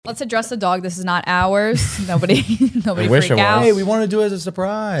Let's address the dog. This is not ours. Nobody freak out. Hey, we want to do it as a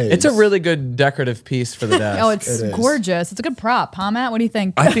surprise. It's a really good decorative piece for the desk. Oh, it's gorgeous. It's a good prop. Huh, Matt? What do you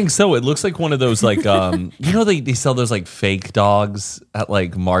think? I think so. It looks like one of those like they sell those like fake dogs at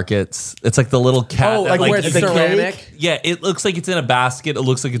like markets. It's like the little cat. Oh, that, like where it's ceramic? Cake. Yeah, it looks like it's in a basket. It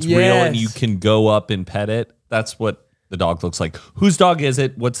looks like it's real, and you can go up and pet it. That's what the dog looks like. Whose dog is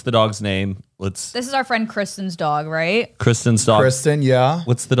it? What's the dog's name? This is our friend Kristen's dog, right? Kristen's dog. Kristen, yeah.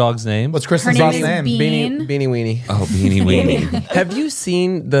 What's the dog's name? What's Kristen's Her last name name? is Beanie Weenie. Oh, Beanie Weenie. Have you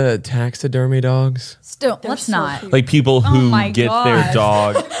seen the taxidermy dogs? Still, let's not. Like people who get God. their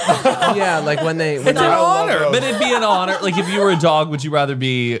dog. Yeah, like when they... It's an honor, but it'd be an honor. Like if you were a dog, would you rather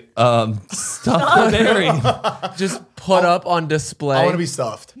be stuffed or buried? just put up on display. I want to be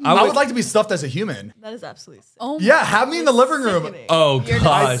stuffed. I would like to be stuffed as a human. That is absolutely sick. Oh, Yeah, have me in the living room. Sickening. Oh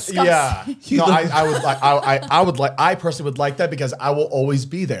gosh. Yeah. No, I would like. I personally would like that because I will always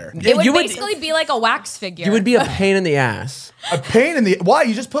be there. it would You would- basically be like a wax figure. You would be a pain in the ass. A pain in the. Why?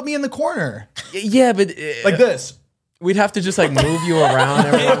 You just put me in the corner Yeah, but... like this. We'd have to just like move you around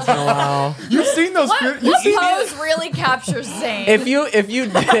every once in a while. You've seen those. What pose really captures Zane? If you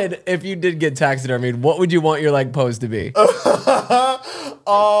did get taxidermied, what would you want your like pose to be?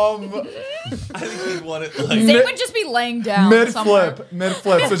 I think we'd want it like. Zane would just be laying down mid somewhere.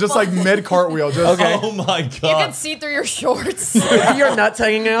 flip. So just like mid cartwell. Just Okay. Oh my You god. can see through your shorts. Your nuts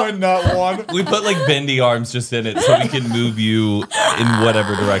hanging out. not one. We put like bendy arms just in it so we can move you in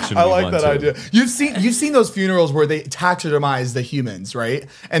whatever direction I we like want that to. idea. You've seen those funerals where they taxidermize the humans, right?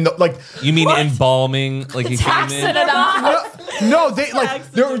 And like You mean embalming like a Taxing human? it off. no, they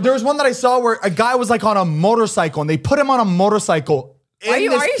like there was one that I saw where a guy was like on a motorcycle and they put him on a motorcycle. Are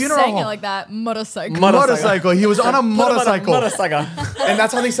you funeral saying home. it like that? Motorcycle. Motorcycle. He was on a motorcycle. Motorcycle. And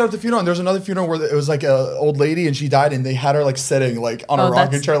that's how they set up the funeral. And there's another funeral where it was like an old lady and she died and they had her like sitting like on a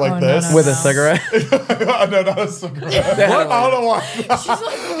rocking chair like this. With a cigarette. No, not a cigarette. I don't know why.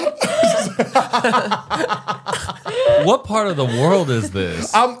 What part of the world is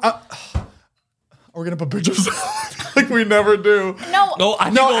this? We're gonna put pictures like we never do. No. No, I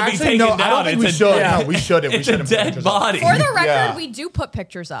think it'll be taken down. I don't think we It's a should. dead- No, we shouldn't. We It's a shouldn't put dead pictures up. body. For the record, Yeah. we do put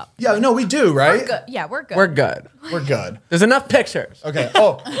pictures up. Yeah, no, we do, right? Good. Yeah, we're good. We're good. We're good. There's enough pictures. Okay.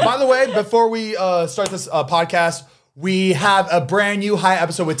 Oh, by the way, before we start this podcast, we have a brand new high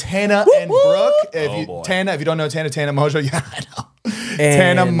episode with Tana and Brooke. Tana, if you don't know Tana Mojo, yeah, I know.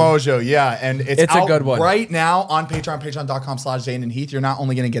 Tana Mojo, yeah, and it's a out good one right now on Patreon, patreon.com/Zane and Heath. You're not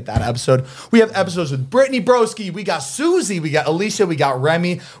only going to get that episode. We have episodes with Brittany Broski, we got Susie, we got Alicia, we got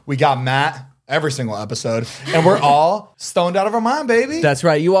Remy, we got Matt. Every single episode. And we're all stoned out of our mind, baby. That's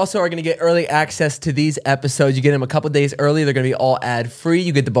right. You also are going to get early access to these episodes. You get them a couple days early. They're going to be all ad-free.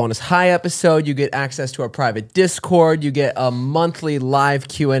 You get the bonus high episode. You get access to our private Discord. You get a monthly live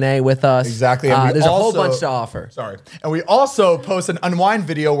Q&A with us. Exactly. And There's a whole bunch to offer. Sorry. And we also post an unwind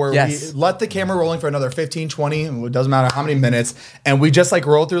video where Yes. we let the camera rolling for another 15, 20, it doesn't matter how many minutes. And we just like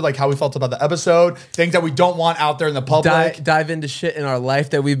roll through like how we felt about the episode, things that we don't want out there in the public. Dive into shit in our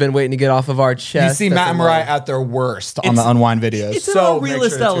life that we've been waiting to get off of our chest. You see Matt and Mariah at their worst on the unwind videos. It's so a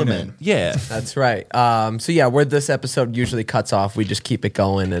realist element. Yeah. That's right. So yeah, where this episode usually cuts off, we just keep it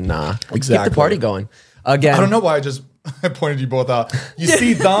going and keep Exactly. the party going. Again, I don't know why I pointed you both out. You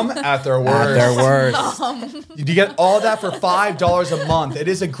see them at their worst. at their worst. You get all that for $5 a month. It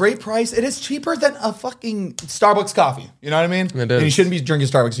is a great price. It is cheaper than a fucking Starbucks coffee. You know what I mean? It And is. you shouldn't be drinking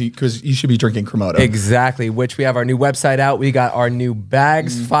Starbucks because you should be drinking Komodo. Exactly, which we have our new website out. We got our new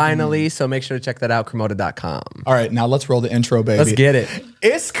bags finally, so make sure to check that out, Komodo.com. All right, now let's roll the intro, baby. Let's get it.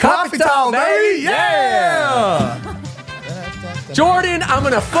 It's coffee time, baby. Yeah. Jordan, I'm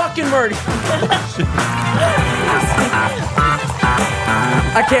gonna fucking murder you.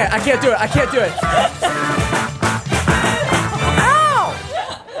 I can't do it. Ow!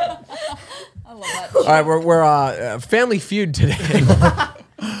 I love that. All right, we're Family Feud today.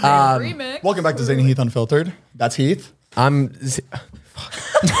 Remix. Welcome back to Zane and Heath Unfiltered. That's Heath.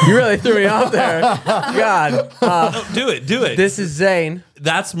 You really threw me off there. God. Do it. This is Zane.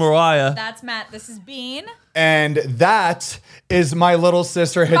 That's Mariah. That's Matt. This is Bean. And that is my little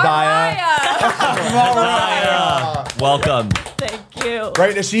sister, Hidayah. Mariah. Welcome. Thank you.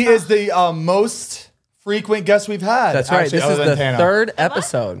 Right, she is the most frequent guest we've had. That's right. actually, This is other the than Tana. third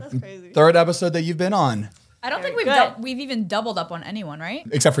episode. That's crazy. Third episode that you've been on. I don't think Very we've good. we've even doubled up on anyone, right?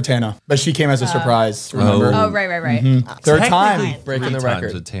 Except for Tana. But she came as a surprise, remember? Oh, right. Third time. Technically, Breaking the 3 times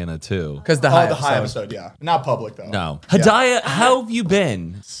record. with Tana too. Because the Oh, high the high episode. episode, yeah. Not public, though. No. Hidayah, how have you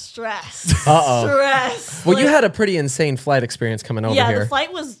been? Stress. Uh-oh. Stress. Well, you had a pretty insane flight experience coming over yeah, here. the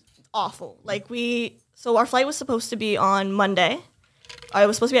flight was awful. So our flight was supposed to be on Monday, it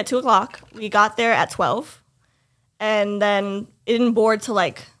was supposed to be at 2:00. We got there at 12, and then it didn't board till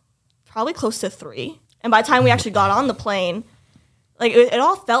like probably close to 3. And by the time we actually got on the plane, like it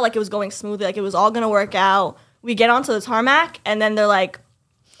all felt like it was going smoothly, like it was all gonna work out. We get onto the tarmac, and then they're like,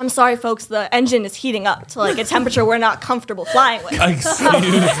 "I'm sorry, folks, the engine is heating up to like a temperature we're not comfortable flying with." Excuse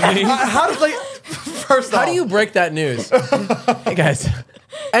me. First off, How do you break that news? Hey guys,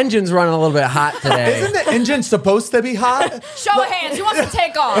 engine's running a little bit hot today. Isn't the engine supposed to be hot? Show of hands. Who wants to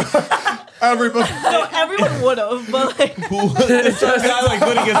take off? Everybody. So everyone would have, but like, It's a guy like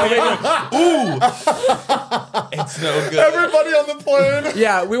putting his hand like, ooh. It's no good. Everybody on the plane.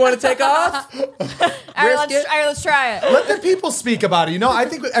 Yeah, we want to take off. All right, let's try it. Let the people speak about it. You know, I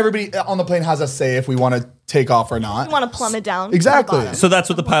think everybody on the plane has a say if we want to take off or not. you want to plummet down. to the Exactly. bottom. So that's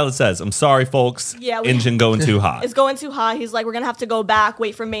what the pilot says. I'm sorry, folks. Yeah, Engine going too hot. It's going too hot. He's like, we're gonna have to go back,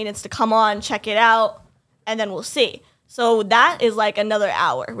 wait for maintenance to come on, check it out, and then we'll see. So that is like another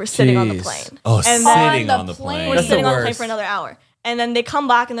hour. We're sitting on the Jeez. plane. Oh, and sitting the on the plane. plane. We're That's the sitting on the plane worst. for another hour. And then they come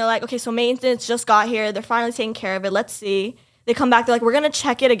back and they're like, okay, so maintenance just got here. They're finally taking care of it. Let's see. They come back. They're like, we're going to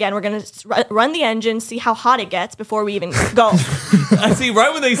check it again. We're going to run the engine, see how hot it gets before we even go. I see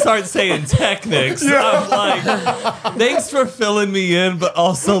right when they start saying technics, I'm like, thanks for filling me in, but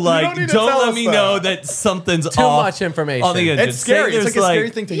also like, need to don't tell let us me that. know that something's Too off much information. on the engine. It's scary. Say It's like there's a scary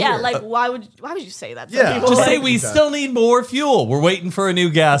thing to Yeah, hear. like why would you say that? to Yeah. people? Just Like, say we still need more fuel. We're waiting for a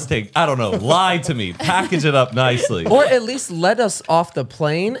new gas tank. I don't know. Lie to me. Package it up nicely. Or at least let us off the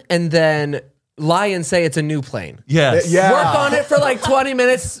plane and then lie and say it's a new plane. Yes. Yeah. Work on it for like 20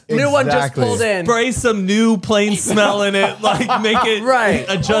 minutes. New one just Exactly. pulled in. Spray some new plane smell in it. Like make it Right.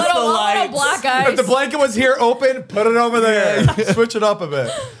 Adjust A the little lights. black If ice. the blanket was here open, put it over there. Switch it up a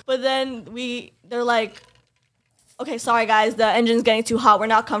bit. But then they're like, okay, sorry guys, the engine's getting too hot. We're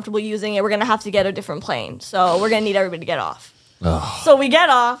not comfortable using it. We're gonna have to get a different plane. So we're gonna need everybody to get off. So we get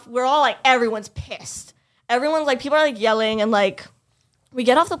off. We're all like, everyone's pissed. Everyone's like, people are like yelling and like, we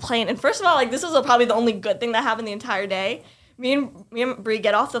get off the plane. And first of all, like this was probably the only good thing that happened the entire day. Me and Bree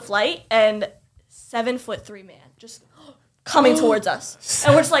get off the flight and 7'3" man just coming towards us,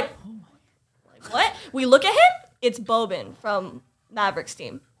 and we're just like what? We look at him. It's Boban from Mavericks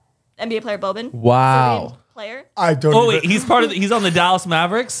team, NBA player Boban. Wow. Serbian player. I don't. Oh wait, even- he's on the Dallas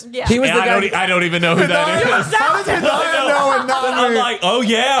Mavericks? Yeah. He was And the guy. I don't even know who that is. How does he not know and not I'm me? like, oh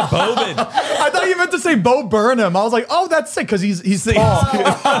yeah, Boban. I thought you meant to say Bo Burnham. I was like, oh, that's sick because he's tall.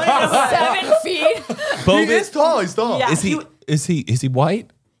 7 feet. Boban He is tall. He's tall. Yeah. is he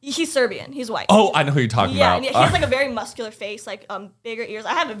white? He's Serbian. He's white. Oh, I know who you're talking Yeah, about. and he has like a very muscular face, like bigger ears.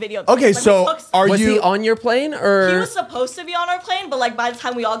 I have a video. Of Okay, this. Like, so he looks- are Was you? he on your plane or? He was supposed to be on our plane, but like by the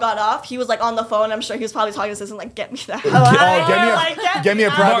time we all got off, he was like on the phone. I'm sure he was probably talking to us and like, get me the hell out. Oh, get me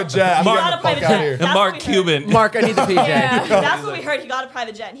a private jet. I'm He getting got the a fuck private out jet. of here. and That's Mark what we heard. Cuban. Mark, I need the PJ. Yeah. That's what we heard. He got a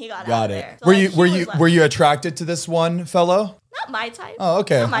private jet and he got out Got of it. there. So, Were like, you he were was, you like, were you attracted to this one fellow? not my type? Oh,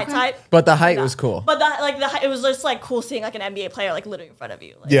 okay. Not my type. But the height was cool. But it was just like cool seeing like an NBA player like literally in front of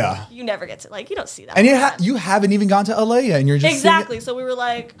you. Like, Yeah. You never get to like you don't see that. And all the time. you haven't even gone to LA yet, and you're just seeing it? Exactly. So we were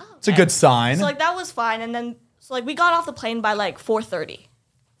like, oh, It's a okay. good sign. So like that was fine, and then so like we got off the plane by like 4:30.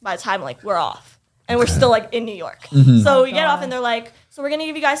 By the time like we're off, and we're still like in New York. So we get off, and they're like, so we're gonna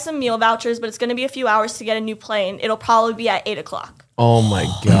give you guys some meal vouchers, but it's gonna be a few hours to get a new plane. It'll probably be at 8:00. Oh my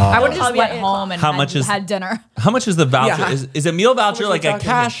I god. would have just Probably went at 8 home and How much is- had dinner. How much is the voucher? Yeah. Is a meal voucher much like are we a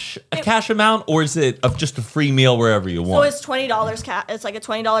talking cash amount, or is it just a free meal wherever you So want? it's $20 It's like a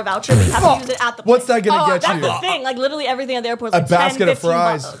 $20 voucher, but you have to use it at the plane. What's that gonna Oh, get That's you? the thing. Like literally everything at the airport is A like basket 10, of 15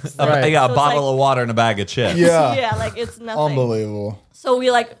 fries. bucks. Right. I got So a it's bottle like- of water and a bag of chips. Yeah. Yeah, like it's nothing. Unbelievable. So we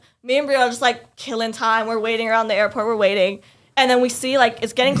like me and Bria are just like killing time. We're waiting around the airport. We're waiting, and then we see like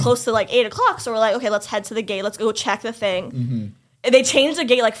it's getting close to like 8:00. So we're like, okay, let's head to the gate. Let's go check the thing. Mm-hmm. They changed the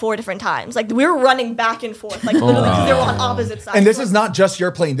gate like 4 different times. Like we were running back and forth, like literally because they were on opposite sides. And this So, is not just your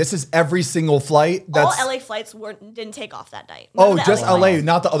plane. This is every single flight. That's all LA flights didn't take off that night. None oh, of the just LA, flights.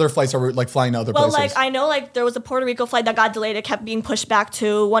 not the other flights are like flying to other Well, places. like I know, like there was a Puerto Rico flight that got delayed. It kept being pushed back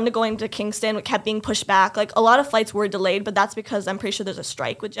to one to going to Kingston. It kept being pushed back. Like a lot of flights were delayed, but that's because I'm pretty sure there's a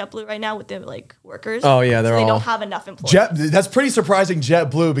strike with JetBlue right now with the like workers. Oh, yeah, they're so they all- don't have enough employees. That's pretty surprising.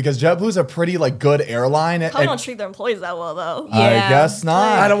 JetBlue, because JetBlue's a pretty like good airline. Probably don't treat their employees that well though. I Yeah. guess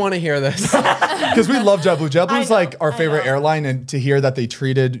not. I don't want to hear this. Because we love JetBlue. JetBlue's know, like our I favorite know. airline, and to hear that they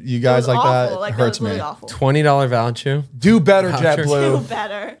treated you It guys was like awful. that Like, hurts that was me. really awful. $20 voucher. Do better, Voucher. Do JetBlue.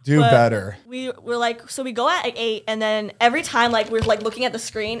 better. Do But better. We're like, so we go at 8, and then every time like we're like looking at the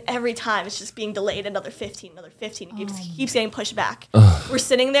screen, every time it's just being delayed another 15. It keeps getting pushed back. We're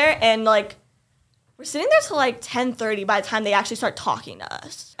sitting there and like We're sitting there till like 10:30 by the time they actually start talking to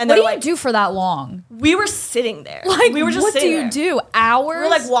us. And What do they're you like, do for that long? We were sitting there. Like, we were just what do sitting you there. do? Hours? We were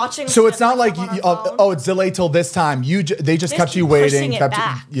like watching. So it's not like on our phone. it's delayed till this time. They just kept keep you pushing waiting. it Kept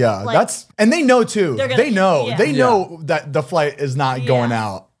back. yeah, Like, and they know too. they're gonna- They know. yeah. They know that the flight is not going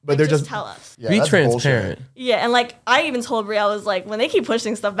out, but they're just tell us. Yeah, Be that's transparent. bullshit. Yeah, and like I even told Brie, I was like, when they keep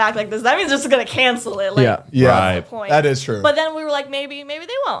pushing stuff back like this, that means they're just gonna cancel it. Like, Yeah. Yeah, Right. that's the point. that is true. But then we were like, maybe they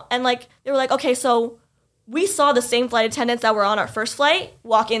won't. And like they were like, okay, so we saw the same flight attendants that were on our first flight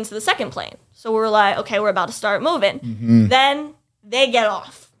walk into the second plane. So we were like, okay, we're about to start moving. Mm-hmm. Then they get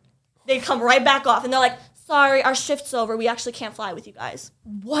off. They come right back off, and they're like, sorry, our shift's over. We actually can't fly with you guys.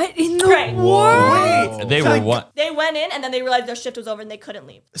 what in the Right. world? They were what? They went in, and then they realized their shift was over, and they couldn't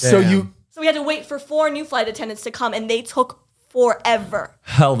leave. So Damn. So we had to wait for 4 new flight attendants to come, and they took forever.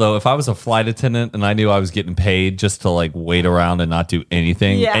 Hell though, if I was a flight attendant and I knew I was getting paid just to like wait around and not do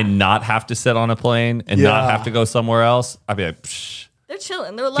anything Yeah. and not have to sit on a plane and not have to go somewhere else, I'd be like, psh, They're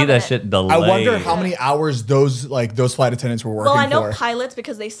chilling. They're keep loving that it. shit delayed. I wonder how many hours those flight attendants were working Well, I know for. pilots,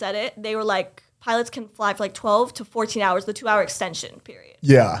 because they said it. They were like, pilots can fly for like 12 to 14 hours, the 2-hour extension period.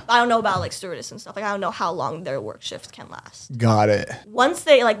 Yeah, I don't know about like stewardess and stuff. Like I don't know how long their work shift can last. got it. Once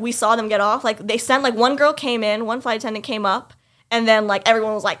they like we saw them get off, like they sent like one girl came in, one flight attendant came up, and then like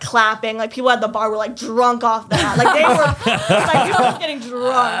everyone was like clapping. Like people at the bar were like drunk off that. Like they were like people were getting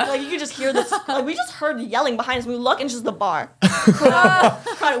drunk. Like you could just hear this. Like we just heard yelling behind us. We look and it's just the bar.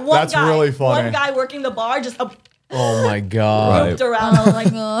 One That's guy, really funny. One guy working the bar just Oh my god. looped around. Oh, like,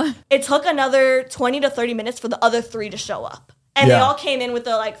 ugh. It took another 20 to 30 minutes for the other 3 to show up. And they Yeah. all came in with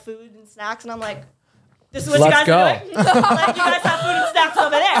the like food and snacks, and I'm like, this is what Let's you guys are doing? Like, you guys have food and snacks over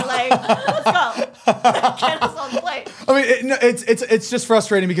there. Like, let's go. Get us on the plane. I mean, it's just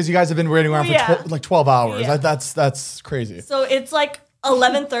frustrating because you guys have been waiting around Yeah. for like 12 hours. Yeah. That's crazy. So it's like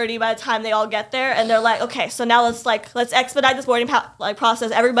 11:30 by the time they all get there, and they're like, okay, so now let's expedite this boarding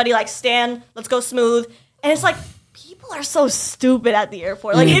process. Everybody like stand, let's go smooth. And it's like, people are so stupid at the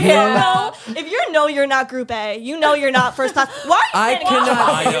airport. Like if you know you're not Group A, you know you're not first class. Why are you I standing cannot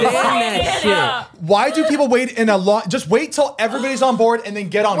up? stand that shit. Why do people wait in a long? Just wait till everybody's on board and then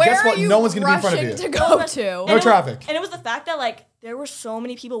get on. Where Guess what? are you No one's gonna be in front of rushing you. to go to? No And traffic. And it was the fact that like there were so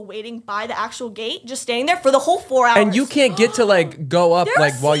many people waiting by the actual gate, just standing there for the whole 4 hours. And you can't get to like go up There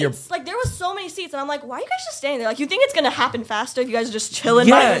like were while you're seats. Like there was so many seats, and I'm like, why are you guys just standing there? Like you think it's gonna happen faster if you guys are just chilling?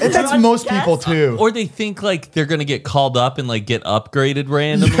 Yeah, by And that's most people too. Or they think like they're gonna get called up and like get upgraded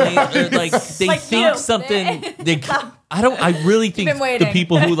randomly. Or like they Like think you. something. I really think been the waiting.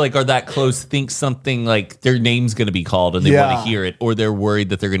 people who like are that close think something like their name's gonna be called and they want Yeah. to hear it, or they're worried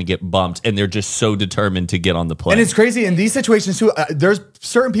that they're gonna get bumped and they're just so determined to get on the plane. And it's crazy in these situations too. There's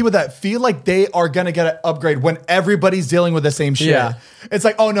certain people that feel like they are gonna get an upgrade when everybody's dealing with the same shit. Yeah. It's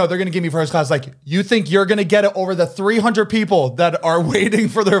like, oh no, they're gonna give me first class. Like, you think you're gonna get it over the 300 people that are waiting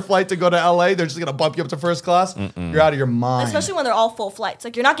for their flight to go to LA? They're just gonna bump you up to first class. You're out of your mind. Especially when they're all full flights.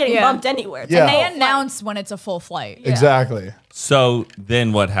 Like you're not getting Yeah. bumped anywhere. It's Yeah. like They a full flight. announce when it's a full flight. Exactly. So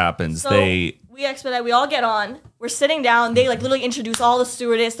then what happens? So They we expedite. We all get on. We're sitting down. They like literally introduce all the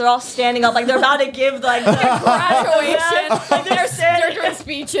stewardess. They're all standing up, like they're about to give like the Graduation. Like they're They're standing. doing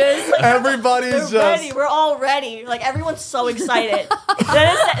speeches. Everybody's They're just ready. We're all ready. Like everyone's so excited.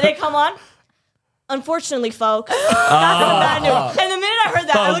 Then they come on. Unfortunately, folks, that's the bad news. And the minute I heard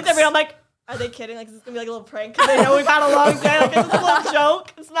that, I looked at me. I'm like, are they kidding? Like, is this gonna be like a little prank? Because they know we've had a long day. Like, it's a little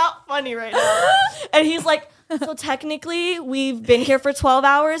joke. It's not funny right now. And he's like, so technically, we've been here for 12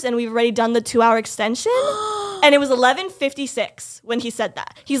 hours and we've already done the 2-hour extension. And it was 11:56 when he said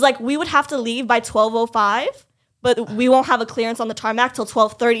that. He's like, we would have to leave by 12:05. But we won't have a clearance on the tarmac till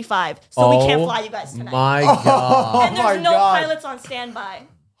 12:35, so we can't fly you guys tonight. My god. And there's my no God. pilots on standby.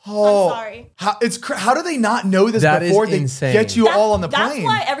 Oh, I'm sorry. How do they not know this That is before they insane. get you all on the That's plane?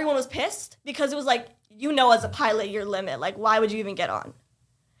 why everyone was pissed, because it was like, you know, as a pilot, your limit. Like, why would you even get on?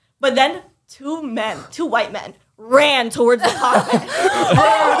 But then two white men, ran towards the cockpit.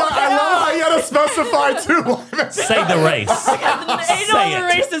 I love how you had to specify too. say the race. Ain't no Say other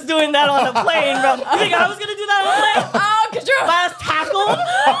it. racist doing that on a plane, bro. You think I was gonna do that on a plane? Oh, because you're My ass tackle?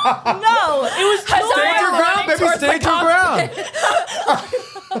 No, it was Stand your ground, baby. Stand your ground.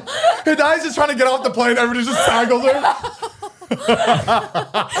 And now he's just trying to get off the plane. Everybody just tackles her.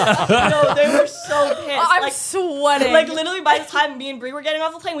 No, they were so pissed. I'm like, sweating. like literally by the time me and Bree were getting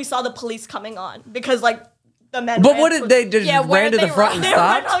off the plane, we saw the police coming on because like the men. But ran what did towards- they just Yeah, where ran to did the they front run? and They were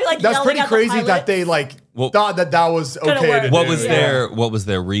stopped? probably like That's yelling pretty at the crazy that pilot. they like Well- thought that was Couldn't okay work. to What do. was Yeah.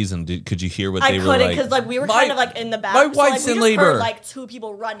 their reason? Could you hear what I they were couldn't like? because like we were My- kind of like in the back. my so, like, wife's we in just labor. Heard, like two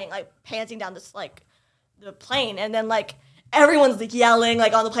people running, like panting down this like the plane, and then like everyone's like yelling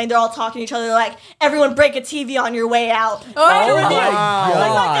like on the plane. They're all talking to each other. They're like, everyone break a TV on your way out. Oh Everyone- my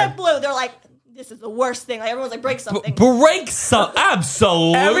Like God. JetBlue. They're like, this is the worst thing. Like everyone's like, break something. Break some.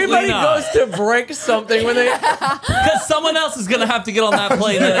 Absolutely Everybody not. goes to break something when they. Because someone else is going to have to get on that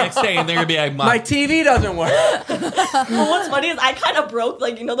plane the next day and they're going to be like, My TV doesn't work. Well, what's funny is I kind of broke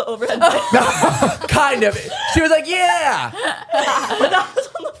like the overhead bin. Kind of. She was like, yeah. But that was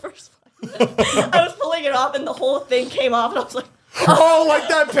on the first flight. I was pulling it off and the whole thing came off and I was like, Oh, like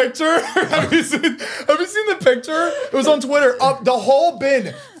that picture? Have you seen the picture? It was on Twitter. The whole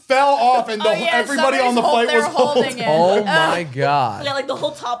bin fell off and everybody on the flight was holding it. Oh my God. yeah, like the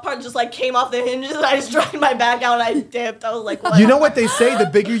whole top part just like came off the hinges and I just dragged my back out and I dipped. I was like, what? You know what they say? The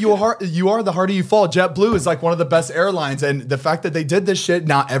bigger you are, the harder you fall. JetBlue is like one of the best airlines, and the fact that they did this shit,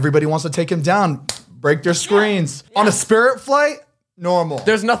 not everybody wants to take him down, break their screens. On a Spirit flight, normal.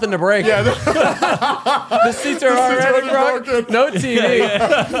 There's nothing to break. Yeah, The seats are already broken. No TV.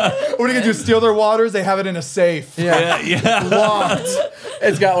 what are you gonna do? Steal their waters? They have it in a safe. Yeah. Locked.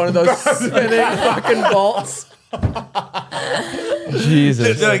 It's got one of those spinning fucking bolts.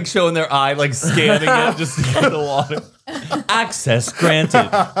 Jesus. They're like showing their eye, like scanning it just to get the water. Access granted.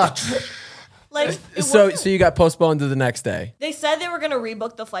 Like, it So wasn't- you got postponed to the next day. they said they were gonna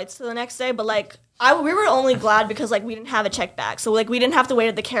rebook the flights to the next day, but like we were only glad because like we didn't have a check bag, so like we didn't have to wait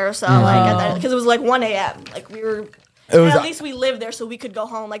at the carousel like because it was like 1 a.m. Like we were. And at least we lived there, so we could go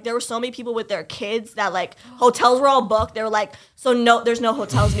home. Like there were so many people with their kids that like hotels were all booked. They were like, so no, there's no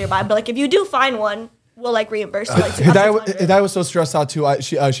hotels nearby. But like if you do find one, we'll like reimburse you. Like Hidayah was so stressed out too.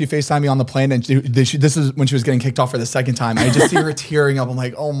 She FaceTimed me on the plane, and this is when she was getting kicked off for the second time. I just see her tearing up. I'm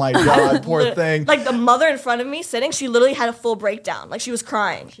like, oh my God, poor thing. Like the mother in front of me sitting, she literally had a full breakdown. Like she was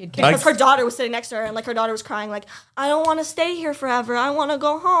crying because her daughter was sitting next to her, and like her daughter was crying, like, I don't want to stay here forever. I want to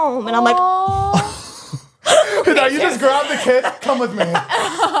go home. And I'm like, Hidayah, you just grab the kid. Come with me.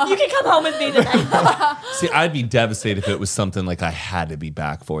 you can come home with me tonight. See, I'd be devastated if it was something like I had to be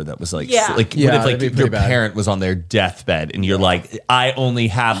back for that was like, Yeah. like Yeah, what if that'd be like pretty your bad. parent was on their deathbed and you're like, I only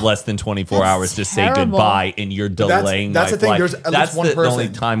have less than 24 hours to say terrible. goodbye and you're delaying that's my the thing, flight. there's at least That's one the only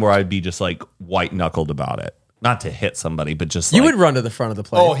person. time where I'd be just like white knuckled about it. Not to hit somebody, but just You like, would run to the front of the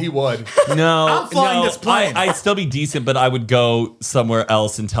plane. Oh, he would. No, I'm flying no, this plane. I'd still be decent, but I would go somewhere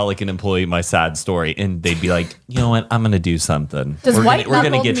else and tell like an employee my sad story, and they'd be like, "You know what? I'm gonna do something." Does white we're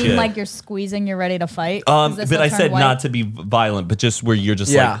knuckle get mean you. like you're squeezing, you're ready to fight? But I said not to be violent, but just where you're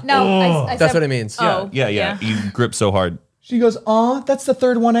just Yeah. like, No, I That's said, what it means. Oh, yeah. You grip so hard. She goes, "Aw, that's the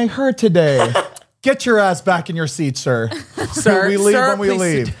third one I heard today. Get your ass back in your seat, sir. Sir, we leave sir, when we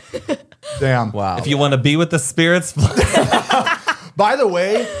please leave." Damn. Wow. If you want to be with the spirits, By the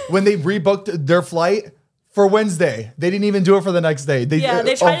way, when they rebooked their flight for Wednesday, they didn't even do it for the next day. They tried to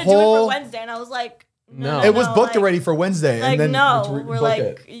do it for Wednesday, and I was like, no. It was booked like, already for Wednesday. Like, and then no, to we're rebook like,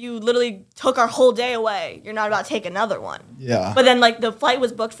 it. you literally took our whole day away. You're not about to take another one. Yeah. But then, like, the flight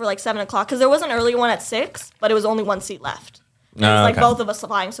was booked for like 7 o'clock because there was an early one at 6, but it was only one seat left. And it was like okay. both of us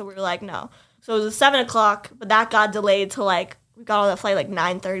flying, so we were like, no. So it was 7 o'clock, but that got delayed to like we got on that flight like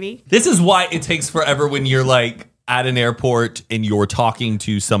 9:30. this is why it takes forever when you're like at an airport and you're talking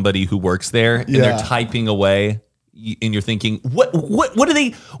to somebody who works there and Yeah. they're typing away. And you're thinking, what are they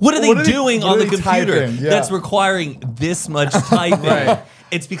doing on the computer typing? Yeah. that's requiring this much typing? Right.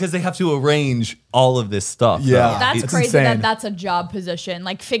 It's because they have to arrange all of this stuff. Yeah. That's It's crazy insane. that that's a job position,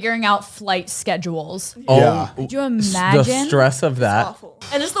 like figuring out flight schedules. Yeah. Could you The imagine? stress of that. Awful.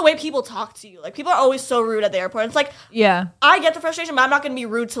 And just the way people talk to you. Like people are always so rude at the airport. It's like Yeah. I get the frustration, but I'm not gonna be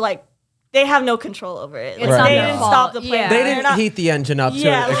rude to like they have no control over it. Like, It's not they their didn't fault. stop the plane. Yeah. They They're didn't not- heat the engine up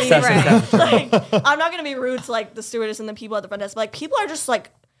Yeah, to like, excessive right. temperature. like I'm not gonna be rude to like the stewardess and the people at the front desk, but like people are just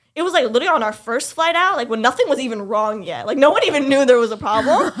like it was like literally on our first flight out, like when nothing was even wrong yet. Like no one even knew there was a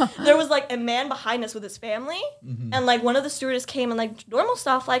problem. There was like a man behind us with his family, and like one of the stewardess came and like normal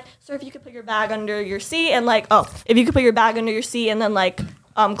stuff, like, sir, if you could put your bag under your seat, and like, oh, if you could put your bag under your seat, and then like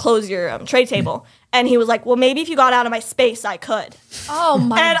close your tray table. And he was like, well, maybe if you got out of my space, I could. Oh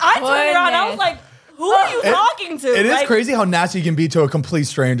my And I turned around, and I was goodness. like, who are you talking to? It is Like, crazy how nasty you can be to a complete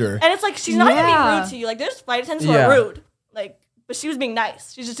stranger. and it's like she's not even Yeah. being rude to you. Like there's flight attendants who Yeah. are rude. Like, but she was being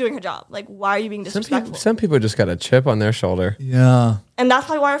nice. She's just doing her job. Like, why are you being disrespectful? Some people just got a chip on their shoulder. Yeah. And that's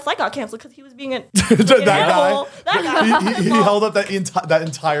probably why our flight got canceled because he was being a That guy. That guy. He held up that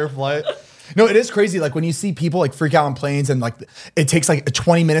entire flight. No, it is crazy. Like when you see people like freak out on planes and like it takes like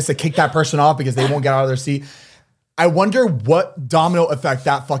 20 minutes to kick that person off because they won't get out of their seat. I wonder what domino effect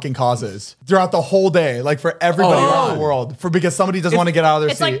that fucking causes throughout the whole day, like for everybody around the world, because somebody doesn't want to get out of their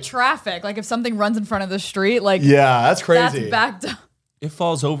It's seat. like traffic. Like if something runs in front of the street, like Yeah, that's crazy. that's backed up. it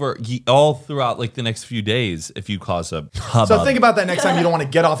falls over all throughout like the next few days if you cause a hubbub. So think about that next time you don't want to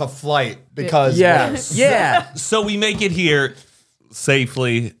get off a flight because yeah. So we make it here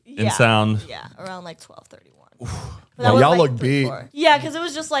safely and sound. Yeah, around like 12:31. Well, y'all look beat. Yeah, because it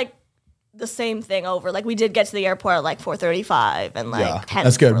was just like the same thing over. Like we did get to the airport at like 4:35 and like 10.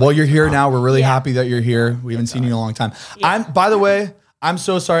 That's good. Well, you're here like, now. We're really happy that you're here. We haven't seen you in a long time. By the way, I'm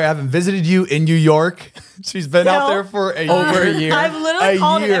so sorry I haven't visited you in New York. She's been out there for over a year. I've literally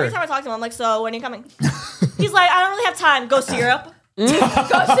called him every time I talk to him. I'm like, so when are you coming? He's like, I don't really have time. Go to Europe. Go to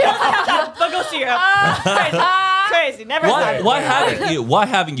Europe. But go to Europe. Crazy. Never. Why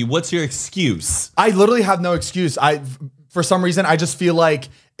haven't you? What's your excuse? I literally have no excuse. For some reason, I just feel like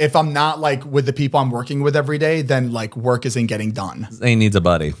if I'm not like with the people I'm working with every day, then like work isn't getting done. Zane needs a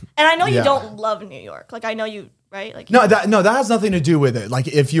buddy. And I know you don't love New York. Like I know you, right? Like that has nothing to do with it. Like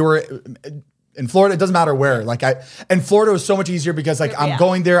if you were in Florida, it doesn't matter where. Like and Florida was so much easier because like I'm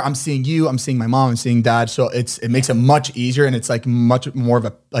going there, I'm seeing you, I'm seeing my mom, I'm seeing dad. So it makes it much easier and it's like much more of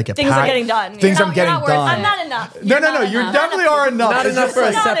a things are getting done. Things are getting done. I'm not enough. No, you definitely are enough. Not enough for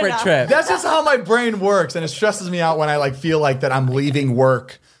a separate trip. That's just how my brain works, and it stresses me out when I like feel like that I'm leaving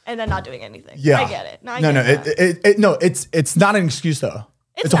work and then not doing anything. Yeah, I get it. It's not an excuse though.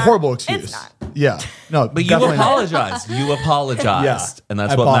 It's a not. horrible excuse. It's not. Yeah, no, But you apologized. You apologized, and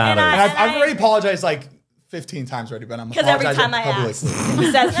that's what matters. And I've already apologized like 15 times already, but I'm because every time I ask,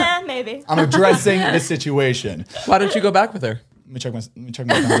 he says, maybe. I'm addressing the situation. Why don't you go back with her? Let me check my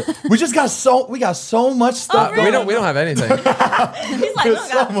calendar. We got so much stuff. really? We don't have anything. He's like,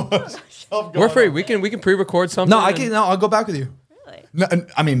 so much stuff We're free. We can pre-record something. I'll go back with you. Really? No,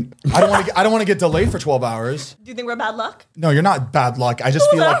 I mean, I don't want to get delayed for 12 hours. Do you think we're bad luck? No, you're not bad luck. I just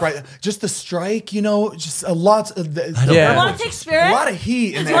feel like just the strike, just a lot of You want to take Spirit? A lot of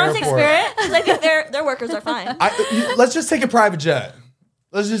heat in the Do you want to take airport. Spirit? Because I think their workers are fine. Let's just take a private jet.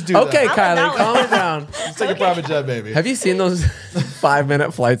 Let's just do Okay, that. Kylie, calm it down. Let's take a private jet, baby. Have you seen those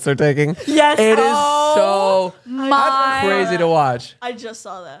 5-minute flights they're taking? Yes. It is so crazy to watch. I just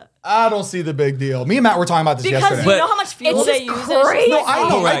saw that. I don't see the big deal. Me and Matt were talking about this yesterday. Because you know how much fuel they use? No, I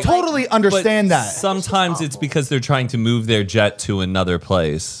know. Right. I totally understand But that. Sometimes it's because they're trying to move their jet to another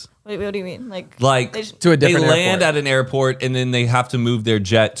place. Wait, what do you mean? Like to a different they land airport. at an airport and then they have to move their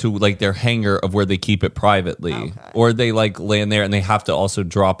jet to like their hangar of where they keep it privately, or they like land there and they have to also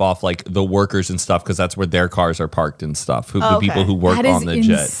drop off like the workers and stuff because that's where their cars are parked and stuff. The people who work on the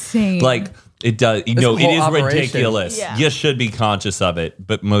insane. jet, like it does. You know, it is operation. ridiculous. Yeah. You should be conscious of it,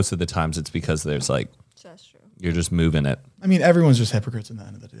 but most of the times it's because there's like That's true. you're just moving it. I mean, everyone's just hypocrites at the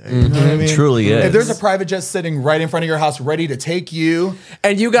end of the day. You know what I mean? Truly is. If there's a private jet sitting right in front of your house ready to take you,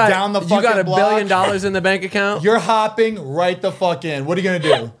 And you got down the $1 fucking billion in the bank account. you're hopping right the fuck in. What are you going to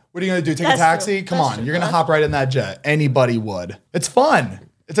do? What are you going to do? Take That's a taxi? true. Come That's on. true. You're going to hop right in that jet. Anybody would. It's fun.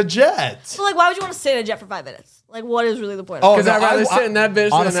 It's a jet. So like, why would you want to sit in a jet for 5 minutes? Like, what is really the point? Oh, Of it? Because I'd rather sit in that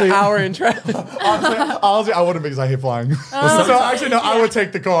bitch honestly- than an hour in traffic. Honestly, I wouldn't because I hate flying. So actually, no, I would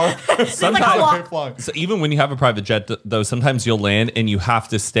take the car. Sometimes, I hate flying. so even when you have a private jet, though, sometimes you'll land and you have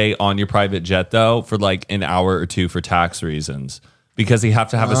to stay on your private jet though for like an hour or two for tax reasons. Because you have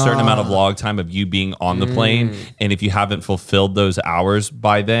to have a certain amount of log time of you being on the plane. And if you haven't fulfilled those hours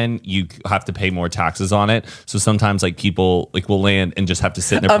by then, you have to pay more taxes on it. So sometimes like people like will land and just have to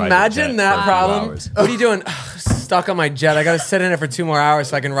sit in their private Imagine jet that for a few problem. hours. What are you doing? Stuck on my jet. I got to sit in it for 2 more hours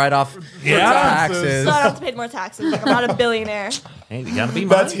so I can write off taxes. So I don't have to pay more taxes. Like, I'm not a billionaire. Hey, you gotta be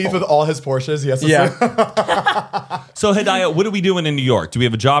That's mindful. Heath with all his Porsches. Yes. Yeah. So Hidayah, what are we doing in New York? Do we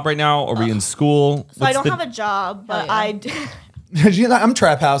have a job right now? Are we in school? So I don't have a job, but I do. I'm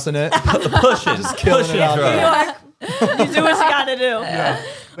trap housing it. pushing. Just killing pushing it out through. there. You do what you gotta do.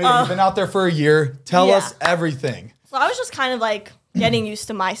 Wait, you've been out there for a year. Tell Yeah. us everything. So I was just kind of like getting used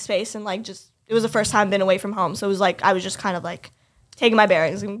to my space and like just it was the first time being away from home, so it was like I was just kind of like taking my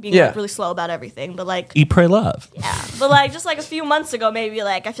bearings and being like, really slow about everything. But like Eat, pray, love. yeah, but like just like a few months ago, maybe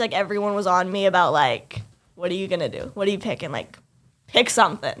like I feel like everyone was on me about like what are you gonna do? What are you picking? Like pick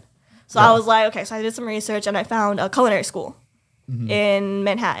something. So I was like, okay, so I did some research and I found a culinary school in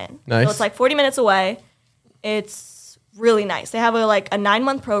Manhattan. Nice. So it's like 40 minutes away. It's really nice. They have a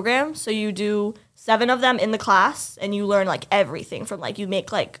 9-month program, so you do 7 of them in the class, and you learn like everything from like you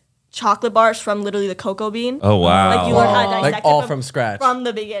make like chocolate bars from literally the cocoa bean. Oh wow. Like you learn how to dissect Like all it from scratch. from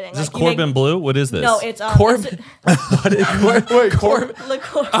the beginning. Is this Like, you make- Corbin Blue? What is this? No, it's Corbin. Wait, liqueur.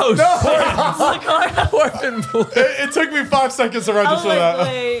 Oh, Liqueur. Corbin Blue. it took me 5 seconds to I was register like, that.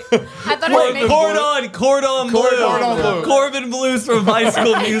 wait. I thought it was maybe Cordon Blue. Cordon Bleu. Corbin Blues from High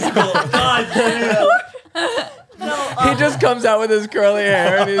School Musical. God damn. He just comes out with his curly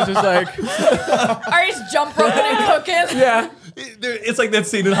hair and he's just like, Are you just jump roping and cooking? yeah. It's like that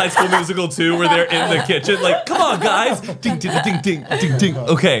scene in High School Musical 2 where they're in the kitchen, like, come on, guys. Ding, ding, ding, ding, ding, ding.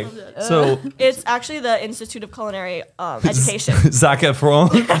 Okay, so It's actually the Institute of Culinary Education. Zac Efron.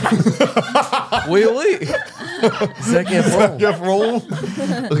 Oui, oui. Zac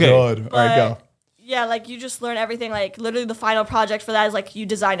Efron. Okay. Good. All right, go. Yeah, like you just learn everything. Like literally, the final project for that is like you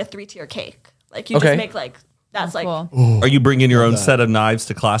design a 3-tier cake. Like you Okay. just make like that's like Cool. Are you bringing your own set of knives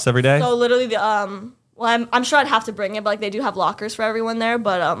to class every day? so literally the Well, I'm sure I'd have to bring it, but like they do have lockers for everyone there.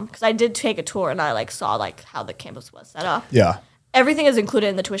 But because I did take a tour and I like saw like how the campus was set up. Yeah. Everything is included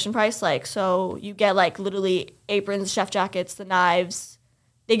in the tuition price. Like so, you get like literally aprons, chef jackets, the knives.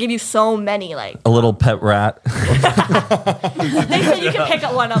 They give you so many like. A little pet rat. They said you can pick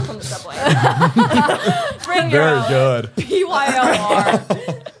up one up from the subway. Bring your Very own. good. BYOR.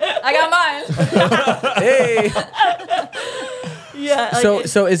 I got mine. Hey. Yeah. Like,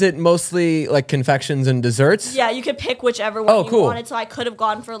 So is it mostly like confections and desserts? yeah, you could pick whichever one Oh, you cool. wanted. So I could have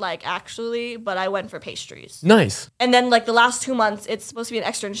gone for like actually, but I went for pastries. Nice. And then like the last 2 months, it's supposed to be an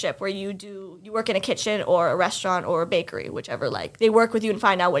externship where you work in a kitchen or a restaurant or a bakery, whichever. Like they work with you and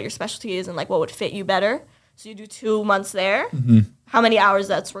find out what your specialty is and like what would fit you better. So you do 2 months there. How many hours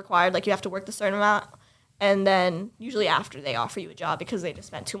that's required? Like you have to work the certain amount. And then usually after they offer you a job because they just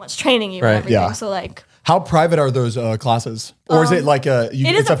spent too much training you Right, and everything. yeah. So like How private are those classes? Or is it like it is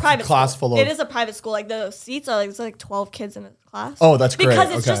it's a private class school. full of? It is a private school. Like the seats are like it's like 12 kids in a class. Oh, that's great. Because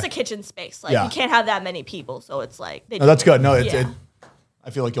it's Okay. just a kitchen space. Like Yeah. you can't have that many people. So it's like they No, that's good. No, Yeah. I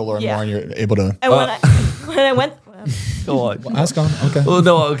feel like you'll learn Yeah. more and you're able to. And when I went, Go on. Ask on. Okay. Oh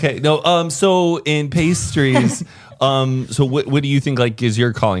no, okay, no. So in pastries, so what do you think like is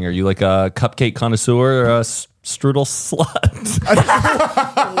your calling? Are you like a cupcake connoisseur or a strudel slut?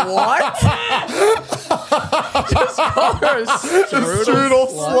 What? Just call her a Strudel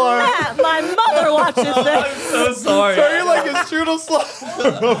slut. Matt, my mother watches this. So sorry. Are you like a strudel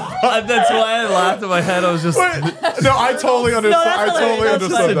slut? That's why I laughed in my head. I was just No, I totally understand. that's I totally hilarious.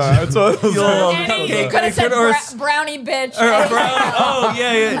 That's understood that. I totally understood that. Annie, you could have said brownie bitch. Oh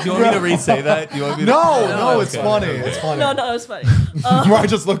yeah. Do you want me to re-say that? Do you want me to? No, it's Okay. funny. It's funny. No, it was funny. Where I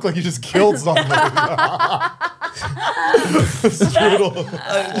just look like you just killed somebody. Strudel.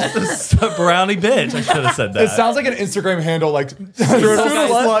 A brownie bitch. I should have said that. It sounds like an Instagram handle, like strudel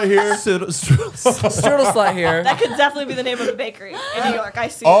slut here. Strudel slut here. That could definitely be the name of the bakery in New York. I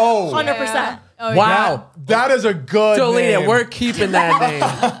see. Oh. 100%. Oh, Wow. That is a good Delete name. it. We're keeping that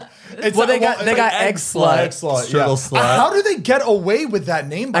name. It's Well, they got egg slut. Egg slut. Strudel slut. How do they get away with that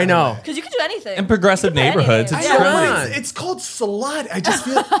name? By I the know. way? Because you can do anything. In progressive You can put neighborhoods, any it's name. Come Yeah, on. but it's called slut. I just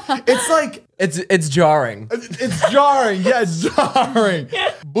feel it's like It's jarring. it's jarring. Yeah, it's jarring.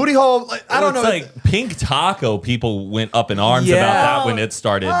 Booty hole. Like, I don't know. It's like Pink Taco. People went up in arms Yeah. about that when it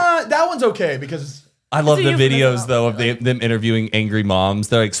started. That one's okay because I love It's the a videos euphemism. though of them interviewing angry moms.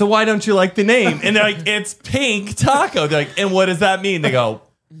 They're like, "So why don't you like the name?" And they're like, "It's Pink Taco." They're like, "And what does that mean?" They go,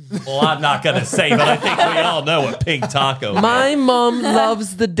 "Well, I'm not gonna say, but I think we all know what Pink Taco." means." My mom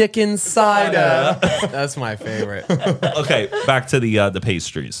loves the Dickens cider. That's my favorite. Okay, back to the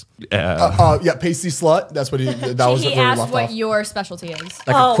pastries. yeah, pasty slut. That's what that was He where we asked left what off. your specialty is.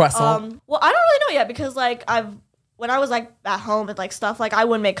 Like a croissant. Well, I don't really know yet because like when I was like at home and like stuff, like I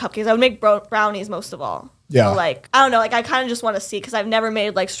wouldn't make cupcakes. I would make brownies most of all. Yeah. So, like I don't know, like I kind of just want to see because I've never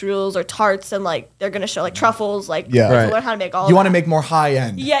made like strudels or tarts and like they're gonna show like truffles. Like Yeah. to Right. learn how to make all. You want want to make more high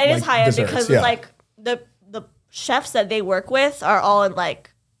end. Yeah, it is like, high end desserts, because yeah. like the chefs that they work with are all in like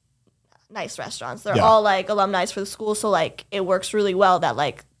nice restaurants. They're Yeah. all like alumni for the school, so like it works really well that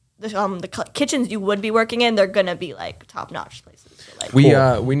like the kitchens you would be working in, they're gonna be like top notch places. So,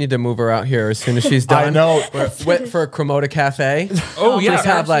 like, We need to move her out here as soon as she's done. I know. Went for a Cremota Cafe. Oh yeah, Just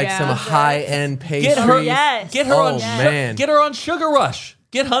have like Yeah. some high end pastries. Get her, Yes. get her Oh, on, man. get her on Sugar Rush.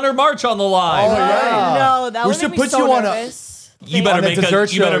 Get Hunter March on the line. Oh, yeah. no, that We would should make me put so you on a- nervous. You better On a make dessert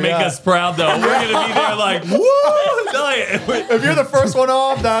us. You better show, make yeah. us proud though. We're gonna be there like woo. Like, If you're the first one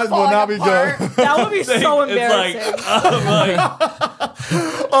off, that will not be good. That would be so it's like, embarrassing. I'm like,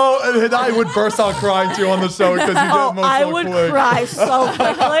 Oh, and I would burst out crying too on the show because you did Oh, it most I so would quick. cry so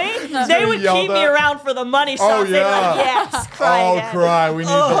quickly. They would yell keep me that. around for the money shots. Oh, They'd be yeah. like, yes, cry Oh, again. cry. We need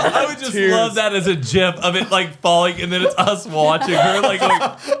I would just tears. love that as a gif of it like falling, and then it's us watching her like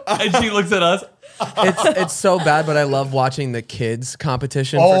and she looks at us. It's so bad, but I love watching the kids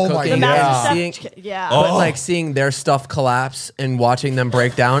competition Oh for my cooking. The God. and Master seeing, Chef, yeah. but like seeing their stuff collapse and watching them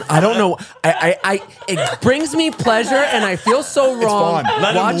break down. I don't know. It brings me pleasure, and I feel so wrong. fun.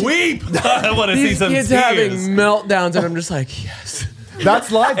 Let watching him weep. I want to see these some kids tears. having meltdowns, and I'm just like, yes.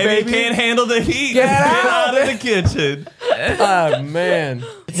 That's life, If baby. you can't handle the heat, Get get out. out of the kitchen. Oh man.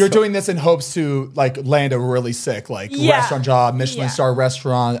 you're doing this in hopes to like land a really sick like restaurant job, Michelin star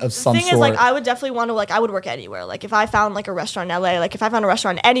restaurant of some sort. The thing is, like, I would definitely want to, like, I would work anywhere. Like, if I found like a restaurant in LA, like if I found a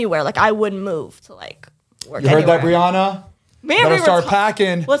restaurant anywhere, like I would move to like work. You heard anywhere. that, Brianna? Me and Better Bree start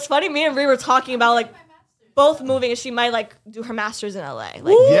packing. What's funny, me and Bree were talking about like both moving, and she might like do her master's in LA.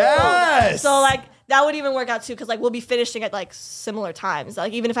 Like, yes. So like that would even work out too, because like we'll be finishing at like similar times.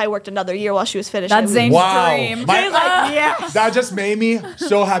 Like even if I worked another year while she was finishing, That's Zane's dream. Zane's like, yes. That just made me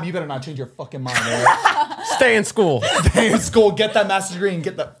so happy. You better not change your fucking mind, Eric. Stay in school. Stay in school, get that master's degree, and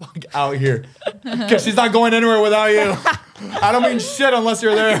get the fuck out here. Because she's not going anywhere without you. I don't mean shit unless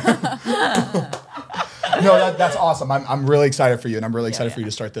you're there. No, that's awesome. I'm really excited for you, and I'm really excited for you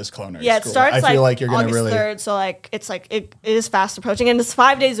to start this culinary Yeah, it school. starts I feel like you're gonna August really 3rd, so like it's like it is fast approaching, and it's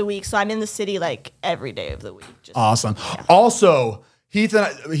 5 days a week. So I'm in the city like every day of the week. Just, awesome. Also, Heath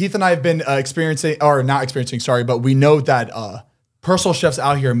and I have been not experiencing, sorry, but we know that personal chefs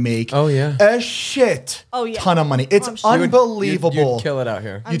out here make a shit ton of money. It's unbelievable. You'd kill it out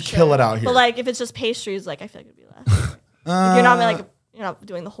here. You'd kill it out here. But like if it's just pastries, like I feel like it'd be less. Like, you're not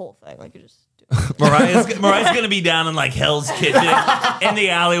doing the whole thing. Like you're just. Mariah's gonna be down in like Hell's Kitchen in the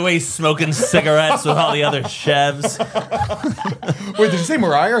alleyway smoking cigarettes with all the other chefs. Wait, did you say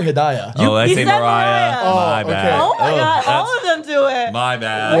Mariah or Hidayah? I He say said Mariah. Mariah. My bad. Oh my god, all of them do it. My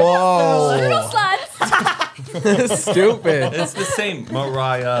bad. Whoa. Little sluts. Stupid. It's the same.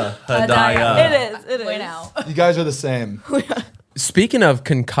 Mariah, Hidayah. It is. Wait now. You guys are the same. Speaking of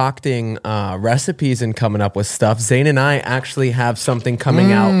concocting recipes and coming up with stuff, Zane and I actually have something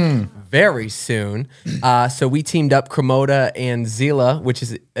coming out very soon. So we teamed up Cremota and Zila, which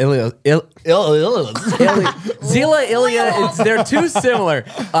is Zila, Ilya. They're too similar.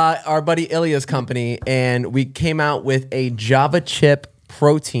 Our buddy Ilya's company, and we came out with a Java chip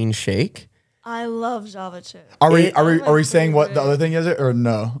protein shake. I love Java chip. Are we saying what the other thing is, or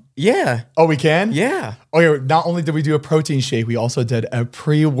no? Yeah. Oh, we can? Yeah. Oh, yeah. Not only did we do a protein shake, we also did a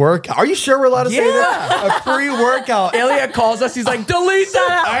pre-workout. Are you sure we're allowed to say that? A pre-workout. Ilya calls us. He's like, delete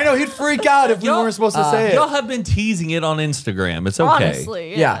that. I know, he'd freak out if we weren't supposed to say it. Y'all have been teasing it on Instagram. It's okay.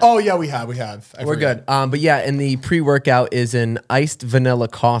 Honestly, Yeah. Oh, yeah, we have. We're good. But yeah, and the pre-workout is an iced vanilla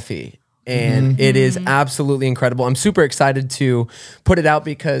coffee. And it is absolutely incredible. I'm super excited to put it out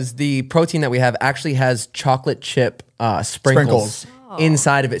because the protein that we have actually has chocolate chip sprinkles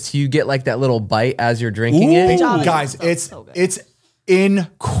inside of it. So you get like that little bite as you're drinking it. Java Guys, chip is so good. it's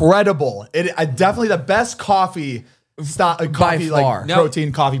incredible. Definitely the best coffee far. like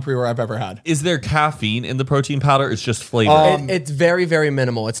protein coffee pre-workout I've ever had. Is there caffeine in the protein powder? It's just flavor. It's very, very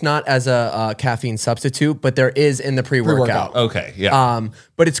minimal. It's not as a caffeine substitute, but there is in the pre-workout. Okay, yeah.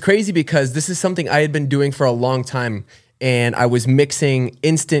 But it's crazy because this is something I had been doing for a long time, and I was mixing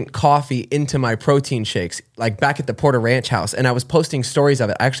instant coffee into my protein shakes, like back at the Porter Ranch house, and I was posting stories of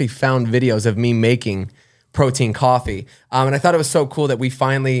it. I actually found videos of me making protein coffee, and I thought it was so cool that we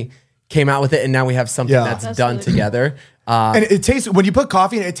finally came out with it, and now we have something that's done really together. And it tastes, when you put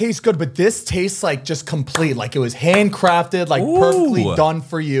coffee in it, it tastes good, but this tastes like just complete. Like it was handcrafted, like perfectly done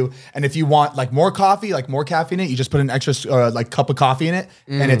for you. And if you want like more coffee, like more caffeine in it, you just put an extra like cup of coffee in it,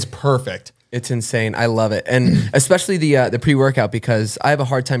 and it's perfect. It's insane. I love it. And especially the pre-workout, because I have a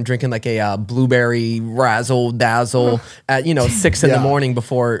hard time drinking like a blueberry razzle dazzle at 6 in the morning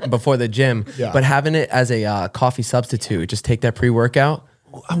before the gym. Yeah. But having it as a coffee substitute, just take that pre-workout.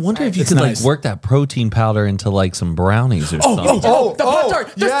 I wonder if you could like work that protein powder into like some brownies or something. The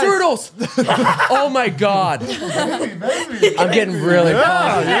Pop-Tart, the strudels. Oh my God. I'm getting really pumped.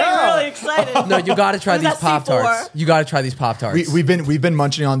 I'm really excited. No, you got to try Was these that Pop-Tarts. C4? You got to try these Pop-Tarts. We've been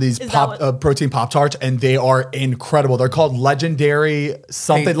munching on these protein Pop-Tarts, and they are incredible. They're called Legendary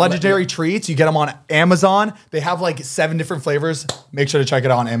Legendary Treats. You get them on Amazon. They have like 7 different flavors. Make sure to check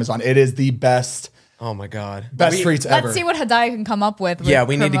it out on Amazon. It is the best. Oh my God. Best treats ever. Let's see what Hidayah can come up with. Yeah,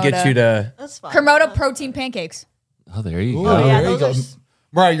 we need to get you to. That's fine. Cremota protein pancakes. Oh, there you Ooh, go. yeah, there you go. those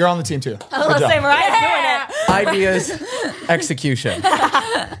Mariah, you're on the team too. Let's say Mariah's doing it. Ideas, execution.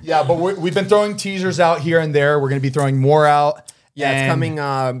 Yeah, but we've been throwing teasers out here and there. We're going to be throwing more out. Yeah, it's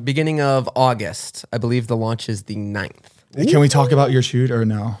coming beginning of August. I believe the launch is the 9th. Can we talk about your shoot or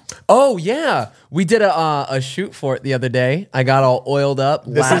no? Oh yeah, we did a shoot for it the other day. I got all oiled up.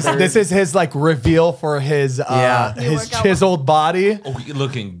 This is his like reveal for his his chiseled body. Oh, you're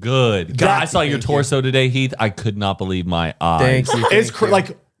looking good. God, I saw your torso today, Heath. I could not believe my eyes. Thank you. It's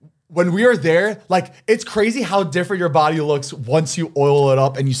like when we were there, like it's crazy how different your body looks once you oil it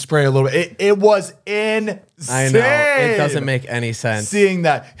up and you spray a little bit. It was insane. I know. It Same. doesn't make any sense. Seeing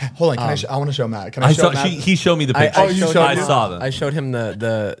that. Hold on. I want to show Matt. Can I, I show saw Matt? he showed me the picture. I I saw them. I showed him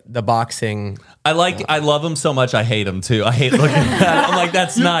the boxing. I love him so much. I hate him too. I hate looking at that. I'm like,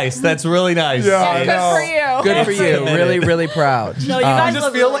 that's nice. That's really nice. Yeah, I know. Good for you. Good for you. Really, really proud. No, you guys You just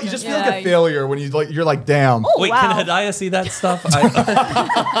look feel really like you good. just feel like a failure when you're like, damn. Oh, Wait, wow. can Hadaya see that stuff?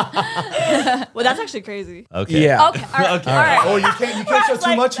 Well, that's actually crazy. Okay. Yeah. Okay. All right. Okay. All right. Oh, you can't show too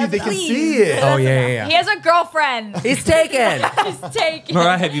Like, much. They that's can clean. see it. Oh yeah. He has a girlfriend. He's taken. He's taking.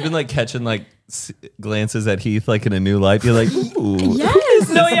 Mariah, have you been like catching like glances at Heath like in a new light? You're like, ooh. Yes.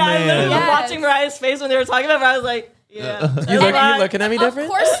 No, yeah, I literally was Yes. watching Mariah's face when they were talking about it. I was like, yeah. You looking at me Of different?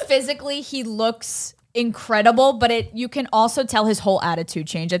 course, physically he looks incredible, but you can also tell his whole attitude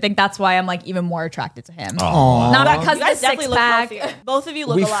changed. I think that's why I'm like even more attracted to him. Not because You of the guys definitely six look pack. healthier. Both of you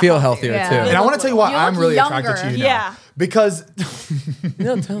look We a lot feel healthier. healthier Yeah. too. And I want to tell you why You I'm look really younger. attracted to you now. Yeah. Because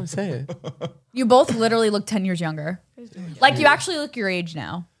No, tell him, say it. You both literally look 10 years younger. Like you actually look your age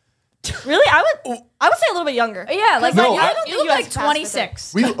now. Really? I would say a little bit younger. Yeah, like No, you, I don't you think look you like guys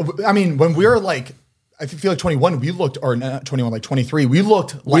passed 26. I mean, when we were like, I feel like 21, we looked, or not 21, like 23, we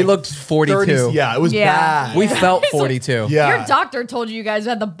looked like We looked 42. 30s. Yeah, it was Yeah. bad. We felt 42. yeah. Your doctor told you guys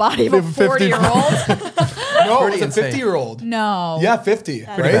had the body of a 50. 40-year-old. No, it Pretty was a insane. 50-year-old. No. Yeah, 50,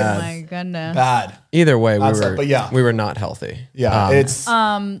 right? bad. Oh my goodness. Bad. Either way, But yeah. we were not healthy. Yeah, it's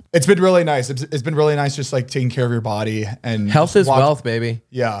been really nice. It's been really nice just like taking care of your body and Health is watch- wealth, baby.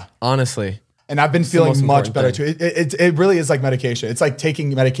 Yeah. Honestly. And I've been the feeling most much important better too. It really is like medication. It's like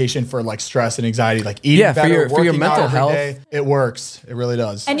taking medication for like stress and anxiety, like eating Yeah, for better, your working mental out every health. day. It works. It really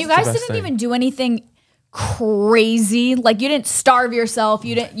does. And you That's guys the best didn't thing. even do anything crazy. Like you didn't starve yourself.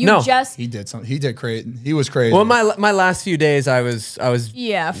 You didn't. You No. just he did something. He did great. He was crazy. Well, my last few days, I was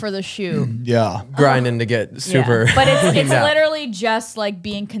yeah for the shoot. yeah. grinding to get super. Yeah. But it's Yeah. literally just like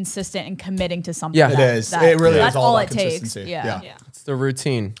being consistent and committing to something. Yeah. It that- is. that- It really that's is all all about it takes. consistency. Yeah. Yeah. It's the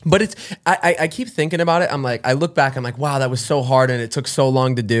routine. But it's I keep thinking about it. I'm like, I look back, I'm like, wow, that was so hard and it took so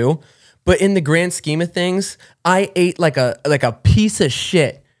long to do. But in the grand scheme of things, I ate like a piece of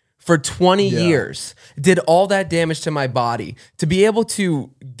shit for 20 years. Did all that damage to my body. To be able to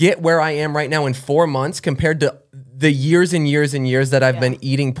get where I am right now in 4 months compared to the years and years and years that I've been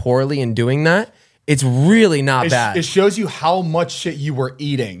eating poorly and doing that, it's really not bad. It shows you how much shit you were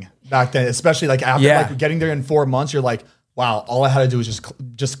eating back then, especially like after like getting there in 4 months. You're like, wow, all I had to do was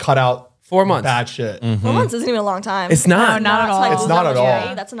just cut out 4 months. bad shit. 4 months isn't even a long time. It's not. No, not at That's like all. It's not at all.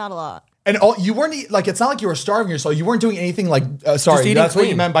 weight. That's not a lot. And you weren't like, it's not like you were starving yourself. You weren't doing anything like, sorry, eating that's what you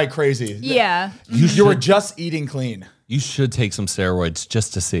clean. meant by crazy. Yeah. You were just eating clean. You should take some steroids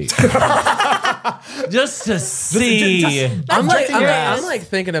just to see. Just to see. I'm your ass. like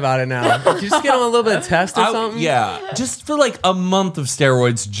thinking about it now. Did you just get on a little bit of test or something? Yeah, just for like a month of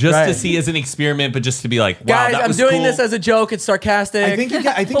steroids, just to Right. see as an experiment, but just to be like, wow, Guys, that I'm was doing cool. this as a joke. It's sarcastic. I think you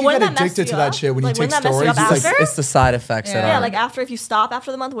get wouldn't that mess addicted you to that up? shit when Like, you take wouldn't that mess you steroids. up It's like, after? it's the side effects that Yeah, are. like after if you stop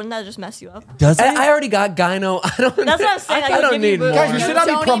after the month, wouldn't that just mess you up? Does it? I already got gyno. I don't. That's what I'm saying. Like, I they don't give you need more. boobs. guys, you should not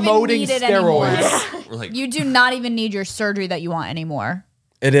be Don't even promoting need it anymore. steroids. We're like, You do not even need your surgery that you want anymore.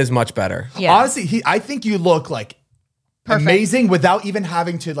 It is much better. Yeah. Honestly, I think you look like Perfect. amazing without even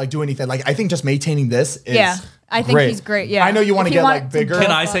having to like do anything. Like I think just maintaining this is Yeah. I think he's great. Yeah. I know you want to If he get like wanted to bigger,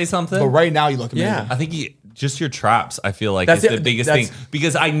 can I say something? but right now you look amazing. Yeah. I think just your traps, I feel like That's is it. the biggest That's- thing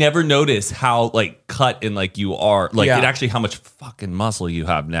because I never notice how like cut and like you are like Yeah. it actually how much fucking muscle you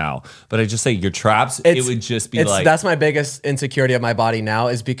have now. But I just say your traps, it would just be like that's my biggest insecurity of my body now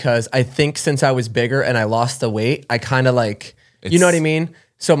is because I think since I was bigger and I lost the weight, I kind of like you know what I mean.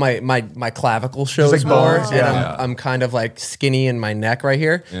 So my clavicle shows like more, bones, and yeah. I'm kind of like skinny in my neck right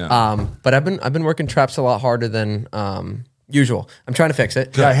here. Yeah. But I've been working traps a lot harder than usual. I'm trying to fix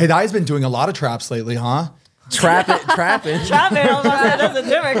it. Yeah, Hiday's been doing a lot of traps lately, huh? Trapping. Trapping, I was about to say, there's a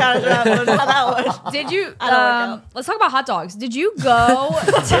different kind of trap. But not that one. Did you? I don't work out. Let's talk about hot dogs. Did you go?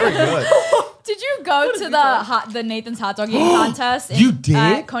 Very good. Did you go to the Nathan's hot dog eating contest? You did?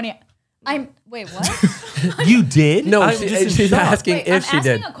 At Coney. Wait, what? you did? No, I'm just in she's shock. asking Wait, if I'm she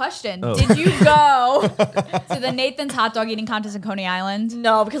asking did. a question. Did you go to the Nathan's hot dog eating contest in Coney Island?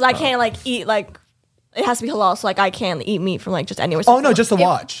 No, because I can't like eat like it has to be halal, so like I can't eat meat from like just anywhere. Oh no, just to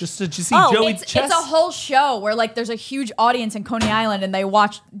watch. Just did you see Oh, Joey It's a whole show where like there's a huge audience in Coney Island and they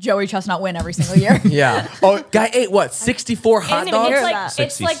watch Joey Chestnut win every single year. Yeah. Oh, Guy ate what? 64 hot didn't even hear dogs. that.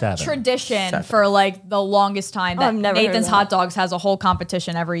 It's like 67. tradition for like the longest time that I've never heard Nathan's that. Hot Dogs has a whole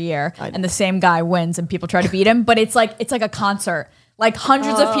competition every year and the same guy wins and people try to beat him, but it's like a concert. Like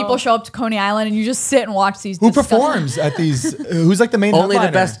hundreds of people show up to Coney Island and you just sit and watch these. who disgusting- performs at these? Who's like the main Only the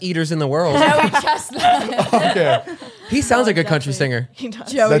headliner? best eaters in the world. Joey Chestnut. Okay. He sounds like a country singer. He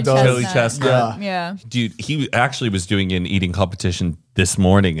does. Joey That does. Joey Chestnut. Chestnut. Yeah. Dude, he actually was doing an eating competition this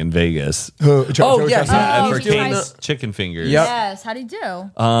morning in Vegas Oh, yeah. Oh, for he tried- Kane's chicken fingers. Yep. Yes. How'd he do?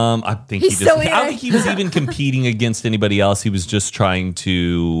 I think He's he just. still I don't think he was even competing against anybody else. He was just trying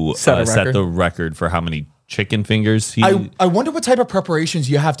to Set a set record. the record for how many chicken fingers he. I wonder what type of preparations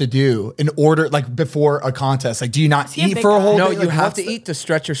you have to do in order, like before a contest. Like, do you not he a eat big for a guy? whole No, day? you Like, have what's to the- eat to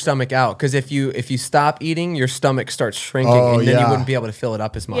stretch your stomach out. Because if you stop eating, your stomach starts shrinking, Oh, and then yeah. you wouldn't be able to fill it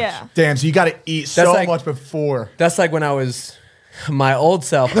up as much. Yeah. Damn, so you got to eat so like- much before. That's like when I was my old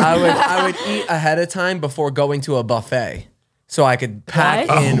self. I would eat ahead of time before going to a buffet, so I could pack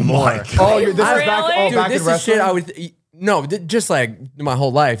What? in Oh more. my God. Oh, this is back. Really? Oh, Dude, back this in is wrestling. shit I would eat. No, just like my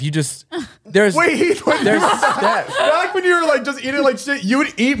whole life. You just there's Wait, there's that. back when you were like just eating like shit, you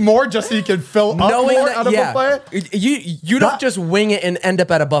would eat more just so you can fill up Knowing more that, at a yeah, buffet. you don't just wing it and end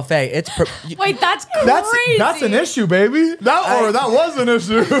up at a buffet. It's Wait, that's crazy. That's an issue, baby. That was an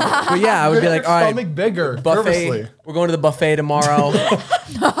issue. but yeah, I would be like, all right, stomach bigger, buffet. purposely. We're going to the buffet tomorrow.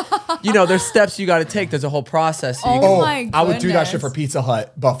 There's steps you got to take. There's a whole process. So you Oh can- Oh, my I would do that shit goodness. for Pizza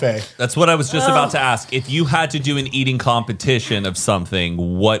Hut buffet. That's what I was just about to ask. If you had to do an eating competition of something,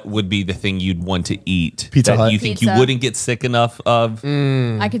 what would be the thing you'd want to eat Pizza that Hut. you think Pizza. you wouldn't get sick enough of?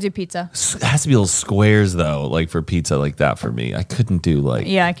 I could do pizza. It has to be little squares though, like for pizza like that for me. I couldn't do like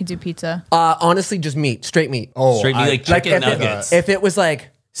Yeah, I could do pizza. honestly, just meat, straight meat. Oh, straight meat, like chicken if nuggets. if it was like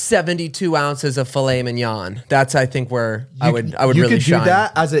 72 ounces of filet mignon, that's I think where I would you really could shine. do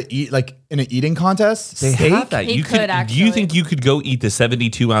that as a eat like in an eating contest. they Steak? have that. He You could Do you actually. think you could go eat the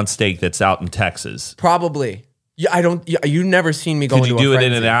 72-ounce steak that's out in Texas? Probably. Yeah, I don't. Yeah, you've never seen me go Could into you do a it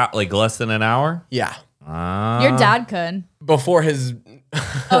in frenzy. an hour, like less than an hour? Yeah, Your dad could. before his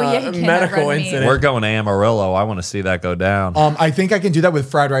Oh yeah, he can. medical Red meat. incident. We're going to Amarillo. I want to see that go down. I think I can do that with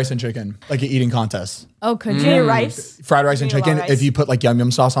fried rice and chicken, like an eating contest. Oh, could Do you need you? rice? Fried rice and You need a lot chicken. of rice. If you put like yum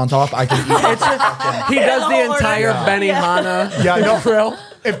yum sauce on top, I can eat it. He does the whole entire order. Benihana. Yeah, no. grill.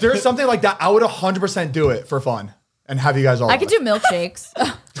 If there's something like that, I would 100% do it for fun and have you guys all. I could do milkshakes.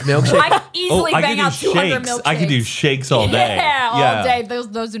 Milkshake. I could easily I bang could out do 200 shakes. milkshakes. I could do shakes all day. Yeah, all day.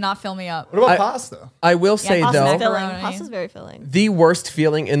 Those do not fill me up. What about I- pasta? I will say pasta though, macaroni. Filling. Pasta's very filling. the worst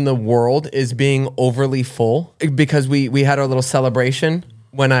feeling in the world is being overly full because we had our little celebration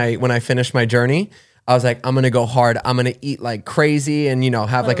when I finished my journey. I was like, I'm gonna go hard. I'm gonna eat like crazy and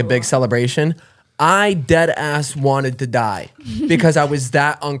have like a big celebration. I dead ass wanted to die because I was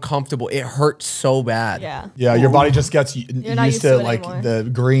that uncomfortable. It hurt so bad. Yeah. Yeah, your body just gets not used used to to it like anymore. the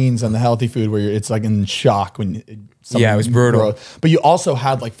greens and the healthy food where it's like in shock when something Yeah, it was brutal. But you also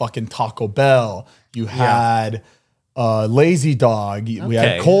had like fucking Taco Bell. You had Lazy Dog. We had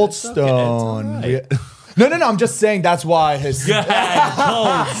Okay. Cold It's okay. It's all Stone. right. No. I'm just saying that's why his.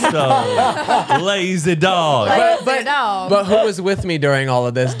 Cold Stone, lazy dog. But who was with me during all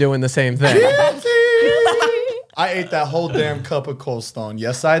of this doing the same thing? I ate that whole damn cup of Cold Stone.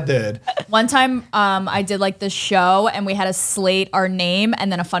 Yes, I did. One time, I did like this show, and we had to slate our name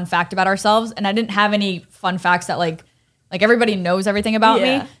and then a fun fact about ourselves. And I didn't have any fun facts that like everybody knows everything about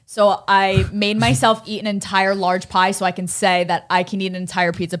Yeah. me. So I made myself eat an entire large pie so I can say that I can eat an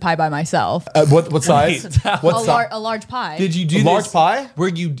entire pizza pie by myself. What size? Wait, What size? A large pie. Did you do A large this? pie? Were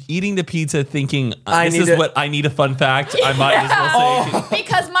you eating the pizza thinking I this need is it. what I need a fun fact? I might as well say.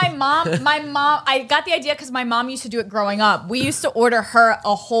 Because my mom, I got the idea because my mom used to do it growing up. We used to order her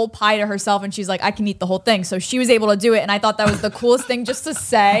a whole pie to herself, and she's like, I can eat the whole thing. So she was able to do it, and I thought that was the coolest thing just to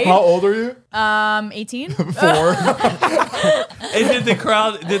say. How old are you? 18? 4. And did the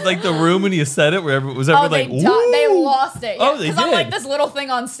crowd, did like the room when you said it, was Oh, everyone they, like, they "Woo?" lost it. Oh, they Because I'm like did. this little thing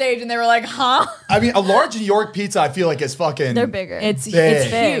on stage, and they were like, huh? I mean, a large New York pizza, I feel like is fucking. They're bigger. It's Big.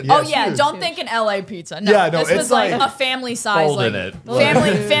 huge. Yeah, oh, it's yeah. huge. Don't think an LA pizza. No, Yeah, no, this it's was like like a family size. folding Like,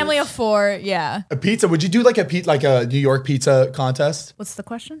 it. family of 4. Yeah. A pizza. Would you do like a New York pizza contest? What's the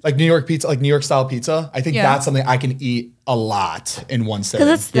question? Like New York pizza, like New York style pizza? I think Yeah. that's something I can eat a lot in one sitting.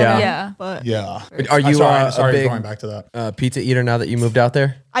 Because it's Yeah. thinner. Yeah. But Yeah. Are you sorry, a big going back to that. pizza eater now that you moved out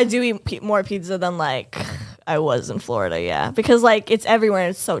there? I do eat more pizza than like I was in Florida, yeah. Because like it's everywhere and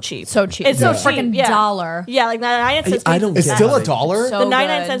it's so cheap. So cheap. It's Yeah. so cheap. Freaking yeah. dollar. Yeah, like 99 cents I pizza. don't It's get still how a they- dollar? So The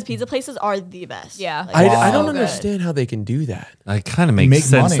 99 good. cents pizza places are the best. Yeah. Like, I don't good. understand how they can do that. It kind of makes Make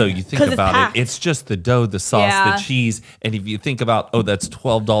sense money. though. You think 'Cause it's about packed. it. It's just the dough, the sauce, Yeah. the cheese, and if you think about, that's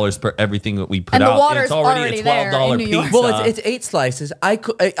 $12 per everything that we put And the out. water's It's already already a there $12 in New York. pizza. Well, it's 8 slices. I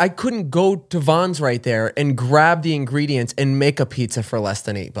couldn't go to Vaughn's right there and grab the ingredients and make a pizza for less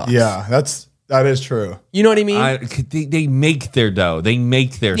than $8. Yeah, that's That is true. You know what I mean? They make their dough. They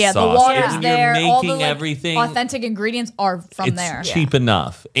make their Yeah, sauce. the water's And there. You're All making the everything. authentic ingredients are from It's there. cheap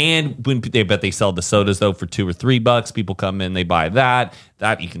enough. And when they sell the sodas though for $2 or $3, people come in, they buy that.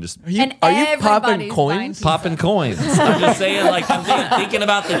 That you can just Are you popping everybody's coins? popping coins. I'm just saying, like I'm thinking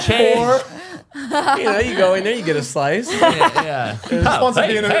about the change. You go in there, you get a slice. Yeah. This wants to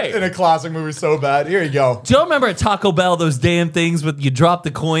be in a classic movie so bad. Here you go. Do you remember at Taco Bell those damn things with you drop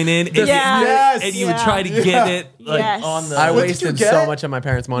the coin in and, Yes. and you would try to get it Yes. on the. I What did you wasted get? so much of my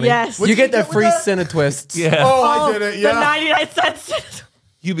parents' money. Yes. You What get did you the get free with that? Cinna Twists. Yeah. Oh, I did it. The Yeah. 99 cents.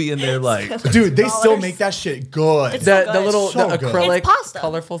 You be in there like. Dude, they still make that shit good. It's The so good. little So the good. acrylic It's pasta.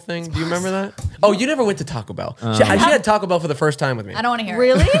 colorful thing. Do you remember that? Oh, you never went to Taco Bell. She had Taco Bell for the first time with me. I don't want to hear it.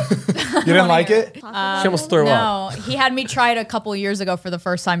 Really? You didn't like it? She almost threw up. No, he had me try it a couple years ago for the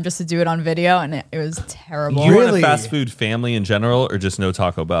first time just to do it on video, and it was terrible. You were in Really? a fast food family in general, or just no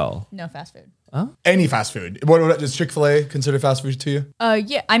Taco Bell? No fast food. Any fast food. What does Chick-fil-A consider fast food to you?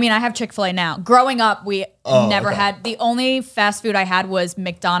 Yeah, I mean, I have Chick-fil-A now. Growing up, we never okay. had. The only fast food I had was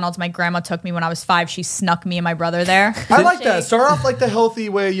McDonald's. My grandma took me when I was 5. She snuck me and my brother there. I like that. Start off like the healthy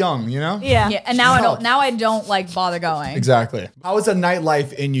way young, you know? Yeah. Yeah, and now I don't. Now I don't like bother going. Exactly. How is the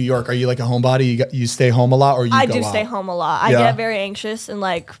nightlife in New York? Are you like a homebody? You stay home a lot, or you I go do out? stay home a lot. I Yeah. get very anxious in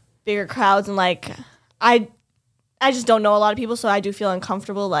like bigger crowds, and like I just don't know a lot of people, so I do feel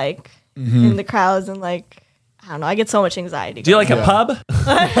uncomfortable like in the crowds, and like I don't know. I get so much anxiety. Do you like a pub?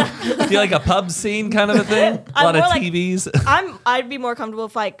 Do you like a pub scene kind of a thing? A lot of more like- TVs. I'd be more comfortable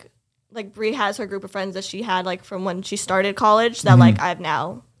if like Bree has her group of friends that she had like from when she started college that like I've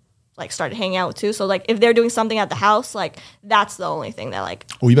now like started hanging out with too. So like if they're doing something at the house, like that's the only thing that like.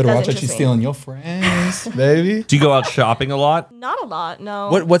 Oh, you better does watch it. interest She's me. stealing your friends, baby. Do you go out shopping a lot? Not a lot, no.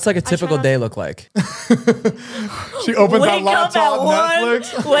 What's like a I try typical not day to- look like? She opens that Wake up laptop, at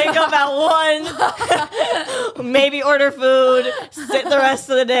Netflix. 1. Wake up at 1. Maybe order food. Sit the rest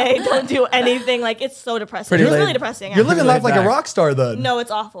of the day. Don't do anything. Like it's so depressing. Pretty It's laid- really depressing. You're living life like a back. rock star then. No,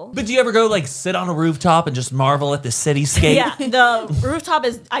 it's awful. But do you ever go like sit on a rooftop and just marvel at the cityscape? Yeah, the rooftop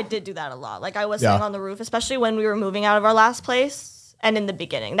is. I did do that a lot. Like I was Yeah. sitting on the roof, especially when we were moving out of our last place, and in the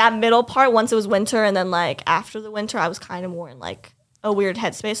beginning, that middle part, once it was winter, and then like after the winter, I was kind of more in like a weird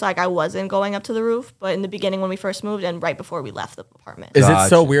headspace. Like I wasn't going up to the roof, but in the beginning when we first moved, and right before we left the apartment, Is it so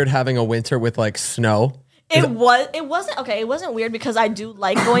Gotcha. weird having a winter with like snow? it wasn't okay. It wasn't weird because I do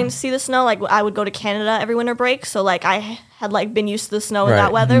like going to see the snow. Like I would go to Canada every winter break, so like I had like been used to the snow and Right.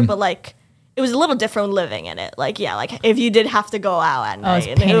 that weather, but like. It was a little different living in it. Like, yeah, like if you did have to go out at night. it's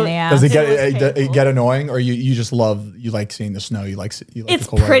and pain in the ass. Does it was get painful. get annoying, or you just love you like seeing the snow? You like It's the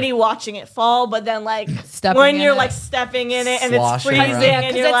cold weather? pretty watching it fall, but then like Stepping when in you're it. like stepping in it and it's Sloshing freezing around. Yeah, and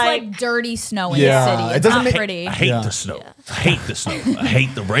because you're it's like, like dirty snow in Yeah, the city. it It's doesn't not make- pretty. I hate Yeah. the snow. I hate the snow. I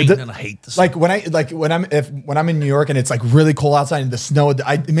hate the rain and I hate the snow. when I'm in New York and it's like really cold outside and the snow,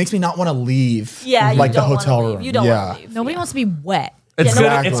 it makes me not want to leave. yeah, you like the don't wanna hotel leave. room. You don't yeah. want to leave. Nobody wants to be wet. It's Yeah, good.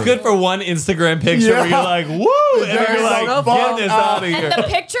 Exactly. It's good for one Instagram picture where you're Yeah. like, "Woo!" and Exactly. you're like, Fuck "Get this out of And here." the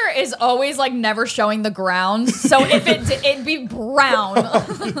picture is always like never showing the ground. So if it'd be brown.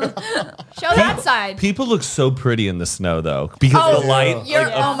 Show that side. People look so pretty in the snow though because Oh, the light you're-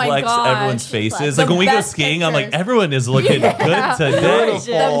 like oh my reflects gosh. everyone's faces. Like The when we go best skiing, I'm like, pictures. everyone is looking good today. Gorgeous.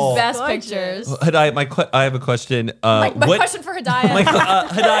 The best Gorgeous. pictures. Hidayah, I have a question. My What- question for Hidayah.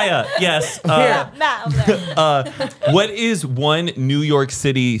 Hidayah, yes. Matt over there. What is one New York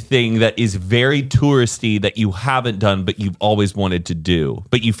City thing that is very touristy that you haven't done but you've always wanted to do,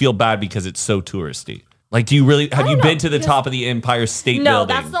 but you feel bad because it's so touristy? Like, do you really have you don't been know, to the because- top of the Empire State No,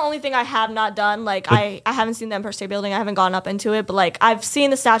 Building? that's the only thing I have not done. Like I haven't seen the Empire State Building. I haven't gone up into it, but like I've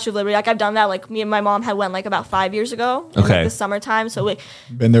seen the Statue of Liberty. Like I've done that. Like me and my mom had went like about 5 years ago. In, Okay. like, the summertime. So we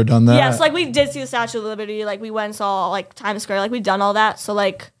Been there, done that. yes, like we did see the Statue of Liberty. Like we went and saw like Times Square. Like we've done all that. So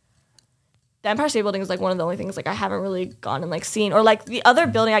like the Empire State Building is like one of the only things like I haven't really gone and like seen. Or like the other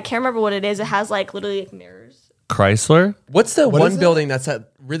building, I can't remember what it is. It has like literally like mirrors. Chrysler? What's the What one is it? building that's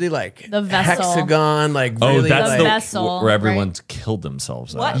at really like The vessel. hexagon, like Oh, really that's The like, the vessel, where right? everyone's killed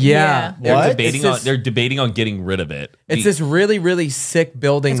themselves. What? At. yeah. Yeah. What? Debating It's on this- they're debating on getting rid of it. It's this really, really sick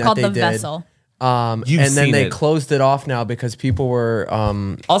building It's that called they the did. vessel. And You've then seen they it. closed it off now because people were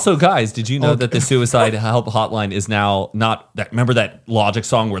Also, guys, did you know that the suicide help hotline is now not that? Remember that Logic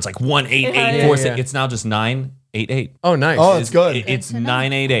song where it's like 1-888-46? Yeah. It's now just 988. oh nice. Oh, it's good. It's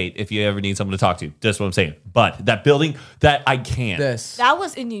 988 if you ever need someone to talk to. That's what I'm saying. But that building, that I can't. this. That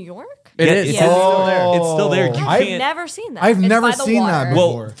was in New York. It Yeah, is. it's It's still there. It's still there. You I've can't. never seen that. I've never by the seen water. that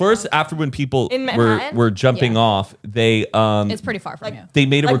before. Well, first after when people In were Manhattan? jumping Yeah. off, they It's pretty far from Like- you. they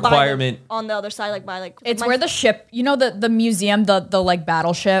made a Like, by the- requirement. on the other side, like by like It's my- where the ship, you know, the museum, the like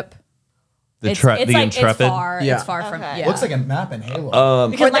battleship. It's Intrepid. It's far from. Okay. Yeah. Looks like a map in Halo.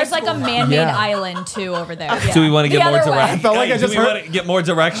 Or there's like a man-made Yeah. island too over there. Yeah. Do we want to The get more other way. directions? I felt like I just heard- want to get more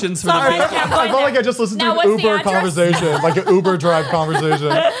directions from Sorry. the I felt like I just listened Now to an what's the Uber address? conversation, like an Uber drive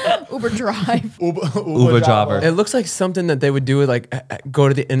conversation. Uber Drive. Uber driver. It looks like something that they would do with like go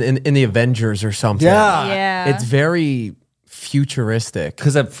to the in the Avengers or something. Yeah. Yeah. It's very futuristic.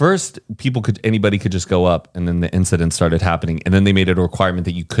 Because at first, anybody could just go up, and then the incident started happening, and then they made it a requirement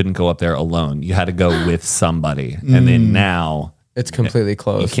that you couldn't go up there alone. You had to go with somebody, and then now It's completely you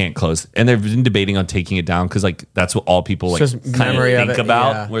closed. can't close. And they've been debating on taking it down because like that's what all people like It's just kind of memory of think it,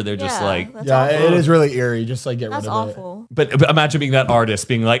 about, yeah. where they're just Yeah, like. that's Yeah, awful. it is really eerie. Just like get That's rid of it. awful. But imagine being that artist,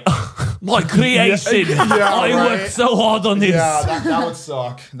 being like, my creation. Yeah, I right. worked so hard on this. Yeah, that would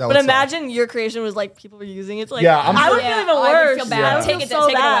suck. That But would suck. imagine your creation was like people were using it. Like, Yeah, I would feel even I would worse. feel bad. I would Take feel it- so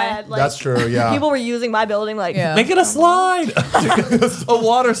take it away. bad. Like, That's true. Yeah. People were using my building. Like, Yeah. Make it a slide, a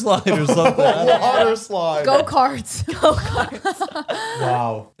water slide or something. Water slide. Go karts.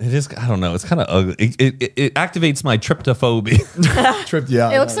 Wow. It is. I don't know. It's kind of ugly. It activates my tryptophobia. Tripped.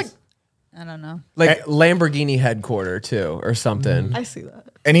 Yeah. It looks does. like I don't know. Like Lamborghini headquarter too, or something. I see that.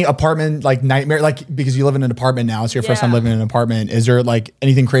 Any apartment like nightmare, like because you live in an apartment now, it's your first time Yeah. living in an apartment. Is there like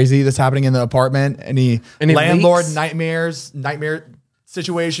anything crazy that's happening in the apartment? Any landlord leaks? nightmare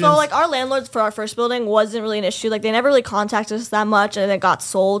situations? So like our landlords for our first building wasn't really an issue. Like they never really contacted us that much, and it got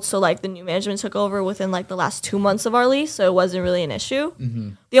sold. So like the new management took over within like the last 2 months of our lease, so it wasn't really an issue.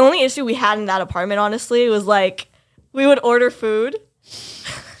 The only issue we had in that apartment, honestly, was like we would order food.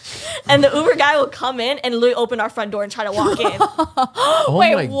 And the Uber guy would come in and literally open our front door and try to walk in. Oh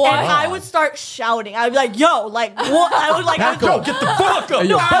Wait, my what? And I would start shouting. I would be like, "Yo, like what?" I would like, Yo, get the fuck up.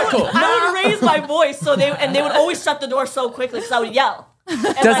 Yo, back up. I would raise my voice they would always shut the door so quickly because I would yell. And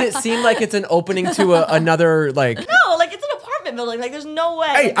Does it seem like it's an opening to another like? No, like it's an apartment building. Like there's no way.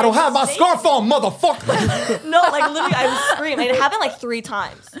 Hey, I don't have my They- scarf on, motherfucker. No, like literally, I would scream. And it happened like 3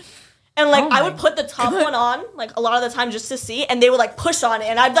 times. And like I would put the top one on, like a lot of the time just to see, and they would like push on it,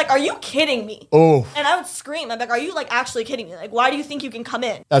 and I'd be like, "Are you kidding me?" Oh, And I would scream. I'd be like, "Are you like actually kidding me? Like, why do you think you can come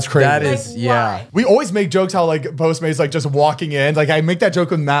in?" that's crazy. That Like, is yeah. why? We always make jokes how like Postmates like just walking in. Like I make that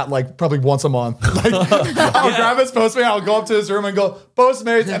joke with Matt like probably once a month. Like I'll grab his Postmate, I'll go up to his room and go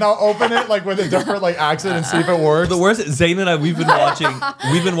Postmates, and I'll open it like with a different like accent and see if it works. The worst, Zane and I, we've been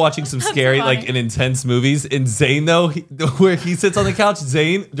watching some scary, funny. like, and intense movies. And Zane, though, where he sits on the couch,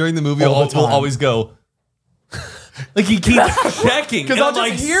 Zane during the movie All the will time. always go. Like he keeps checking. 'Cause And I'll I'm just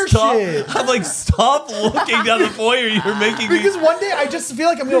like, hear stop. shit. I'm like, stop looking down the foyer. You're making me. Because one day I just feel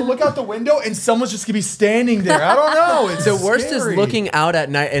like I'm gonna look out the window and someone's just gonna be standing there. I don't know. It's The worst scary. is looking out at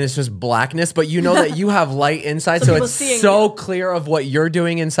night and it's just blackness, but you know that you have light inside, so people it's seeing so you. clear of what you're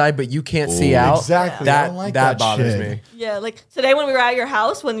doing inside, but you can't see out. Exactly. I That don't like that that bothers shit. me. Yeah, like today when we were at your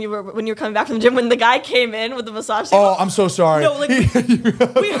house, when you were coming back from the gym, when the guy came in with the massage table. Oh, I'm so sorry. No, like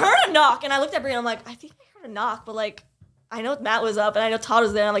we heard a knock, and I looked at Brie and I'm like, I think I heard a knock, but like I know Matt was up and I know Todd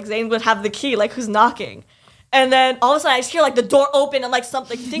was there, and I'm like, Zane would have the key, like who's knocking? And then all of a sudden I just hear like the door open and like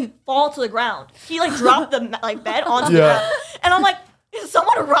something thing fall to the ground. He like dropped the like bed onto the Yeah. ground, and I'm like, is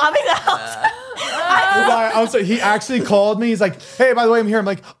someone robbing the house? I'm sorry. He actually called me. He's like, "Hey, by the way, I'm here." I'm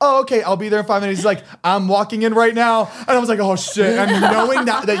like, "Oh, okay. I'll be there in 5 minutes." He's like, "I'm walking in right now," and I was like, "Oh shit!" And knowing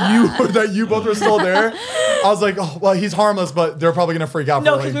that you both were still there, I was like, "Oh, well, he's harmless, but they're probably gonna freak out."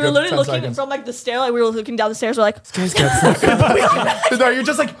 No, for because like we were a good literally 10 looking seconds. from like the stair, like we were looking down the stairs. We're like, No, you're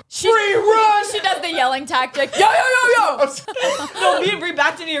just like, "Free run!" She does the yelling tactic. Yo, yo, yo, yo. no, me and Brie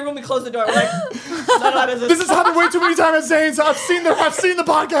backed into your room. We closed the door. We're like, none of my business. This has happened way too many times at Zane, so I've seen the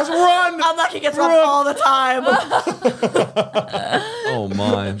podcast. Run! I'm lucky he gets robbed Run. all the time. Oh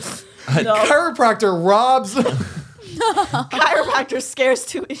my. No. Chiropractor robs. Chiropractor scares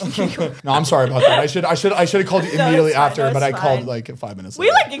too. No, I'm sorry about that. I should have called you No, immediately it's fine. after, No, but I it's called fine. like 5 minutes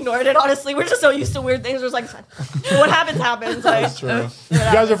We later. like ignored it. Honestly, we're just so used to weird things. We're just like, what happens happens. Like, That's true. You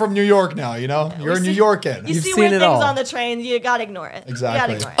guys are from New York now, you know? You're a New Yorker. you You've see seen weird it things all. on the train. You gotta ignore it.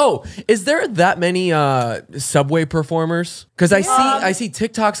 Exactly. You gotta ignore it. Oh, is there that many subway performers? Because I see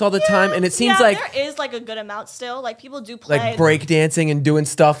TikToks all the time, and it seems yeah, like there is like a good amount still. Like people do play. like break dancing and doing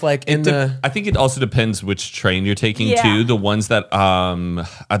stuff like in the. I think it also depends which train you're taking Yeah. too. The ones that are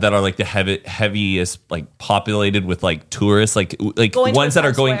like the heaviest, like populated with like tourists, like Going to ones that are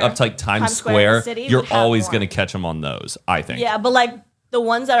Times going Square. up to like Times Times Square in the Square. city You're would have always more. going to catch them on those. I think. Yeah, but like the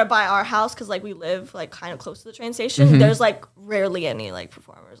ones that are by our house, because like we live like kind of close to the train station, there's like rarely any like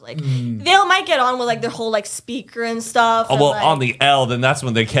performers. Like they might get on with like their whole like speaker and stuff. Oh, and, well, like, on the L, then that's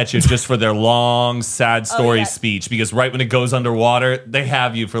when they catch you just for their long, sad story yeah. speech. Because right when it goes underwater, they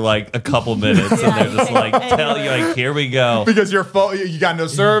have you for like a couple minutes, and they're just like tell you like, "Here we go." Because your phone, you got no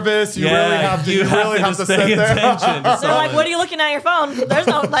service. You really have to. You really have to just pay sit there. attention. they're like, "What are you looking at your phone?" There's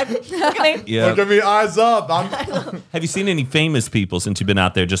no like, look at me. Yeah. Look at me, eyes up. Have you seen any famous people since you've been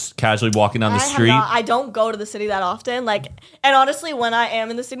out there just casually walking down the street? I don't go to the city that often. Like, and honestly, when I am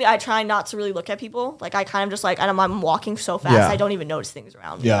in the city, I try not to really look at people. Like, I kind of just like, I'm walking so fast, Yeah. I don't even notice things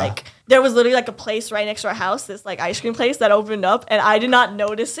around me. Yeah. Like, there was literally like a place right next to our house, this like ice cream place that opened up, and I did not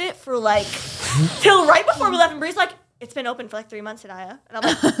notice it for like till right before we left. And Bree's like, "It's been open for like 3 months, Hidayah." And I'm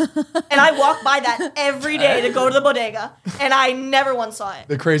like, and I walk by that every day to go to the bodega, and I never once saw it.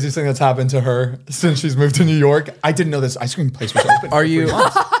 The craziest thing that's happened to her since she's moved to New York. I didn't know this ice cream place was open. Are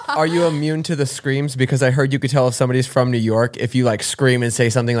you immune to the screams? Because I heard you could tell if somebody's from New York if you like scream and say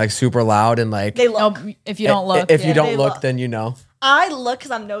something like super loud and like. They look. If you don't look. If you don't They look, look. then you know. I look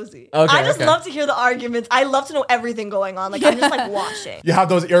because I'm nosy. Okay, I just okay. love to hear the arguments. I love to know everything going on. Like, I'm just like watching. You have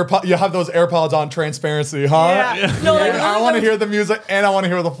those AirPods on transparency, huh? Yeah. No, like, I want to hear the music and I want to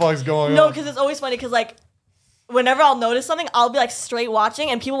hear what the fuck's going No, on. because it's always funny because like whenever I'll notice something, I'll be like straight watching,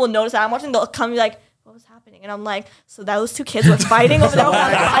 and people will notice that I'm watching. They'll come and be like, "What was happening?" And I'm like, "So those two kids were fighting over there on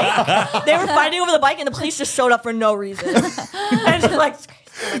the bike. They were fighting over the bike, and the police just showed up for no reason." And it's just like,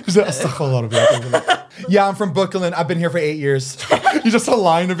 Yeah, I'm from Brooklyn. I've been here for 8 years. You just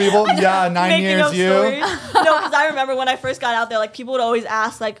lying to people? Yeah, 9 making years. up You? stories. No, because I remember when I first got out there, like people would always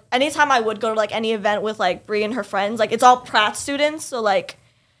ask, like anytime I would go to like any event with like Bree and her friends, like it's all Pratt students, so like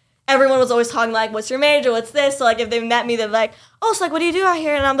everyone was always talking like, "What's your major? What's this?" So like if they met me, they're like, "Oh, so like what do you do out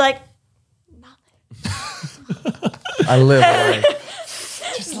here?" And I'm like, I live life.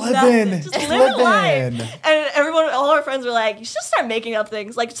 Just living. Just living life. And everyone, all our friends were like, "You should start making up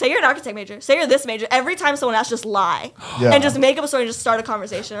things. Like, say you're an architect major. Say you're this major. Every time someone asks, just lie. Yeah. And just make up a story and just start a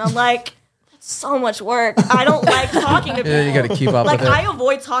conversation." And I'm like, that's so much work. I don't like talking to people. Yeah, you got to keep up Like, with it. I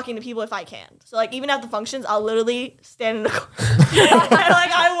avoid talking to people if I can. So, like, even at the functions, I'll literally stand in the corner. And,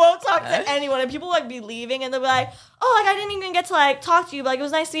 like, I won't talk to anyone. And people, like, be leaving, and they'll be like, "Oh, like, I didn't even get to, like, talk to you. But, like, it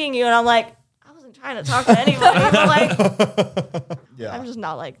was nice seeing you." And I'm like, I wasn't trying to talk to anybody. But, like, Yeah. I'm just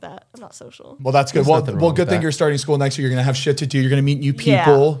not like that. I'm not social. Well, that's good. There's Well, nothing well, wrong good with thing that. you're starting school next year. You're gonna have shit to do. You're gonna meet new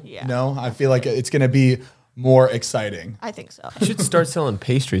people. Yeah. You know, I feel like it's gonna be more exciting. I think so. You should start selling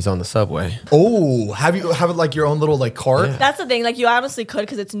pastries on the subway. Oh, have it like your own little like cart? Yeah. That's the thing. Like, you honestly could,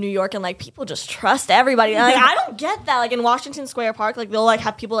 because it's New York, and like people just trust everybody. And, like, I don't get that. Like in Washington Square Park, like they'll like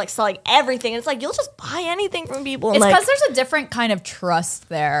have people like selling everything. And it's like you'll just buy anything from people. And, It's like, because there's a different kind of trust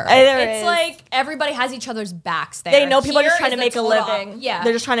there. There It's is. like everybody has each other's backs there. they know people are just Here trying to is make a total living. Yeah.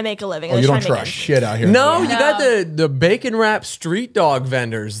 They're just trying to make a living. Oh, and you they're don't trying to make trust ends shit out here. No, you No. got the bacon wrap street dog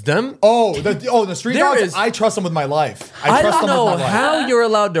vendors. Them. The street There dogs. is- I trust them with my life. I trust don't them know with my life. how you're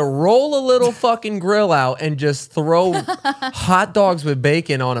allowed to roll a little fucking grill out and just throw hot dogs with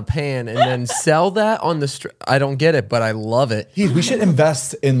bacon on a pan and then sell that on the street. I don't get it, but I love it. Heath, we should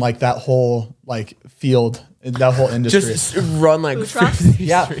invest in like that whole like field, in that whole industry. Just run like Food trucks? 50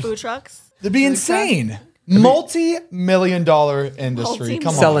 Yeah. streets. Food trucks. It'd be insane. Multi-million-dollar industry.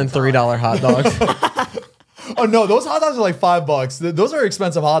 Come on. Selling $3 hot dogs. Oh no, those hot dogs are like $5. Those are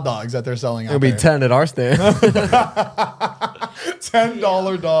expensive hot dogs that they're selling out It'll be there. 10 at our stand.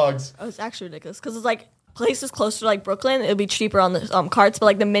 $10 dogs. Oh, it's actually ridiculous because it's like places closer to like Brooklyn, it'll be cheaper on the carts. But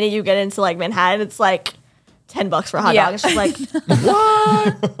like the minute you get into like Manhattan, it's like $10 for a hot Yeah. dog. It's just like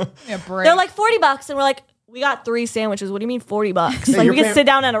Yeah, break. they're like $40, and we're like, we got 3 sandwiches. What do you mean $40? Like you're we can paying- sit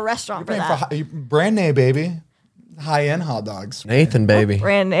down at a restaurant for Paying that. for brand name, baby. High-end hot dogs. Nathan, baby.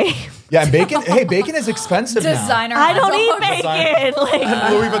 Brand name. Yeah, and bacon. Hey, bacon is expensive Designer. I hot don't dog. eat bacon. Like,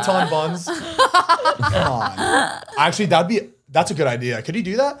 now. Louis Vuitton buns. Come on. Actually, that's a good idea. Could you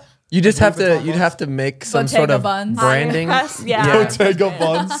do that? You just have to. Vuitton You'd have to make some Bottega sort of buns. branding. Press, yeah. Bottega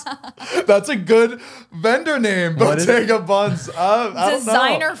buns. That's a good vendor name. What is Bottega buns. I don't know.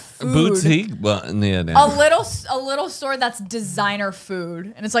 Designer food. Boutique, well, yeah, A little store that's designer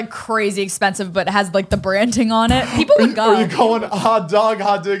food, and it's like crazy expensive, but it has like the branding on it. People would go. Are you calling hot dog,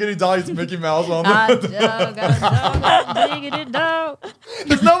 hot diggity dog? It's Mickey Mouse on Hot it. dog, hot dog, diggity dog.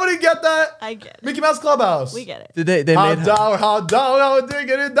 Does nobody get that? I get it. Mickey Mouse Clubhouse. We get it. Did they Hot made dog, hot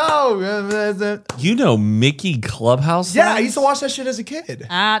diggity dog. go. You know Mickey Clubhouse? Yeah, I Lens? used to watch that shit as a kid.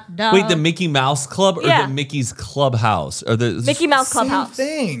 Wait, the Mickey Mouse Club or Yeah. the Mickey's Clubhouse? Or the Mickey Mouse Same Clubhouse.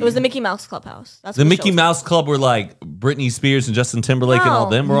 thing. It was the Mickey Mouse Clubhouse. That's The what Mickey shows. Mouse Club were like Britney Spears and Justin Timberlake and all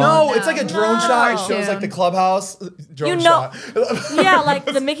them were on? No, it's like a drone shot. It shows like the clubhouse. Drone You know- shot. Yeah, like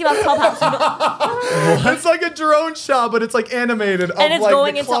the Mickey Mouse Clubhouse. It's like a drone shot, but it's like animated. And of, it's like,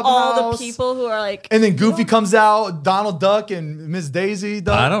 going the into all clubhouse. the people who are like. And then Goofy comes out, Donald Duck and Miss Daisy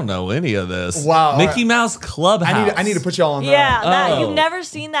Duck. I don't know any of this. Wow, Mickey alright. Mouse Clubhouse. I need to put y'all on that. Yeah, that. Oh. You've never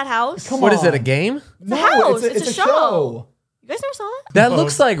seen that house? What is it, a game? No, house. It's It's a a show. You guys never saw that? That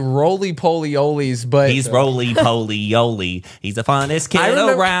looks like Roly Poly Olies, but He's roly poly oly. He's the funnest kid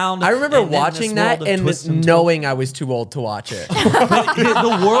around. I remember And in watching this that world of and twists and knowing I was too old to watch it. But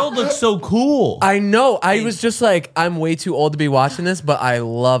the world looks so cool. I know. I was just like, I'm way too old to be watching this, but I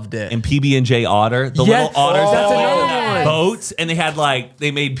loved it. And PB&J Otter, the Yes. little otters That's that played another in one. boats, and they had like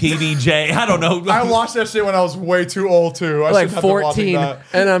they made PB&J. I don't know. I watched that shit when I was way too old too. I Like shouldn't have been watching 14, that.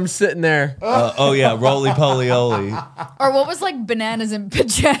 and I'm sitting there. Oh yeah, roly poly oly. Or what was like bananas in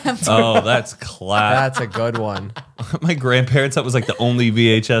pajamas? Oh, that's class. That's a good one. My grandparents, that was like the only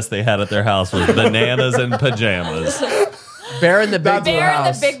VHS they had at their house was bananas and pajamas. Bear in the Big Blue Bear in the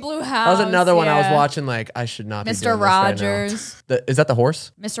House. Big Blue House. That was another one I was yeah. watching. Like, I should not be Mr. doing this right now. Rogers. Is that the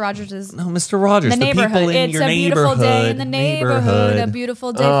horse? Mr. Rogers is No, Mr. Rogers, the the neighborhood. people in It's your a beautiful day in neighborhood. the neighborhood. A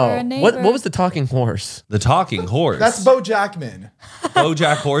beautiful day for a neighbor. What was the talking horse? The talking horse. That's Bo Jackman.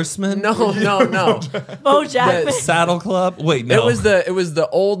 BoJack Horseman. No. BoJack. The- Saddle Club. Wait, no. It was the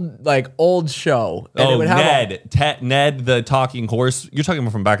old show. And it Oh, would have Ned, the talking horse. You're talking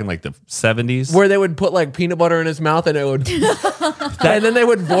about from back in like the 70s. where they would put like peanut butter in his mouth and it would and then they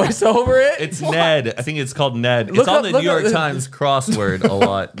would voice over it. It's Ned. I think it's called Ned. Look It's on up- the look New York up- Times crossword a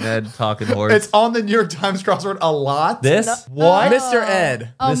lot. Ned talking horse. It's on the New York Times crossword a lot. this. What? Mr.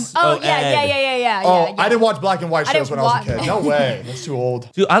 Ed. This- Oh, oh, yeah, Ed. yeah. Oh, yeah. I didn't watch black and white I shows didn't when I was a watch- kid. No way. That's too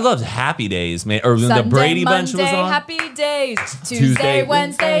old. Dude, I loved Happy Days, man. Or when Sunday, the Brady Bunch was Monday, on. happy days. Tuesday, Tuesday,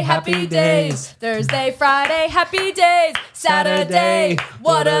 Wednesday, happy days. Thursday, Friday, happy days. Saturday,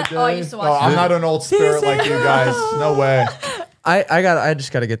 what a... Oh, I used to No, watch I'm that. not an old spirit like you guys. No way. I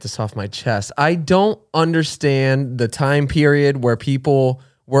just gotta get this off my chest. I don't understand the time period where people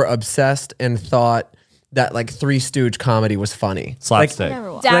were obsessed and thought that like Three Stooge comedy was funny. Slapstick.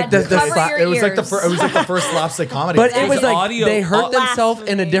 Never watched. Dad, Like the cover slap- your It was like the ears. first. It was like the first slapstick comedy. But it There's was like audio- they hurt themselves in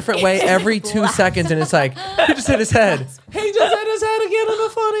a Blasphemy. different way every 2 seconds, and it's like he just hit his head. He just hit his head again in a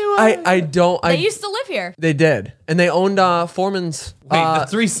funny way. I don't. They used to live here. They did, and they owned Foreman's. Wait, the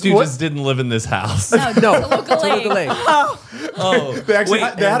Three Stooges didn't live in this house. No, Toluca Lake. Toluca Lake. Oh, they actually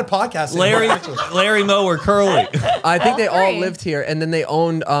wait, they had a podcast. Larry Moe or Curly. I think they all three. lived here, and then they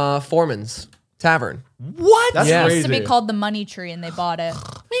owned Foreman's Tavern. What? That's Yeah. It used to be crazy. called the Money Tree, and they bought it.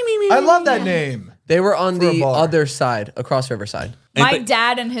 I love that name. They were on For a the bar. other side, across Riverside. My but-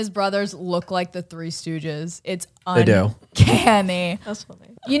 dad and his brothers look like the Three Stooges. It's They do. uncanny. That's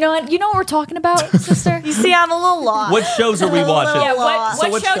funny. You know what? You know what we're talking about, sister? You see, I'm a little lost. What shows are we watching? Yeah, what, Lost. So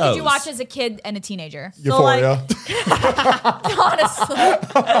what what show did you shows? watch as a kid and a teenager? Euphoria. Honestly.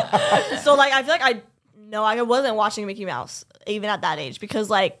 So like, I feel like I wasn't watching Mickey Mouse even at that age because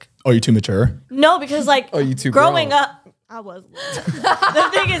like Oh, you too mature. no because like you too growing grown. up. I was. The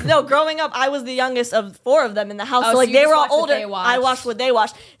thing is, no, growing up, I was the youngest of 4 of them in the house. Oh, so like so you they just were all watched what older. they watched. I watched what they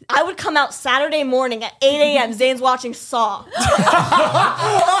watched. I would come out Saturday morning at 8 a.m. Zane's watching Saw. Saw.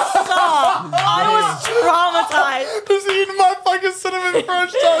 I was traumatized. Just eating my fucking cinnamon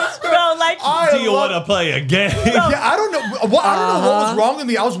French toast. Bro, like Do you want to play a game? Yeah, I don't know. Well, I don't know what was wrong with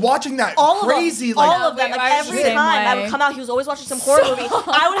me. I was watching that all crazy of them, like. all of them. Like I was every the same time I way. would come out, he was always watching some horror movie.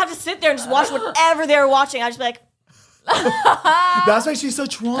 I would have to sit there and just watch whatever they were watching. I'd just be like, That's why she's so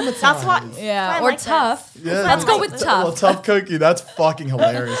traumatized. that's why. Yeah, I or like that. tough. Yeah. Let's go with Well, tough. tough cookie. That's fucking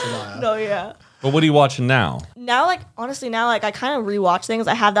hilarious. Amaya. No, yeah. But what are you watching now? Now, like, honestly, now, like, I kind of rewatch things.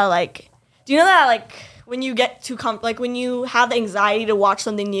 I have that, like, do you know that, like, when you get too like, when you have the anxiety to watch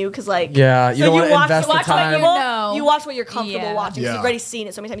something new, because, like, Yeah, you don't want to watch- invest you the watch what time. you know. You watch what you're comfortable Yeah. watching. 'Cause Yeah. You've already seen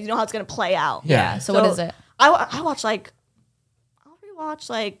it so many times. You know how it's gonna play out. Yeah. So what is it? I watch like I'll rewatch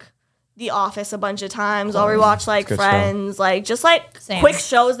like The Office a bunch of times. I'll rewatch like good show. Friends, like just like Same. quick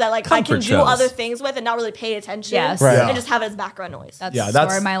shows that like I can Comfort do shows. other things with and not really pay attention. Yes. Right. And Yeah. just have it as background noise. That's Yeah, the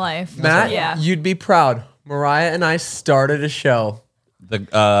that's- story of my life. Matt, Yeah. you'd be proud. Mariah and I started a show. The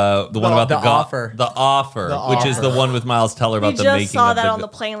one about The the Offer. The Offer, which is the Offer. one with Miles Teller We about the just making saw of that the on the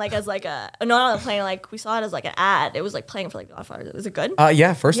plane, like as like a no, not on the plane. Like we saw it as like an ad. It was like playing for like Godfather. Was it good?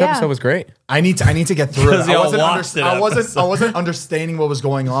 Yeah, first Yeah. episode was great. I need to get through it. Because y'all I wasn't, watched it I at wasn't first. I wasn't understanding what was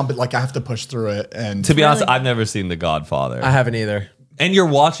going on, but like I have to push through it. And To be honest, I've never seen The Godfather. I haven't either. And you're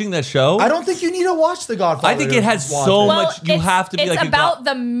watching that show? I don't think you need to watch The Godfather. I think it has to watch so it. much. You have to be it's like about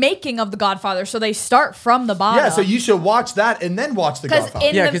the making of The Godfather, so they start from the bottom. Yeah, so you should watch that and then watch The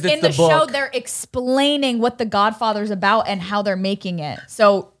Godfather. Because in it's the the show, book. they're explaining what The Godfather's about and how they're making it.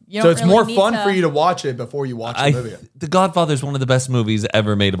 So you So don't it's really more need fun for you to watch it before you watch the movie. The Godfather is one of the best movies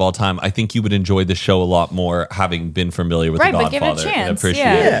ever made of all time. I think you would enjoy the show a lot more having been familiar with Right, The but Godfather. give it a chance, And appreciate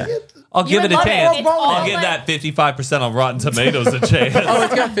yeah. it. I'll give would it a love it. chance. It's all I'll give like- that 55% on Rotten Tomatoes a chance. Oh,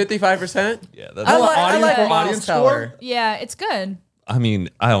 it's got 55%? Yeah, that's I audience- like for Miles audience Teller. score? Yeah, it's good. I mean,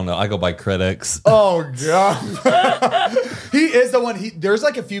 I don't know. I go by critics. Oh god, he is the one. There's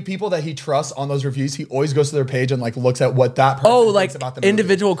like a few people that he trusts on those reviews. He always goes to their page and like looks at what that person Oh, thinks like about the movie.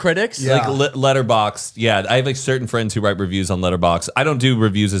 individual critics? Yeah. Like Letterboxd. Yeah, I have like certain friends who write reviews on Letterboxd. I don't do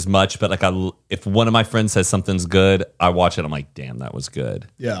reviews as much, but like if one of my friends says something's good, I watch it. I'm like, damn, that was good.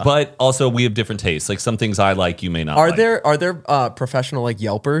 Yeah. But also we have different tastes. Like some things I like, you may not. Are like. there professional like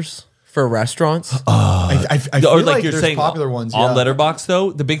Yelpers for restaurants? I feel Or like you're there's saying popular ones on yeah. Letterboxd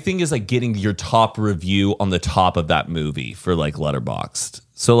though. The big thing is like getting your top review on the top of that movie for like Letterboxd.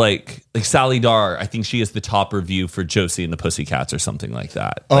 So like Sally Dar, I think she has the top review for Josie and the Pussycats or something like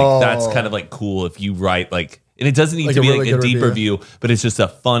that. Like that's kind of like cool if you write like, and it doesn't need Like to a be really like a good deep review. review, but it's just a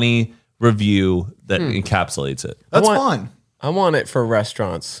funny review that encapsulates it. That's I want- fun. I want it for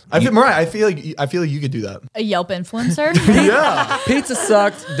restaurants. Mariah, I feel like you could do that. A Yelp influencer? Yeah. Pizza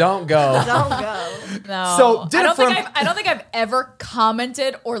sucked. Don't go. Don't go. No. So, I don't think I've ever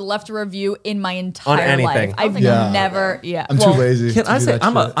commented or left a review in my entire anything. life. I've Yeah. never. Yeah. I'm Well, too lazy. Can to I do say that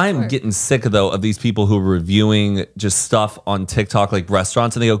shit. I'm getting sick though of these people who are reviewing just stuff on TikTok like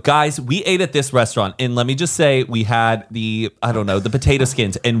restaurants and they go, guys, we ate at this restaurant and let me just say we had the potato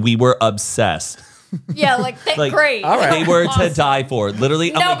skins and we were obsessed. Yeah, like, Like, great. all right. They were to Awesome. die for.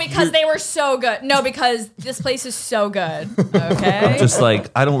 Literally, No, I'm like, because you're- they were so good. No, because this place is so good. Okay. just like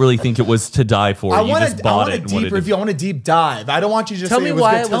I don't really think it was to die for. I You want just bought a it. and wanted deep to- review. I want a deep dive. I don't want you to just Tell say me it was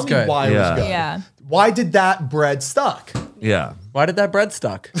why good. it Tell was me good. why it Yeah. was good. Yeah. Why did that bread stuck? Yeah. Why did that bread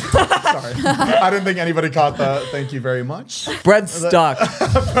stuck? Sorry. I didn't think anybody caught that. Thank you very much. Bread stuck.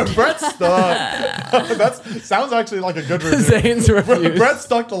 Bread stuck. That sounds actually like a good review. Zane's reviews. Bread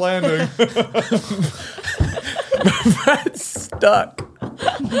stuck the landing. Bread stuck.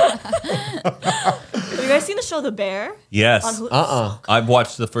 Have you guys seen the show The Bear? Yes. On Hulu? I've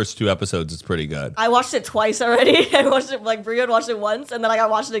watched the first 2 episodes. It's pretty good. I watched it twice already. I watched it like Bria had watched it once, and then I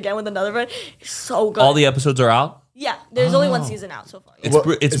watched it again with another friend. It's so good. All the episodes are out. yeah, there's only one season out so far. It's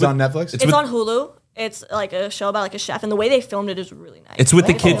It's with- on Netflix. It's on Hulu. It's like a show about like a chef, and the way they filmed it is really nice. It's with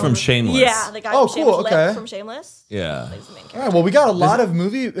the They kid filmed from it- Shameless. Yeah, the guy Oh, from Shameless, cool, Lip okay. from Shameless. Yeah. Plays the main All character. right, well, we got a lot of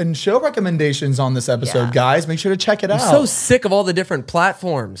movie and show recommendations on this episode, Yeah. guys. Make sure to check it out. So sick of all the different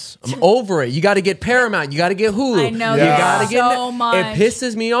platforms. I'm over it. You got to get Paramount. You got to get Hulu. I know, You there's got to get so much. It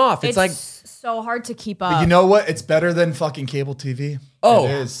pisses me off. It's like, so hard to keep up. you know what? It's better than fucking cable TV. oh,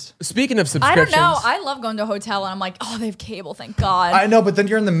 It is. speaking of I subscriptions. don't know. I love going to a hotel and I'm like, oh, they have cable. Thank God. I know, but then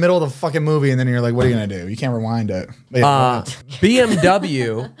you're in the middle of the fucking movie, and then you're like, "What are you gonna do? You can't rewind it." But yeah,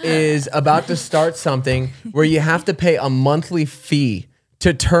 BMW is about to start something where you have to pay a monthly fee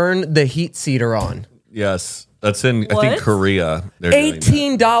to turn the heat seater on. Yes. That's in I think What? Korea. They're doing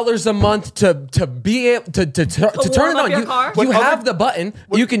that. $18 a month to be able to turn warm it up on. your You, car? you What have other- the button,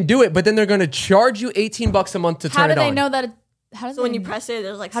 you can do it, but then they're going to charge you $18 a month to How turn do it they on. know that? How do So when you press it,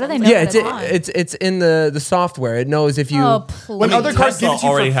 there's like How do they something- know Yeah, that it's in the software. It knows if you. Oh, please. When other cars give it to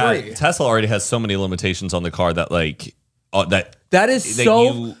you already for free. Tesla already has so many limitations on the car that like that That is that so.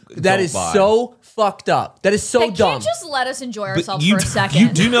 you That don't is buy. so fucked up. That is so Hey, dumb. can't just let us enjoy But ourselves you, for a second? you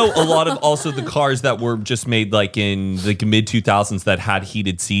do know a lot of also the cars that were just made like in the mid 2000s that had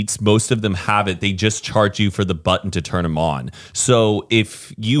heated seats. Most of them have it. They just charge you for the button to turn them on. So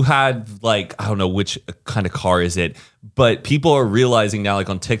if you had like, I don't know which kind of car is it, but people are realizing now like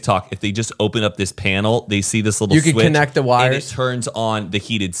on TikTok, if they just open up this panel, they see this little You can switch connect the and wires. it turns on the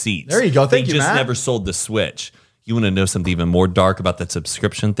heated seats. There you go. Thank they you, just Matt. never sold the switch. You want to know something even more dark about that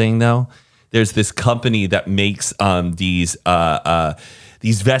subscription thing though? There's this company that makes these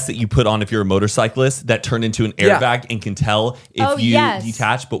vests that you put on if you're a motorcyclist that turn into an Yeah. airbag and can tell if Oh, you yes.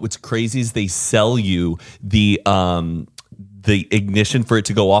 detach. But what's crazy is they sell you the ignition for it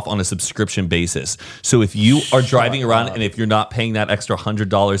to go off on a subscription basis. So if you are driving around and if you're not paying that extra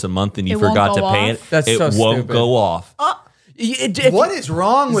 $100 a month and you It won't forgot to go pay off? it, That's it so won't stupid. go off. What is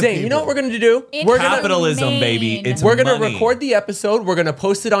wrong with Zane, people? you know what we're going to do? It's We're gonna, Capitalism, baby. Maine. It's we're going to money. record the episode. We're going to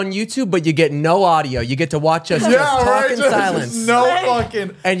post it on YouTube, but you get no audio. You get to watch us just talk in Just silence. no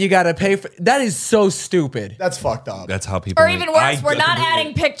fucking. And you got to pay for that. Is so stupid. That's fucked up. That's how people. Or even worse, we're not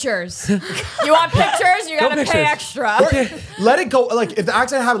adding pictures. You want pictures? You gotta pictures. pay extra. Let it go. Like if the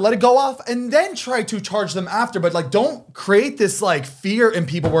accident happened, let it go off, and then try to charge them after. But like, don't create this like fear in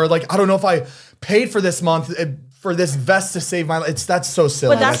people where like I don't know if I paid for this month for this vest to save my life. That's so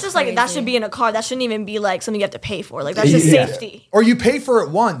silly. But that's just like that should be in a car. That shouldn't even be like something you have to pay for. Like that's just safety. Or you pay for it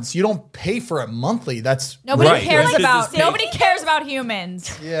once. You don't pay for it monthly. That's Nobody Right. cares You should about just pay- nobody cares about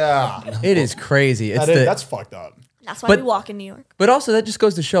humans. yeah. It is crazy. It's That's fucked up. That's why But- we walk in New York. But also, that just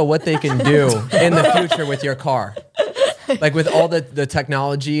goes to show what they can do in the future with your car. Like with all the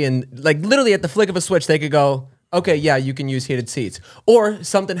technology and like literally at the flick of a switch, they could go, okay, yeah, you can use heated seats. Or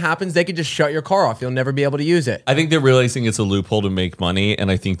something happens, they could just shut your car off. You'll never be able to use it. I think they're realizing it's a loophole to make money, and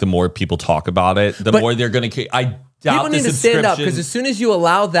I think the more people talk about it, the But more they're going to. I doubt People need the to stand up subscription- because as soon as you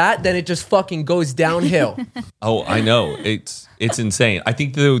allow that, then it just fucking goes downhill. Oh, I know. It's insane. I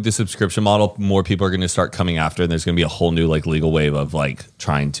think the subscription model, more people are going to start coming after, and there's going to be a whole new like legal wave of like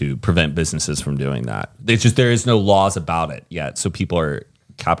trying to prevent businesses from doing that. It's just there is no laws about it yet, so people are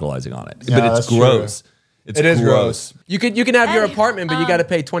capitalizing on it. Yeah, but it's that's true. gross. It is gross. You can have your apartment, but you got to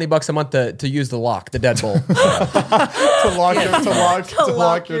pay $20 a month to use the lock, the deadbolt. To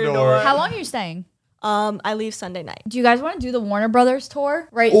lock your door. How long are you staying? I leave Sunday night. Do you guys want to do the Warner Brothers tour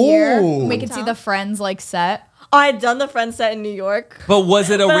right here? Ooh. We can see the Friends like set. I had done the Friends set in New York. But was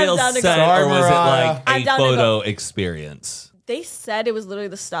it a But I'm real down to set, go. or was it Sorry, like I'm a down to photo go. experience? They said it was literally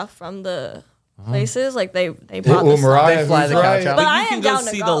the stuff from the places. Like they brought Ooh, the stuff. Mariah, They fly who's the couch right? out. But But I you am can go down to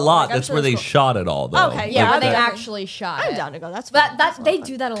see go. the lot. Like, I'm That's sure where they it's cool. shot it all, though. Okay, Yeah, yeah, where they okay. actually shot I'm it. down to go. That's fine. They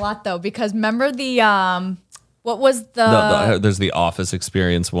do that a lot though because remember the what was There's the Office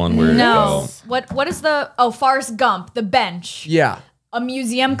experience one where no what is the Forrest Gump, the bench. Yeah. A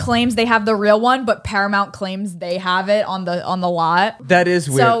museum claims they have the real one, but Paramount claims they have it on the lot. That is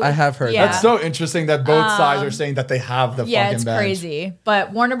weird. So, I have heard yeah. That's so interesting that both sides are saying that they have the Yeah, fucking it's bench. crazy.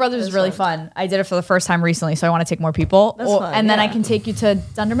 But Warner Brothers is That's really fun. fun. I did it for the first time recently, so I want to take more people. That's fun, and then I yeah. can take you to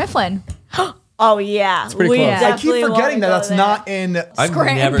Dunder Mifflin. Oh yeah, pretty we close. I keep definitely forgetting that wanna that's go not in. I've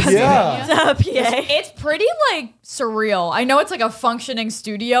Scranton, never seen Yeah. there. PA. It's pretty like surreal. I know it's like a functioning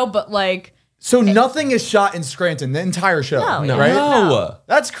studio, but like So nothing is shot in Scranton, the entire show, No, right? No.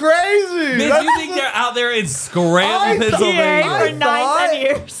 That's crazy. Man, That's do you think they're out there in Scranton, I thought- Pennsylvania? I for 9-10 thought-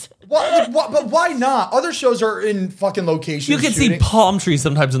 years. But why not? Other shows are in fucking locations. You can see shooting. palm trees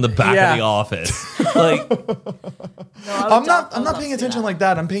sometimes in the back Yeah. of the office. Like, I'm not paying attention like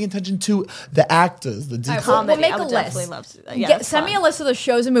that. I'm paying attention to the actors, the details. Comedy. make I a would definitely list. love to do that. Yeah, send me a list of the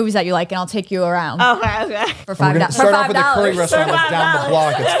shows and movies that you like, and I'll take you around Okay, okay. for We're gonna $5. start off with the curry $5. restaurant that's down the $5.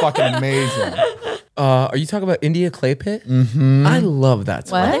 block. It's fucking amazing. Are you talking about India Clay Pit? Mm-hmm. I love that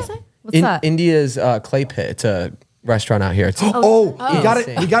spot. What? What's that? India's Clay Pit. It's a restaurant out here. It's We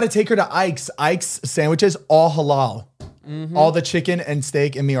gotta take her to Ike's. Ike's sandwiches all halal. All the chicken and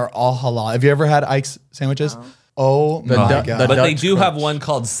steak and me are all halal. Have you ever had Ike's sandwiches? Oh my duck- god! the but they Dutch do have crunch. one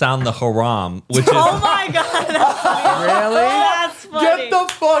called Sound the Haram, which is Oh my god, really? that's funny. Get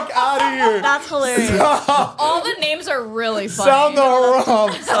the fuck out of here! That's hilarious. All the names are really funny. Sound the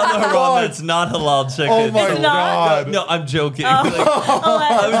haram. Sound the Haram that's not halal chicken. Oh my It's not? god! No, I'm joking. Like,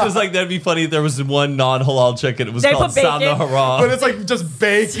 I was just like, that'd be funny if there was one non-halal chicken. It was They called put Sound the bacon? But Haram. it's like just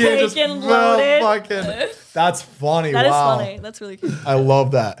bacon, just Bacon loaded. fucking. That's funny. That is wow. funny. That's really cute. I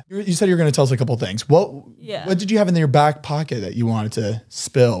love that. You said you were going to tell us a couple things. What did you have in your back pocket that you wanted to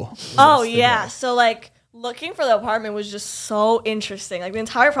spill? Oh yeah. So like looking for the apartment was just so interesting. Like the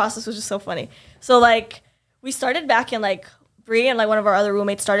entire process was just so funny. So like we started back in like Bree and like one of our other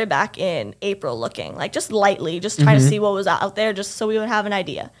roommates started back in April looking like just lightly, just trying to see what was out there, just so we would have an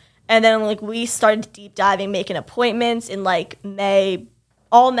idea. And then like we started deep diving, making appointments in like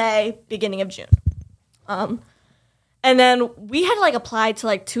all May, beginning of June. And then we had like applied to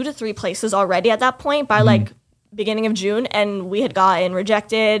like 2 to 3 places already at that point by like beginning of June, and we had gotten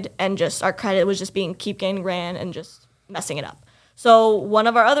rejected, and just our credit was just keep getting ran and just messing it up. So one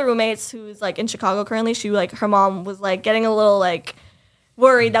of our other roommates, who's like in Chicago currently, she like her mom was like getting a little like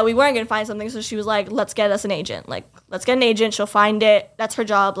worried that we weren't gonna find something, so she was like, let's get us an agent. Like, let's get an agent. She'll find it. That's her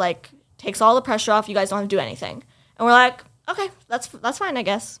job. Like, takes all the pressure off. You guys don't have to do anything. And we're like, okay, that's fine, I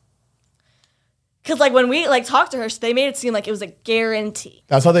guess. Cause like when we like talked to her, they made it seem like it was a guarantee.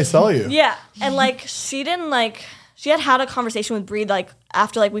 That's how they sell you. Yeah, and like she had a conversation with Bree like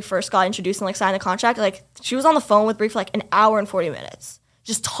after like we first got introduced and like signed the contract. Like she was on the phone with Bree for like an hour and 40 minutes,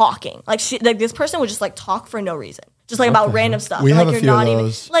 just talking. Like this person would just like talk for no reason, just like about random stuff. We And, have like, a you're few of not even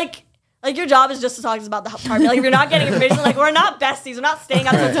those. like your job is just to talk about the apartment. Like if you're not getting information, like we're not besties. We're not staying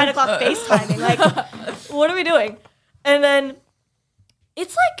up till 10 o'clock FaceTiming. Like what are we doing? And then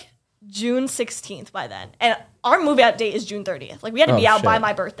it's like June 16th by then, and our movie out date is June 30th. Like we had to be out by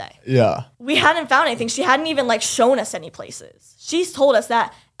my birthday. Yeah. We hadn't found anything. She hadn't even like shown us any places. She's told us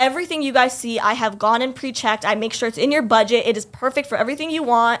that everything you guys see, I have gone and pre-checked. I make sure it's in your budget. It is perfect for everything you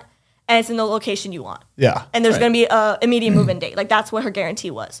want, and it's in the location you want. Yeah. And there's going to be a immediate move-in date. Like that's what her guarantee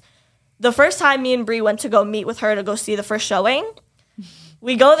was. The first time me and Bree went to go meet with her to go see the first showing,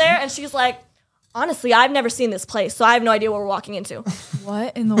 we go there and she's like, honestly, I've never seen this place, so I have no idea what we're walking into.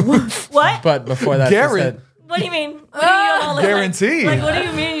 What in the world? What? But before that, she Gary. said, What do you mean? What do you mean you don't know what it looks Guaranteed. Like, what do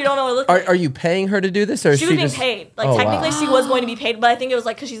you mean you don't know what it looks like? are you paying her to do this, or is She was being just paid. Like Oh, technically, wow. she was going to be paid, but I think it was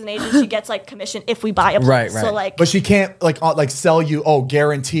like because she's an agent, she gets like commission if we buy a place. Right, So right. like, But she can't like sell you. Oh,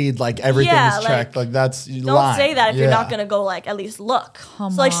 guaranteed. Like everything Yeah, is checked. Like that's don't say that if you're not gonna go like at least look. So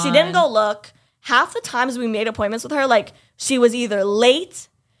like she didn't go look. Half the times we made appointments with her, like she was either late.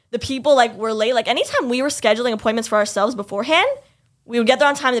 The people like were late. Like anytime we were scheduling appointments for ourselves beforehand, we would get there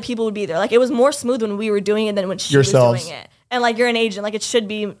on time. And the people would be there. Like it was more smooth when we were doing it than when she Yourselves. was doing it. And like you're an agent, like it should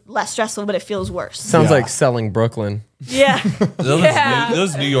be less stressful, but it feels worse. sounds Yeah. like selling Brooklyn. Yeah.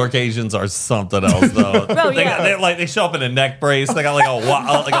 Those New York Asians are something else, though. Bro, they, yeah. they show up in a neck brace. They got like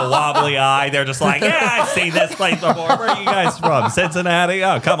a wobbly eye. They're just like, yeah, I've seen this place before. Where are you guys from? Cincinnati?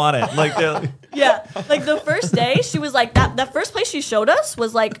 Oh, come on in. Like, Yeah, like the first day, she was like that first place she showed us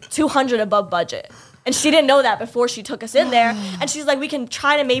was like 200 above budget, and she didn't know that before she took us in there. And she's like, we can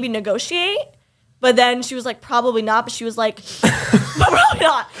try to maybe negotiate, but then she was like, probably not. But she was like, but probably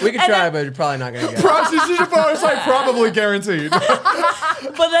not. We could And try, then- but you're probably not gonna get it. It's like probably guaranteed.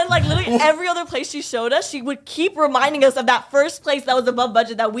 But then like literally every other place she showed us, she would keep reminding us of that first place that was above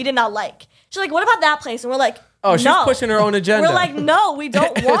budget that we did not like. She's like, what about that place? And we're like, Oh, she's no. pushing her own agenda. We're like, no, we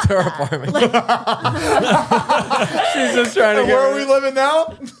don't want It's her that. apartment. Like, She's just trying to And get where are rid we of- living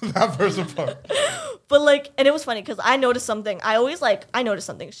now? That person part. but like, and it was funny because I noticed something. I noticed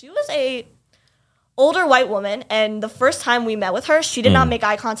something. She was a older white woman, and the first time we met with her, she did not make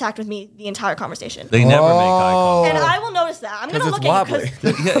eye contact with me the entire conversation. they never make eye And I will notice that. I'm gonna 'Cause look it's at you wobbly.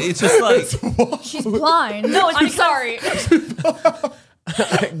 because contact. Yeah, it's just like She's blind. No, it's I'm because- sorry.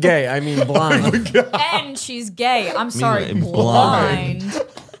 Gay, I mean blind. And she's gay. I'm sorry. blind. Blind.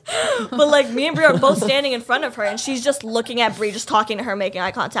 but like me and Brie are both standing in front of her, and she's just looking at Brie, just talking to her, making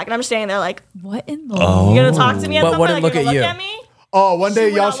eye contact, and I'm just standing there like, What in the you gonna talk to me at But some point? wouldn't Like, look you're at gonna you. look at me? Oh, one day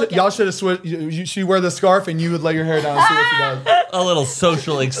would not look y'all at should have switched. She wear the scarf and you would let your hair down and see what she does. a little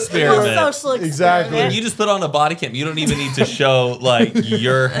social Little experiment. social Exactly. experiment. You just put on a body cam. You don't even need to show like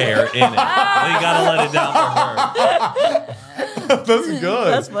your hair in it. You gotta let it down for her. That's good.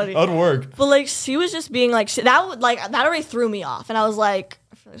 That's funny. That'd work. But like she was just being like that already threw me off, and I was like,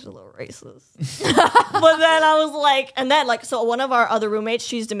 I feel like she's a little racist. But then I was like, and then like so one of our other roommates,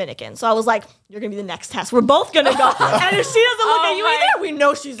 she's Dominican, so I was like, you're gonna be the next test. We're both gonna go, and if she doesn't look at you either, we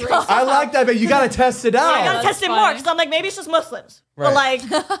know she's racist. I like that, but you gotta test it out. I gotta that's test it more funny. because I'm like, maybe it's just Muslims, Right. but like.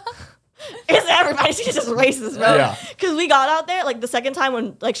 It's everybody. She's just racist, bro. Yeah. Because we got out there, like the second time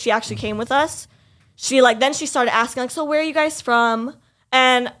when like she actually came with us, she like then she started asking like, so where are you guys from?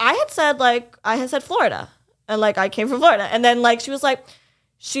 And I had said Florida, and like I came from Florida, and then like she was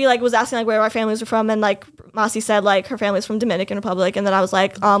asking like where our families were from, and like Masi said like her family's from Dominican Republic, and then I was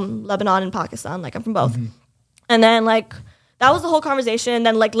like Lebanon and Pakistan, like I'm from both, and then like. That was the whole conversation. And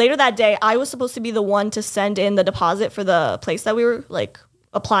then like later that day, I was supposed to be the one to send in the deposit for the place that we were like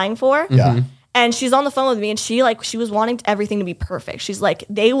applying for. Yeah. And she's on the phone with me, and she was wanting everything to be perfect. She's like,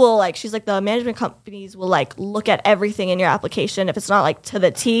 the management companies will like look at everything in your application. If it's not like to the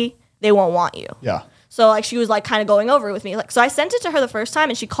T, they won't want you. Yeah. So like she was like kind of going over it with me. Like so I sent it to her the first time,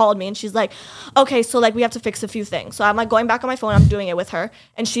 and she called me, and she's like, okay, so like we have to fix a few things. So I'm like going back on my phone, I'm doing it with her,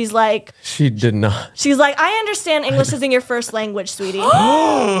 and she's like, She did not. I understand English isn't your first language, sweetie.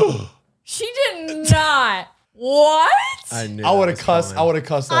 She did not. What? I knew. I that would have was cussed. coming. I would have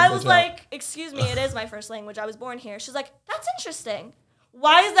cussed. that I bitch was out. like, excuse me, it is my first language. I was born here. She's like, that's interesting.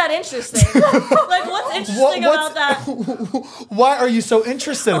 Why is that interesting? Like, what's interesting about that? Why are you so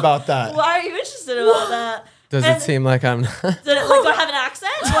interested about that? Why are you interested about that? Does And it seem like I'm not? do I have an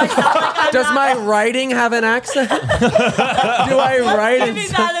accent? Do I sound like I'm Does not? my writing have an accent? Do I write Give in me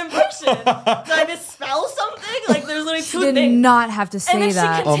some- that impression. Did I misspell something? Like, there's literally She two did things. not have to And say then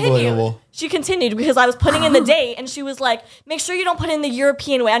that. she continued. Unbelievable. She continued because I was putting in the date, and she was like, make sure you don't put it in the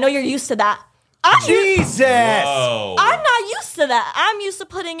European way. I know you're used to that. Jesus. Whoa. I'm not used to that. I'm used to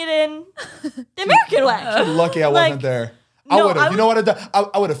putting it in the American way. Lucky I Like, wasn't there. I no, would I have. You know what I done?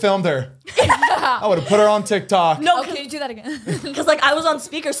 I would have filmed her. I would have put her on TikTok. No, Oh, can you do that again? because like I was on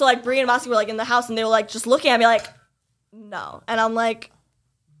speaker, so like Bree and Mossy were like in the house, and they were like just looking at me like, no, and I'm like,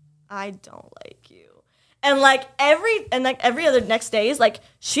 I don't like you, and like every other next days, like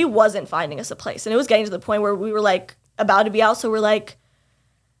she wasn't finding us a place, and it was getting to the point where we were like about to be out, so we're like,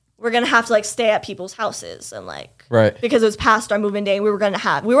 we're gonna have to like stay at people's houses and like because it was past our move-in day, and we weren't gonna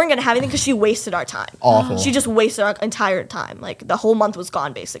have anything because she wasted our time. Awful. She just wasted our entire time. Like the whole month was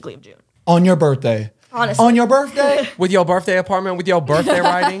gone basically of June. On your birthday. Honestly. On your birthday? With your birthday apartment, with your birthday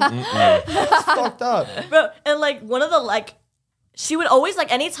writing. It's fucked up. Bro, and like one of the like, she would always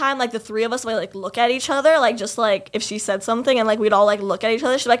like anytime like the three of us would like look at each other, like just like if she said something and like we'd all like look at each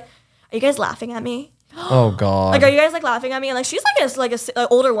other, she's like, "Are you guys laughing at me? Oh God. Like, are you guys like laughing at me?" And like she's like a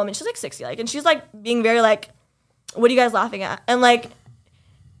older woman, she's like 60, like, and she's like being very like, "What are you guys laughing at?" And like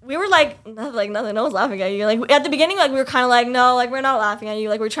we were like nothing, no one's laughing at you. Like at the beginning, like we were kind of like, no, like we're not laughing at you.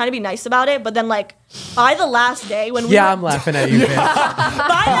 Like we're trying to be nice about it. But then like by the last day when I'm laughing at you, bitch.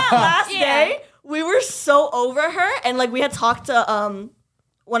 by that last day, we were so over her, and like we had talked to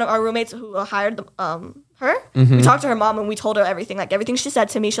one of our roommates who hired her. We talked to her mom and we told her everything. Like everything she said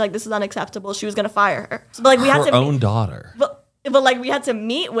to me, she's like, "This is unacceptable." She was gonna fire her. So, but like we had Her own daughter. but like we had to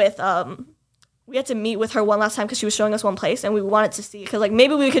meet with her one last time because she was showing us one place, and we wanted to see because like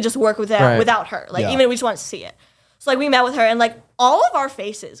maybe we could just work with that without her. Like even we just wanted to see it. So like we met with her, and like all of our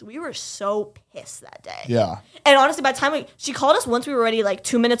faces, we were so pissed that day. Yeah. And honestly, by the time she called us once we were already like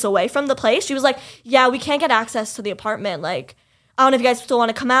 2 minutes away from the place, she was like, "Yeah, we can't get access to the apartment. Like, I don't know if you guys still want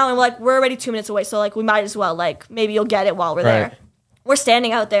to come out." And we're like, "We're already 2 minutes away, so like we might as well. Like maybe you'll get it while we're there." We're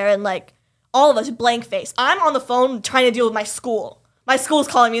standing out there, and like all of us blank face. I'm on the phone trying to deal with my school. My school's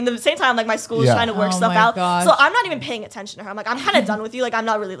calling me, and at the same time, like my school is trying to work stuff out. Gosh. So I'm not even paying attention to her. I'm like, I'm kind of done with you. Like I'm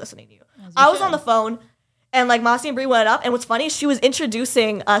not really listening to you. I was on the phone. And like Mossy and Bree went up, and what's funny is she was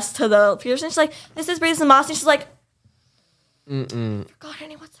introducing us to the person. She's like, "This is Bree, this is Mossy." She's like, "Forgot her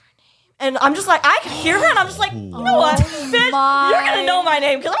name. What's her name?" And I'm just like, I hear her, and I'm just like, "You know what, bitch? You're gonna know my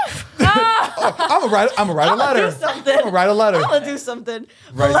name because I'm gonna write a letter. do something. I'm gonna write a letter. I'm gonna do something."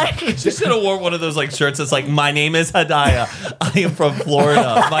 But like, She should have worn one of those like shirts that's like, "My name is Hadaya. I am from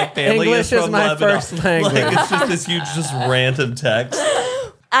Florida. My family English is is from my Lebanon." first language. Like it's just this huge, just random text.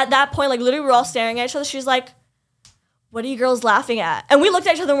 at that point, like literally, we're all staring at each other. She's like, "What are you girls laughing at?" And we looked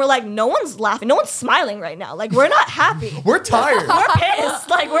at each other and we're like, "No one's laughing. No one's smiling right now. Like we're not happy. We're tired. We're pissed.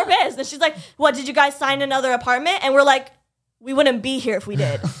 Like we're pissed." And she's like, "What, did you guys sign another apartment?" And we're like, "We wouldn't be here if we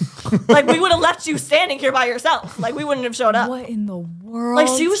did. Like we would have left you standing here by yourself. Like we wouldn't have showed up." What in the world? Like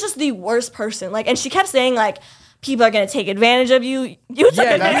she was just the worst person. Like, and she kept saying like, "People are gonna take advantage of you." You took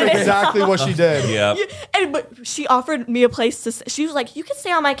advantage. That's exactly what she did. Yeah. But she offered me a place to. She was like, "You can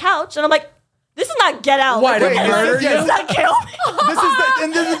stay on my couch," and I'm like, "This is not Get Out. Why, Like, to murder you? Does that kill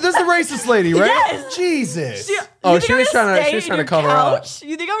me?" This is the racist lady, right? Yes. Jesus. Oh, You think she I'm was gonna trying to- stay she was in trying to your cover up. couch?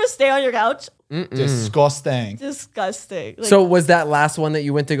 You think I'm gonna stay on your couch? Disgusting. Disgusting. Like, So was that last one that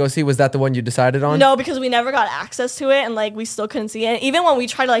you went to go see? Was that the one you decided on? no, because we never got access to it, and like we still couldn't see it. And even when we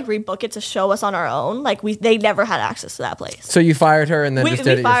tried to like rebook it to show us on our own, like they never had access to that place. So you fired her and then We just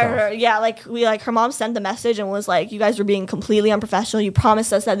did it fired yourself. her. Yeah, like her mom sent the message and was like, "You guys were being completely unprofessional. You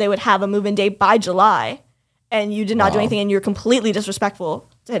promised us that they would have a move-in date by July, and you did not do anything, and you're completely disrespectful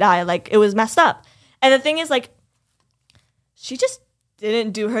to Hidayah. Like it was messed up." And the thing is, like, she just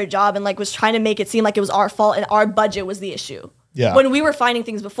didn't do her job and like was trying to make it seem like it was our fault and our budget was the issue. Yeah. When we were finding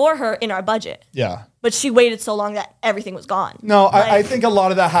things before her in our budget. Yeah. But she waited so long that everything was gone. No, I Like- think a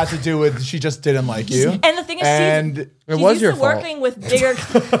lot of that had to do with she just didn't like you. And the thing is, And It she's was used your to fault. working with bigger.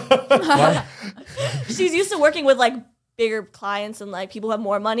 She's used to working with like bigger clients and like people who have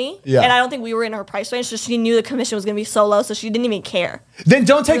more money. Yeah. And I don't think we were in her price range, so she knew the commission was gonna be so low, so she didn't even care. then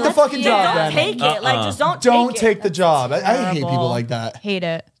don't take the fucking job. Don't Then take it. Like just don't don't take take it. the job. I hate people terrible. like that. Hate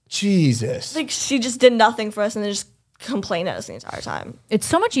it. Jesus. Like she just did nothing for us and then just complained at us the entire time. It's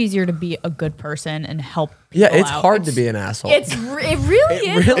so much easier to be a good person and help people Yeah, it's out. hard to be an asshole. It really is.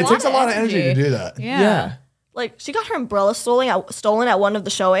 really- It takes a lot of energy to do that. Yeah. yeah. Like she got her umbrella stolen at one of the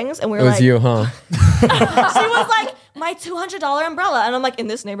showings, and we It were was like, you, huh? she was like, "My $200 umbrella," and I'm like, "In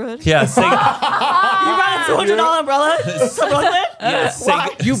this neighborhood, Yeah. Say, you brought a $200 umbrella to Brooklyn? yeah, say, Why?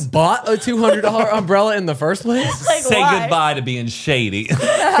 You bought a $200 umbrella in the first place? Like, say why?" goodbye to being shady.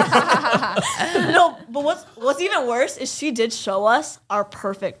 No, but what's even worse is she did show us our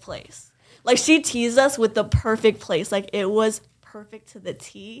perfect place. Like she teased us with the perfect place. Like it was perfect to the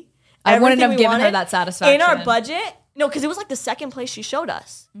T. I wouldn't Everything have we given her wanted that satisfaction. in our budget. No, because it was like the second place she showed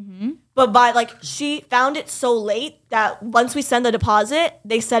us. But by like she found it so late that once we send the deposit,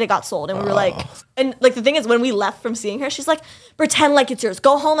 they said it got sold, and we were like, and like the thing is, when we left from seeing her, she's like, pretend like it's yours,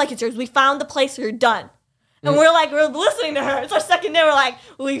 go home like it's yours. We found the place, you're done. And we're like, we're listening to her. It's our second day. We're like,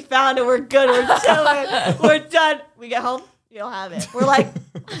 we found it. We're good. We're chilling. We're done. We get home. You don't have it. We're like,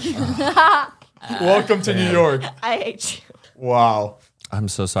 Welcome to New York. I hate you. Wow. I'm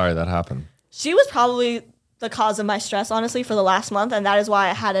so sorry that happened. She was probably the cause of my stress, honestly, for the last month. And that is why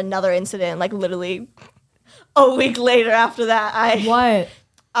I had another incident, like literally a week later after that. What?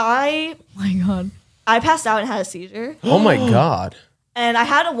 Oh My God. I passed out and had a seizure. Oh my God. And I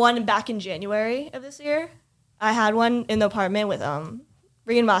had one back in January of this year. I had one in the apartment with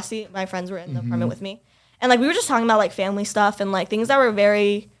Bree and Masi. My friends were in the apartment with me. And like we were just talking about like family stuff and like things that were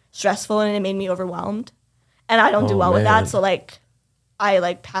very stressful, and it made me overwhelmed. And I don't do well with man. that. So like I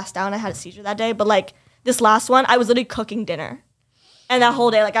like passed out and I had a seizure that day. But like this last one, I was literally cooking dinner. And that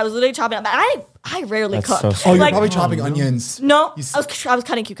whole day, like I was literally chopping up. I rarely That's cook. so Oh, sad. you're Like, probably chopping onions. no, You I was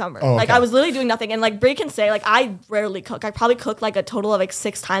cutting cucumber. Oh, Like okay. I was literally doing nothing. And like Brie can say, like I rarely cook. I probably cooked like a total of like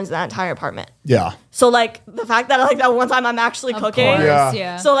 6 times in that entire apartment. Yeah. So like the fact that like that one time I'm actually Of cooking. course, Yeah.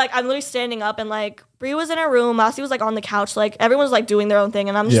 yeah. So like I'm literally standing up and like Brie was in her room, Masi was like on the couch, like everyone was like doing their own thing,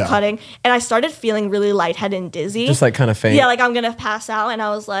 and I'm just Yeah. cutting. And I started feeling really lightheaded and dizzy. Just like kind of faint. Yeah, like I'm gonna pass out, and I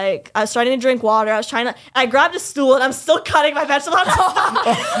was starting to drink water. I was trying to. I grabbed a stool, and I'm still cutting my vegetables.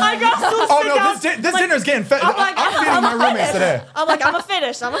 I grabbed a stool. Oh sit no, down, this dinner's getting fed. I'm like, I'm feeding my roommates today. I'm like, I'm gonna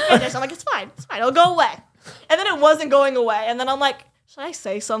finish. I'm like, it's fine. It'll go away. And then it wasn't going away. And then I'm like, should I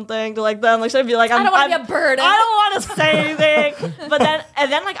say something to like them? Like, should I be like, I don't want to be a burden. I don't want to say anything. But then,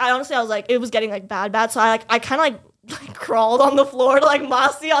 and then like, I was like, it was getting like bad. So I kind of like crawled on the floor to like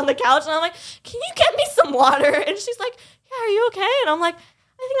Masi on the couch. And I'm like, can you get me some water? And she's like, yeah, are you okay? And I'm like,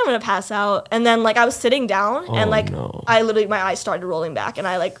 I think I'm gonna pass out. And then like I was sitting down and like no. I literally, my eyes started rolling back,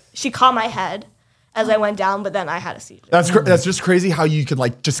 and she caught my head as I went down, but then I had a seizure. That's just crazy how you could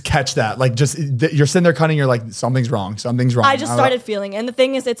like just catch that. Like just you're sitting there cutting, you're like something's wrong. I just started feeling, and the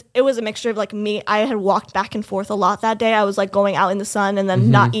thing is, it was a mixture of like me. I had walked back and forth a lot that day. I was like going out in the sun and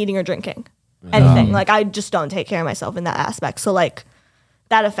then not eating or drinking anything. Like I just don't take care of myself in that aspect. So like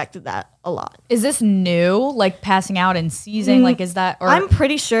that affected that a lot. Is this new? Like passing out and seizing? Like is that? Or I'm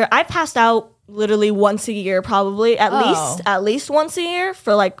pretty sure I passed out literally once a year, probably at least once a year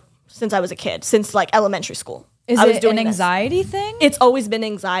for like since I was a kid, since like elementary school. is I was it doing an this. anxiety thing? It's always been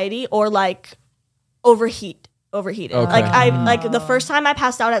anxiety or like overheating. Okay. Like the first time I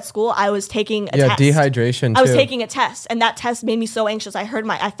passed out at school, I was taking a test. Dehydration too. I was taking a test, and that test made me so anxious. I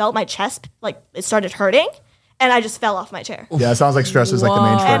felt my chest like it started hurting, and I just fell off my chair. Yeah, it sounds like stress is like the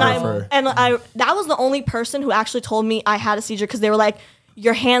main Whoa. trigger And for. I that was the only person who actually told me I had a seizure, because they were like,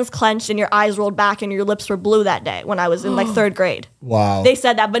 your hands clenched and your eyes rolled back and your lips were blue that day when I was in like 3rd grade. Wow. They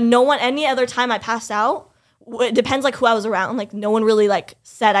said that, but no one, any other time I passed out, it depends like who I was around. Like no one really like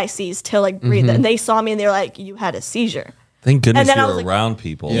said I seized till like breathe. And they saw me and they were like, you had a seizure. Thank goodness And then you I were was like- around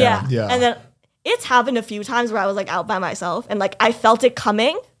people. Yeah. Yeah. And then it's happened a few times where I was like out by myself and like I felt it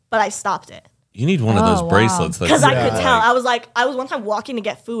coming, but I stopped it. You need one of those Oh, wow. bracelets. Because I Yeah. could tell. I was one time walking to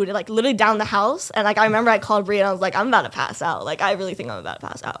get food, like literally down the house. And like I remember I called Brie and I was like, I'm about to pass out. Like I really think I'm about to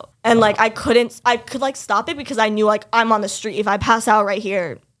pass out. And like I could like stop it because I knew like I'm on the street. If I pass out right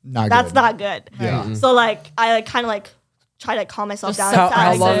here, that's good. not good. Yeah. So like I like kind of like try to calm myself down. How-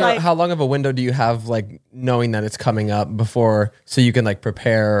 inside. So, like, How long of a window do you have, like knowing that it's coming up before, so you can like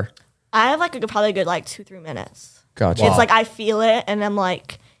prepare? I have like probably a good like 2-3 minutes. Gotcha. It's like I feel it and I'm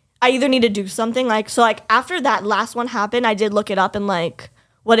like, I either need to do something. Like, so like after that last one happened, I did look it up and like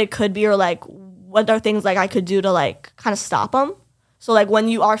what it could be or like what are things like I could do to like kind of stop them. So like when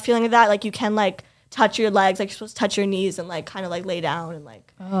you are feeling that, like you can like touch your legs, like you're supposed to touch your knees and like kind of like lay down and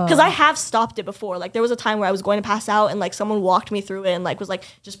like, because I have stopped it before. Like there was a time where I was going to pass out and like someone walked me through it and like was like,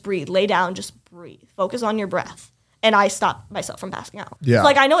 just breathe, lay down, just breathe, focus on your breath. And I stopped myself from passing out. Yeah. So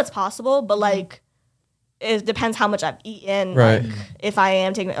like I know it's possible, but like it depends how much I've eaten. Right. Like if I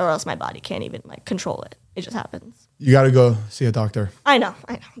am taking it, or else my body can't even like control it. It just happens. You got to go see a doctor. I know.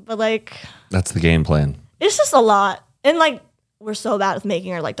 But like That's the game plan. it's just a lot. And like we're so bad with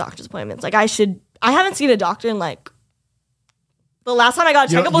making our like doctor's appointments. Like I haven't seen a doctor in like the last time I got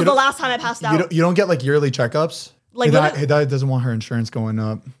a You don't- checkup was you the don't- last time I passed out. You don't get like yearly checkups? Like, Hey, Dad doesn't want her insurance going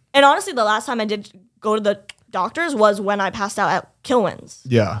up. And honestly, the last time I did go to the doctors was when I passed out at Kilwins.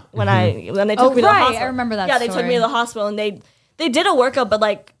 Yeah. When they took Oh, me to the right. hospital. I remember that Yeah, they took story. me to the hospital and they did a workup, but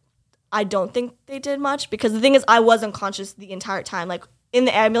like I don't think they did much because the thing is I was unconscious the entire time. Like in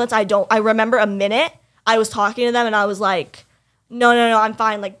the ambulance, I remember a minute I was talking to them and I was like, no, I'm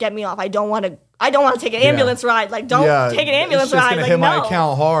fine. Like get me off. I don't want I don't want to take an ambulance ride. Like, don't take an ambulance ride. It's Like, gonna hit my no.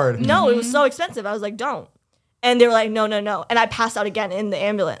 account hard. No, it was so expensive. I was like, don't. And they were like, no. And I passed out again in the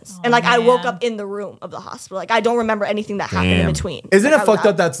ambulance. And like, I woke up in the room of the hospital. Like, I don't remember anything that happened in between. Isn't like, it fucked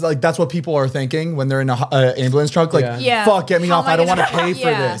up? That's what people are thinking when they're in a ambulance truck. Like, fuck, get me How off. am I don't want to gonna- pay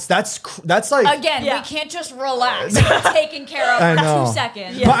for this. That's like Again, we can't just relax. Get taken care of I for know. 2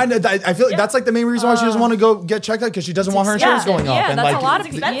 seconds. But I feel like that's like the main reason why she doesn't want to go get checked out because she doesn't want her insurance going up. Yeah, And that's like, a lot It's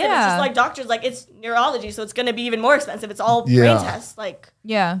of expensive. It's just like doctors, like, it's neurology, so it's going to be even more expensive. It's all brain tests, like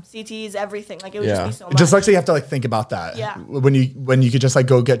CTs, everything. Like, it would just be so much. just like so you have to like think about that. Yeah. When you could just like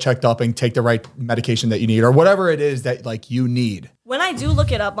go get checked up and take the right medication that you need or whatever it is that like you need. When I do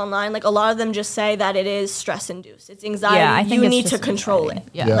look it up online, like a lot of them just say that it is stress induced. It's anxiety. Yeah, I think you it's need to just control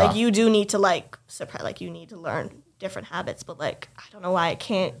anxiety. it. Yeah. Like you do need to like suppress. Like you need to learn different habits. But like I don't know why I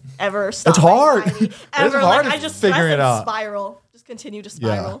can't ever stop. It's hard. anxiety. It's Ever. hard Like I just figuring stress it and out. spiral. Just continue to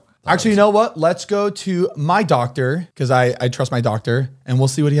spiral. Actually, you know what? Let's go to my doctor because I trust my doctor and we'll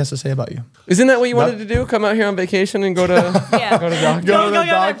see what he has to say about you. Isn't that what you wanted to do? Come out here on vacation and go to go to doctor? Go to get the my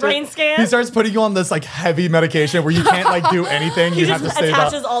doctor. brain scan. He starts putting you on this like heavy medication where you can't like do anything. He You have just to stay about.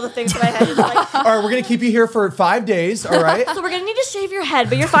 attaches all the things to my head. He's like, All right, we're gonna keep you here for 5 days. All right. so we're gonna need to shave your head,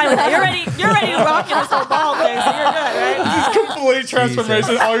 but you're fine with it. You're ready to rock in this whole ball thing, so you're good, right? Complete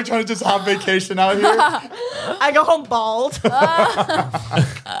transformation. All you're trying to just have vacation out here. I go home bald.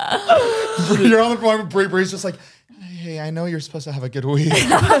 You're on the phone with Bree's just like, hey, I know you're supposed to have a good week.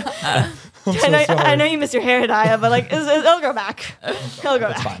 I know you miss your hair, Hidayah, but like it'll grow back. It'll grow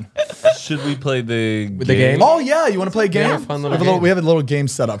back. Fine. Should we play the game? Oh yeah, you want to play a game? Yeah, fun little we, have a little, game. we have a little game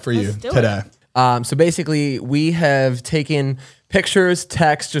set up for you Let's do it. today. So basically, we have taken pictures,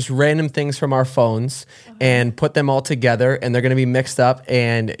 text, just random things from our phones and put them all together, and they're going to be mixed up.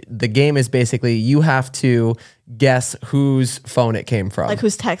 And the game is basically you have to guess whose phone it came from. Like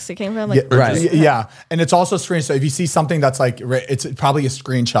whose text it came from? Like, Right. Yeah, and it's also screen. So if you see something that's like, it's probably a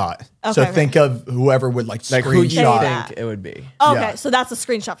screenshot. So Okay, think of whoever would like who you screenshot. Yeah. think it would be. okay, Yeah. so that's a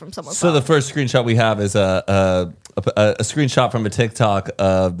screenshot from someone's So phone. the first screenshot we have is a screenshot from a TikTok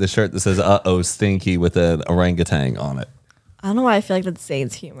of the shirt that says "Uh-oh, stinky" with an orangutan on it. I don't know why I feel like that's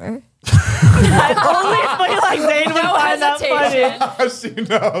Zane's humor. I only feel like Zane would find that funny. hesitation. She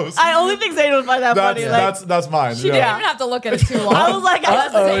knows. I only think Zane would find that funny. Like, That's mine. You didn't even have to look at it too long. I was like,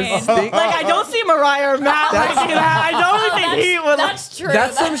 I don't see Mariah or Matt like that. I don't think he would. Like, That's true.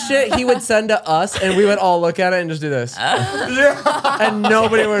 That's some shit he would send to us, and we would all look at it and just do this, and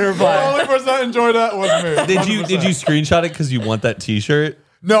nobody would The reply. only person that enjoyed that was me. Did you screenshot it because you want that T-shirt?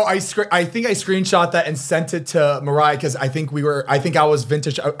 No, I think I screenshot that and sent it to Mariah because I think I was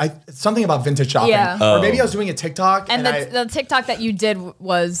vintage. Something about vintage shopping. Yeah. Or maybe I was doing a TikTok and the TikTok that you did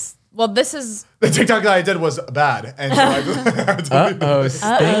was, well, this is the TikTok that I did was bad. And so I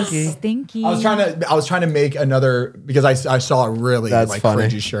Stinky. stinky. I was trying to make another because I saw a really That's like funny.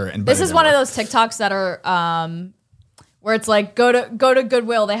 cringy shirt. And This is one of those TikToks that are where it's like go to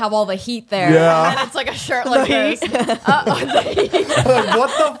Goodwill. They have all the heat there, Yeah. and it's like a shirt like this. Like, what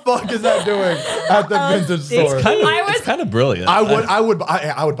the fuck is that doing at the vintage store? It's kind of brilliant. I would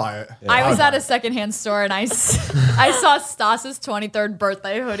buy it. I was at a secondhand store and I saw Stas's 23rd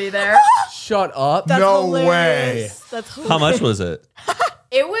birthday hoodie there. Shut up. that's No hilarious. That's How hilarious. much was it?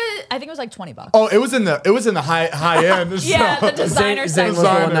 I think it was like $20. Oh, it was in the high end. Yeah, so- the designer Zane was the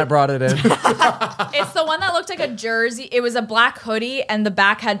section. one that brought it in. It's the one that looked like a jersey. It was a black hoodie, and the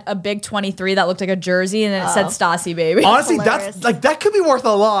back had a big 23 that looked like a jersey, and it said Stassi baby. Honestly, hilarious. that's like that could be worth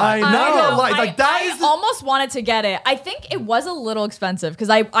a lot. I know. Not a lot. Like that I is almost wanted to get it. I think it was a little expensive because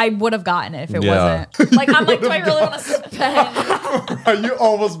I would have gotten it if it Yeah. wasn't. Like I'm like, do I really want to spend? you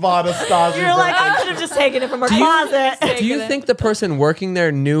almost bought a Stasi. You're like, I could have just taken it from her closet. Do you think the person working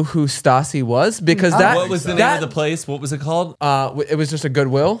there knew who Stassi was? Because that What was the name of the place? What was it called? it was just a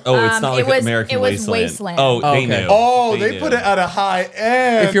Goodwill. Oh, it's not it like was- American it was Wasteland. Wasteland. Oh, they Okay. knew. Oh, they knew. put it at a high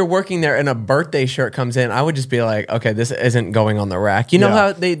end. If you're working there and a birthday shirt comes in, I would just be like, okay, this isn't going on the rack. You know Yeah.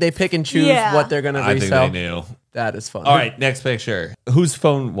 how they pick and choose Yeah. what they're gonna I think resell? they knew. That is fun. All right, next picture. Whose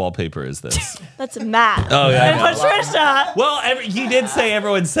phone wallpaper is this? That's Matt. Oh, yeah, I And know. Patricia. Well, he did say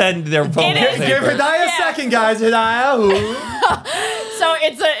everyone send their phone It is. Give wallpaper. Hidayah a second, guys. Hidayah. Ooh. So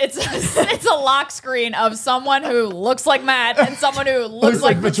it's a lock screen of someone who looks like Matt and someone who looks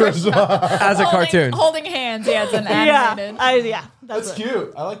like Patricia. As a cartoon. Holding hands. Yeah, it's an Yeah. animated. That's That's it.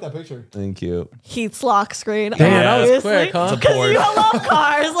 cute. I like that picture. Thank you. Heath's lock screen. Damn, that was obviously. quick, huh? It's a Because Porsche. you love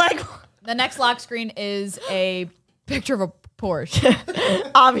cars. Like, The next lock screen is a picture of a Porsche.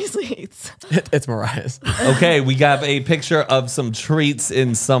 obviously Heath's. It's Mariah's. Okay, we got a picture of some treats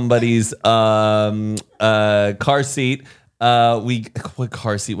in somebody's car seat. What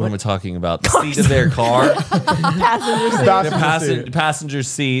car seat? What am I talking about? The seat of their car. Passenger seat. Their passenger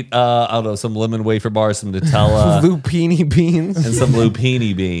seat. I don't know, some lemon wafer bars, some Nutella, Lupini beans. and some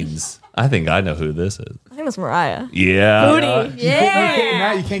lupini beans. I think I know who this is. I think it's Mariah. Yeah. Booty. Okay,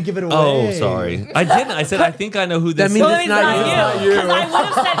 Matt, you can't give it away. Oh, sorry. I didn't. I said I think I know who this That means is. it's not you. Because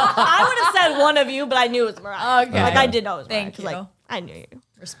I would have said one of you, but I knew it was Mariah. Okay. Like I did know it was Mariah. Thank 'cause, you. Like I knew you.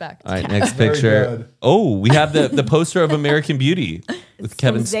 Respect. All right, next Very picture. good. Oh, we have the poster of American Beauty with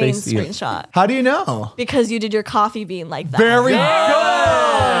Kevin Some Zane Spacey. screenshot. How do you know? Because you did your coffee bean like that. Very good.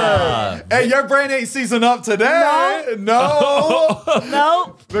 Hey, your brain ain't seasoned up today. No.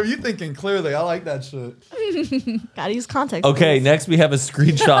 Nope. But you thinking clearly. I like that shit. Gotta use context. Okay, please. next we have a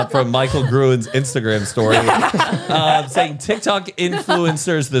screenshot from Michael Gruen's Instagram story saying TikTok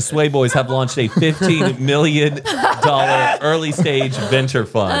influencers, the Sway Boys, have launched a $15 million early stage venture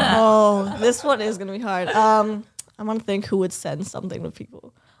fund. Oh, this one is gonna be hard. I want to think who would send something to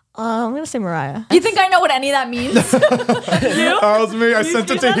people. I'm gonna say Mariah. You think I know what any of that means? That was me. I sent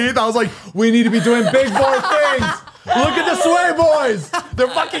it to Heath. I was like, we need to be doing big boy things. Look at the Sway Boys. They're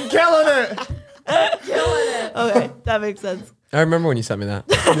fucking killing it. Okay, that makes sense. I remember when you sent me that.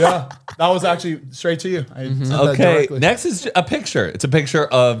 Yeah. That was actually straight to you. I sent that Okay, directly. next is a picture. It's a picture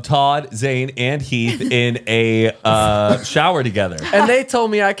of Todd, Zane, and Heath in a shower together. And they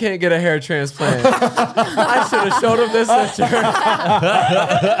told me I can't get a hair transplant. I should have showed them this picture.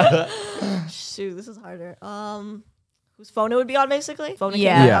 Shoot, this is harder. Whose phone it would be on, basically? Phone and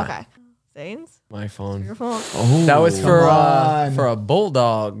Yeah. camera? Yeah. Okay. Zane's? My phone. Your phone? That was for on. a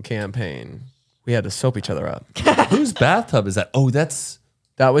bulldog campaign. We had to soap each other up. Whose bathtub is that? Oh, that's.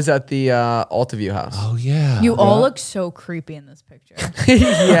 That was at the Altaview house. Oh, yeah. You all look so creepy in this picture.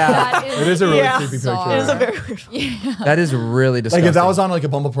 Yeah, That It is a really Yeah. creepy Sorry. picture. It is a very weird phone. that is really disgusting. Like if that was on like a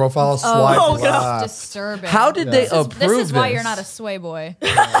Bumble profile, swipe Oh, no. left. Disturbing. How did they approve This is why this? you're not a sway boy.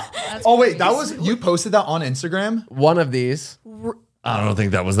 That's Oh wait, crazy. that was you posted that on Instagram? one of these? I don't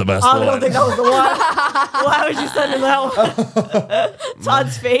think that was the best I one. don't think that was the one. Why would you send him that one?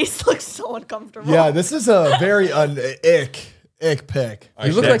 Todd's face looks so uncomfortable. Yeah, this is a very ick pic.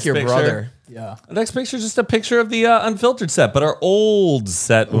 You look like Next your picture. Yeah. brother. The next picture is just a picture of the unfiltered set, but our old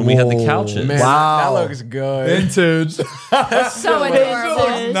set when we had the Whoa, couches. Man, Wow. that looks good. Vintage. so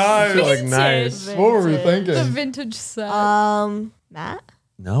adorable. Nice. Look nice. What were we thinking? The vintage set. Matt?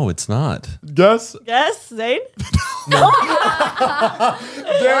 No, it's not. Guess. Yes, Zane?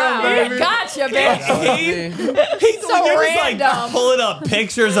 Damn, baby. Gotcha, bitch. He's So like random. pulling up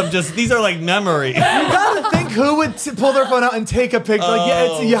pictures of just these are like memory. You gotta think who would pull their phone out and take a picture. Like, yeah,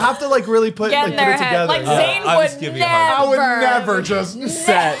 it's, you have to like really put, Get like, in put their it head. together. Like Yeah. Zane I was would giving you a hard I never. would never just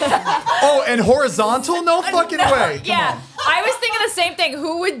set. Oh, and horizontal? No fucking way. Come Yeah, on. I was thinking the same thing.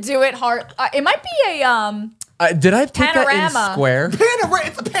 Who would do it hard? It might be a Did I take that Panorama. in square?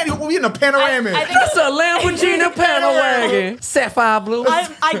 It's a panorama. We in a panoramic. I think That's a Lamborghini panel wagon. Sapphire blue.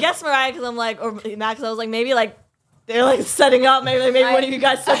 I guess Mariah because I'm like, or Matt because I was like, maybe like they're like setting up. Maybe one of you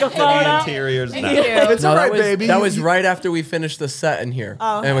guys took a photo. The interiors. Thank No. you. It's all right, that was, baby. That was right after we finished the set in here.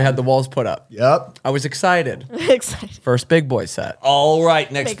 And we had the walls put up. Yep. I was excited. Excited. First big boy set. All right,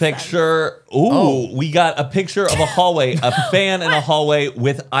 next Makes picture. Ooh, we got a picture of a hallway, a fan in a hallway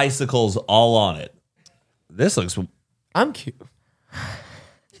with icicles all on it. This looks. I'm cute.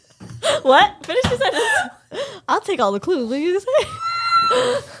 What? Finish the sentence. I'll take all the clues. What are you gonna say?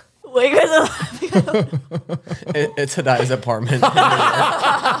 What you guys are laughing at? It's Hadaya's apartment. She's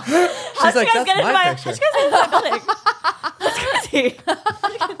How'd you like, guys that's get into my my? picture. How'd you guys get into my building? That's crazy.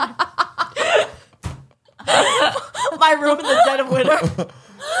 My room in the dead of winter.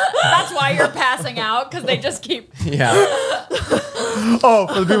 That's why you're passing out because they just keep. Yeah. Oh,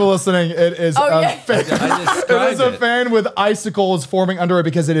 for the people listening, it is Oh, a yeah. fan. I It is described a it. fan with icicles forming under it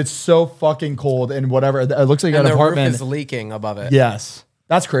because it is so fucking cold and whatever. It looks like And an the roof apartment. is leaking above it. Yes.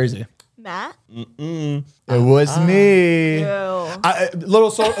 That's crazy. Matt. It was me. Ew. A little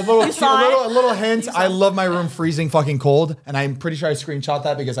saw it? hint. I love my room freezing fucking cold, and I'm pretty sure I screenshot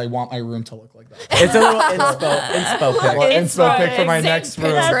that because I want my room to look like that. It's a little inspo pic. Or It's inspo pic for my Zane next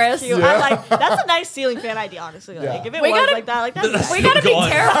room. Pinterest. That's cute. I'm like, that's a nice ceiling fan idea, honestly. Like, Yeah. if it We was gotta- like that, that's nice. We gotta be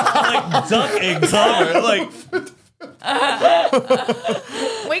Going careful. like duck eggs on her. Like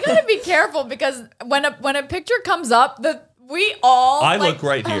We gotta be careful because when a picture comes up, We all. I like, look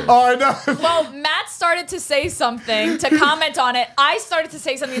right here. Oh, I know. Well, Matt started to say something to comment on it. I started to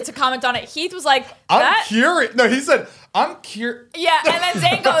say something to comment on it. Heath was like, I'm curious. No, he said, I'm curious. Yeah, and then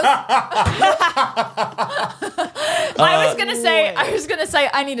Zane goes. I was gonna say,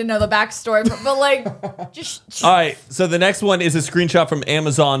 I need to know the backstory, but like, just. All right, so the next one is a screenshot from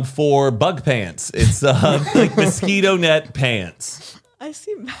Amazon for bug pants. It's like mosquito net pants. I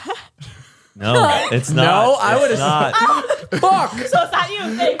see Matt. No, it's not. No, I It's would've- not. Fuck. So it's not you.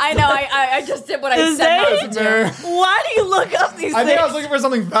 I know. I just did what I Is said Zane? not to do. Why do you look up these I things? think I was looking for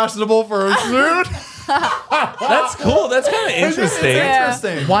something fashionable for a suit. That's cool. That's kind of interesting.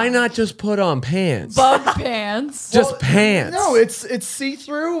 Interesting. Why not just put on pants? Bug pants. Just pants. No, it's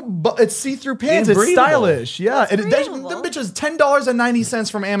see-through, but it's see-through pants. And It's breathable. stylish. Yeah, them breathable. bitches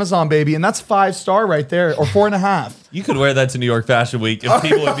 $10.90 from Amazon, baby, and that's 5-star right there, or 4.5. You could wear that to New York Fashion Week, and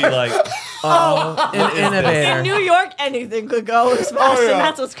people would be like, an In innovator. New York, anything could go as fashion. yeah.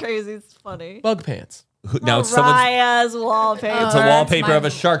 That's what's crazy. It's funny. Bug pants. now someone's. Mariah's wallpaper. It's a wallpaper of a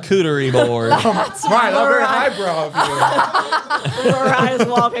charcuterie board. Right, not very highbrow of you. Mariah's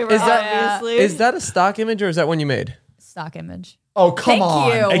wallpaper, Is that- obviously. Is that a stock image or is that one you made? Stock image. Oh, come Thank on.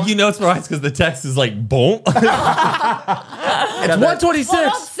 you. And you know it's right because the text is like, boom. It's 126. Well,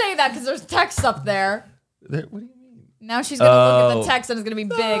 don't say that because there's text up there. What do you mean? Now she's gonna look at the text and it's gonna be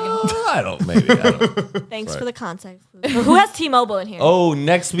big. I don't. Maybe. I don't. Thanks for the context. Who has T-Mobile in here? Oh,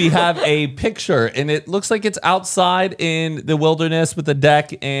 next we have a picture, and it looks like it's outside in the wilderness with a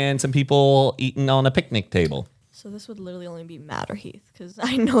deck and some people eating on a picnic table. So this would literally only be Matt or Heath because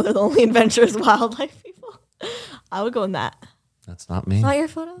I know they're the only adventurous wildlife people. I would go in that. That's not me. Not your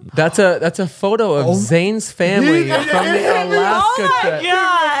photo? That's a photo of Zane's family Yeah, from the yeah, Alaska Oh my trip.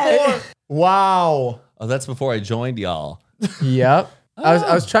 god! Wow. Oh, that's before I joined y'all. Yep.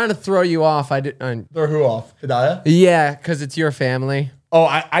 I was trying to throw you off. I didn't. Throw who off? Hidayah? Yeah, because it's your family. Oh,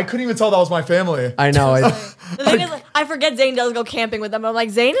 I couldn't even tell that was my family. I know. The thing is, like, I forget Zane does go camping with them. But I'm like,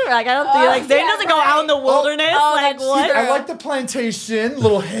 Zane, like I don't think like Zane yeah, doesn't go out in the wilderness. Oh, like that's what? true. I like the plantation,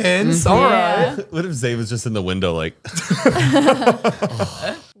 little hints. All right. Yeah. What if Zay was just in the window like...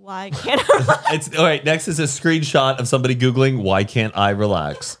 Why can't I? It's all right. Next is a screenshot of somebody Googling, why can't I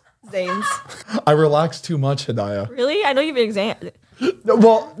relax? Zane's. I relax too much, Hidayah. Really? I know you've been exam.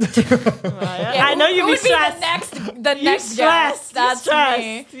 Well, I know you'd Who be would be stressed. the You next stressed. guest? That's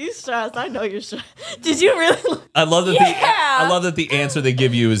me. You stressed. I know you're stressed. Did you really? I love that Yeah. I love that the answer they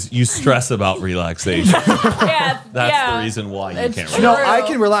give you is you stress about relaxation. Yeah, That's the reason why you It's can't true. no, relax. I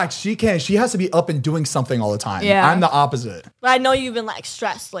can relax. She can't. She has to be up and doing something all the time. Yeah. I'm the opposite. But I know you've been like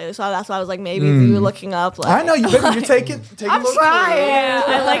stressed lately, so that's why I was like, maybe if you were looking up. Like, I know you, baby. You're taking. I'm those trying. Yeah,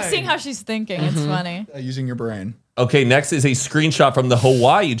 I like seeing how she's thinking. It's funny. using your brain. Okay, next is a screenshot from the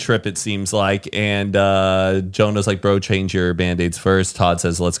Hawaii trip, it seems like. And Jonah's like, bro, change your Band-Aids first. Todd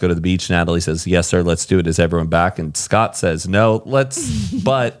says, let's go to the beach. Natalie says, yes, sir, let's do it. Is everyone back? And Scott says, no,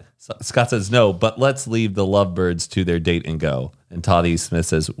 Scott says, no, but let's leave the lovebirds to their date and go. And Toddy Smith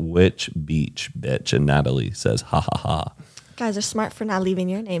says, which beach, bitch? And Natalie says, ha, ha, ha. guys are smart for not leaving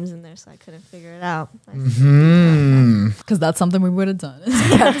your names in there, so I couldn't figure it out. Because that's something we would have done.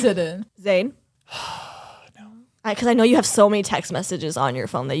 Kept it in. Zane? Because I know you have so many text messages on your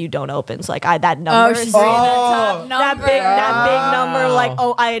phone that you don't open. So like that number, she's is- reading the top that number. big number. Like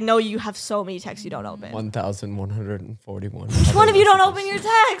I know you have so many texts you don't open. 1,141. Which one of you don't open your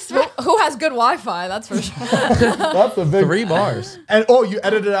text? Who has good Wi-Fi? That's for sure. That's a big 3 bars. And you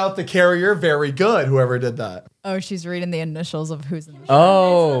edited out the carrier. Very good. Whoever did that. Oh, she's reading the initials of who's in the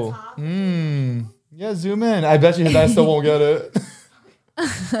Oh. Yeah, zoom in. I bet you I still won't get it.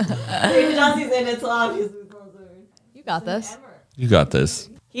 Jossie's in it, so obviously. You got this. You got this.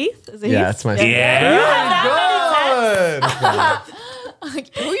 Heath? Is it Yeah, Heath? that's my Good. Who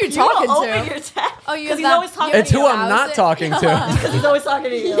are you You don't talking open to? your text. Oh, you because he's that- always talking It's to who you. I'm not talking to. Because he's always talking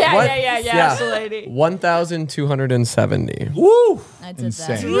to you. Yeah, What? yeah. Yeah. The lady. 1,270. Woo! I did Insane.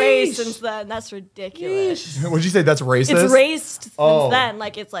 that. It's raised since then. That's ridiculous. What'd you say? That's racist? It's raised since Oh. then.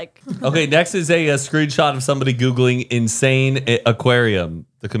 Like it's like Okay, next is a screenshot of somebody Googling Insane Aquarium,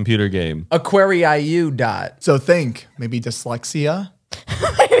 the computer game. Aquariu dot. So think maybe dyslexia.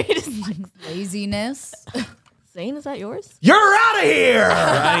 Laziness. Zane, is that yours? You're out of here.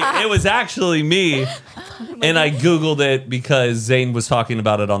 Right? It was actually me. And I Googled it because Zane was talking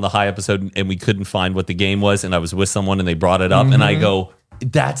about it on the High episode and we couldn't find what the game was. And I was with someone and they brought it up. And I go,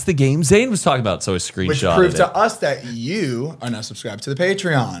 That's the game Zane was talking about. So I screenshot Which proved to us that you are not subscribed to the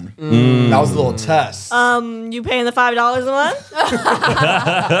Patreon. That was a little test. You paying the $5 a month?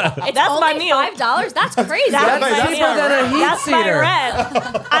 That's my meal. $5? That's crazy. That's That's my my meal. rent. That's my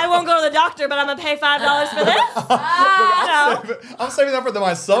rent. I won't go to the doctor, but I'm gonna pay $5 for this. No. I'm saving that for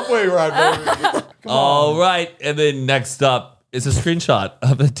my Subway ride, baby. All right. And then next up is a screenshot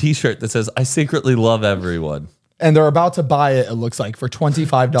of a t-shirt that says, I secretly love everyone. And they're about to buy it, it looks like, for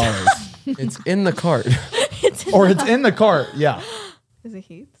 $25. It's in the cart. Or it's in the cart. Yeah. Is it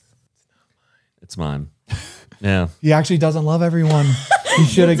Heath's? It's mine. Yeah. He actually doesn't love everyone. He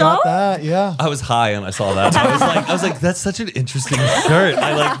should have got that. Yeah. I was high and I saw that. I was like, that's such an interesting shirt.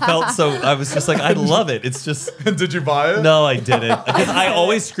 I was just like, I love it. It's just. Did you buy it? No, I didn't. Because I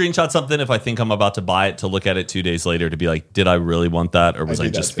always screenshot something if I think I'm about to buy it to look at it 2 days later to be like, did I really want that? Or was I do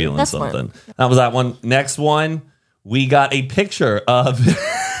that just too. feeling That's smart. something? That was that one. Next one, we got a picture of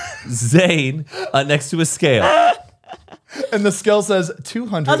Zane next to a scale. And the scale says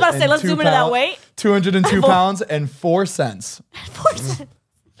 200. I was about to say, let's zoom into that weight. 202 pounds and 4 cents. 4 cents.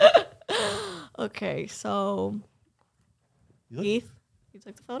 Okay, so Heath, you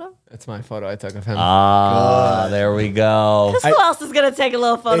took the photo? That's my photo I took of him. There we go. Who else is gonna take a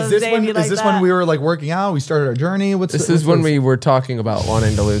little photo Is of this Zane when like when we were like working out? We started our journey. This is when we were talking about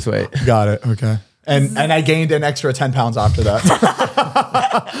wanting to lose weight. got it. Okay. And I gained an extra 10 pounds after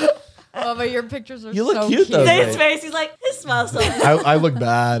that. Oh, but your pictures are You look so cute, though. Zane's face, he's like, this smells so good. I look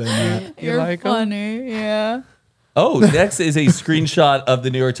bad. And You're like 'em? funny. Yeah. Oh, next is a screenshot of the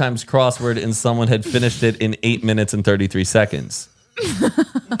New York Times crossword, and someone had finished it in 8 minutes and 33 seconds.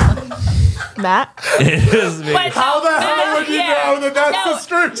 Matt? It is me. But how the hell would you know that that's the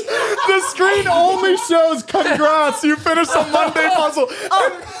screen? The screen only shows congrats. You finished a Monday puzzle.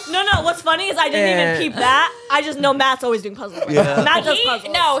 No, what's funny is I didn't even keep that. I just know Matt's always doing puzzles. Matt does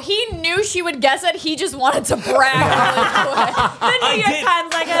puzzles. No, he knew she would guess it. He just wanted to brag really quick. The New York did.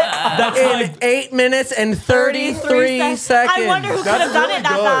 Times, like, That's In my, 8 minutes and 33 seconds. I wonder who could have done it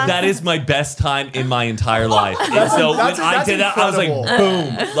that good. fast. that is my best time in my entire life. And so when that's I did that, I was like,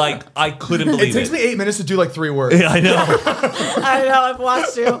 incredible. boom. Like, I couldn't It believe takes it. me 8 minutes to do like 3 words. Yeah, I know. I know, I've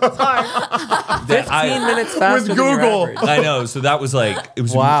watched you. It's hard. 15 minutes faster With than your Google. average. I know. So that was like, it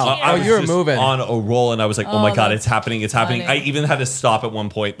was Wow. I Oh, was you were just moving. on a roll, and I was like, oh my God, that's it's happening. It's happening. funny. I even had to stop at one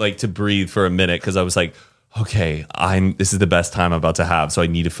point, like to breathe for a minute, because I was like, okay, this is the best time I'm about to have, so I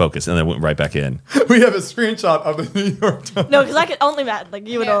need to focus. And then I went right back in. We have a screenshot of the New York Times. No, because I could only Matt. Like,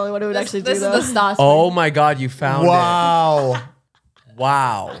 you would only what it would actually This do, is though. the Stas. Oh my God, you found Wow. it.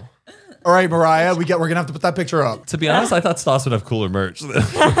 Wow. All right, Mariah, we're gonna have to put that picture up. To be honest, I thought Stas would have cooler merch.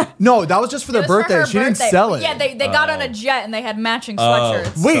 No, that was just for their It was for birthday. her She didn't birthday. sell it. Yeah, they got on a jet and they had matching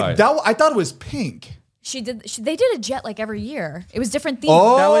sweatshirts. Wait, Sorry. I thought it was pink. They did a jet like every year. It was different themes.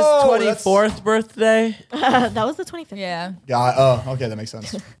 Oh, That was that's- 24th birthday. That was the 25th. Yeah. Yeah. Oh, okay, that makes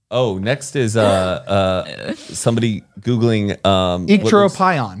sense. Oh, next is somebody Googling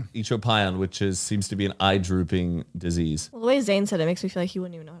Ectropion. Ectropion, which seems to be an eye drooping disease. Well, the way Zane said it makes me feel like he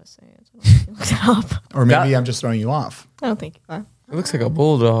wouldn't even know how to say it. So I don't think he looked it up. Or maybe I'm just throwing you off. I don't think you are. It looks like a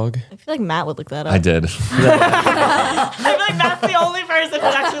bulldog. I feel like Matt would look that up. I did. I feel like Matt's the only person who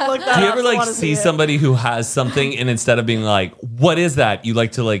actually looked that up. Do you ever so I like wanna see it. somebody who has something, and instead of being like, "What is that?" you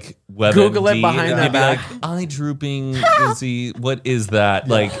like to like WebMD Google it behind and their they'd be back. like, "Eye drooping disease. What is that?"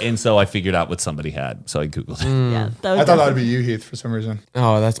 Like, and so I figured out what somebody had, so I googled it. Yeah, that I thought that would be you, Heath, for some reason.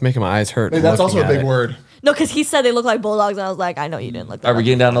 Oh, that's making my eyes hurt. Hey, that's looking also a at big it. word. No, because he said they look like bulldogs, and I was like, I know you didn't look that All right, we're up.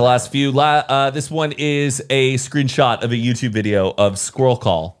 getting down to the last few. This one is a screenshot of a YouTube video of squirrel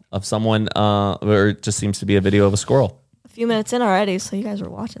call of someone, or it just seems to be a video of a squirrel. A few minutes in already, so you guys were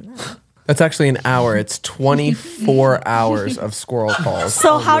watching that. That's actually an hour. It's 24 hours of squirrel calls.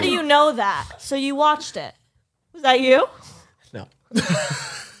 So how do you know that? So you watched it. Was that you? No.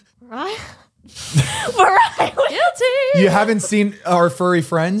 Right? Right. Guilty. You haven't seen our furry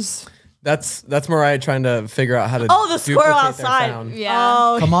friends? That's Mariah trying to figure out how to Oh, the squirrel duplicate their outside. sound. Yeah.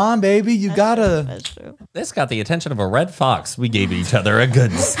 Oh, Come on, baby. You gotta. that's true. This got the attention of a red fox. We gave each other a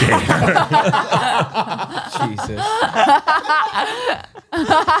good scare. Jesus.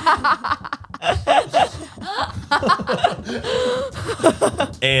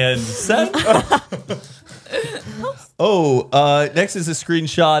 And set. Next is a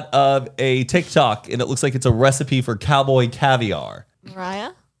screenshot of a TikTok, and it looks like it's a recipe for cowboy caviar.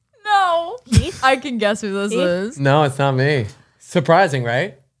 Mariah? No. I can guess who this is. No, it's not me. Surprising,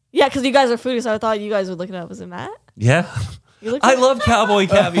 right? Yeah, because you guys are foodies, so I thought you guys would look it up. Was it Matt? Yeah. You looked I it up? love cowboy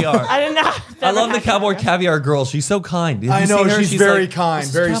caviar. I didn't know. I love the cowboy caviar girl. She's so kind. Did I you know, see her? she's very like, kind, "This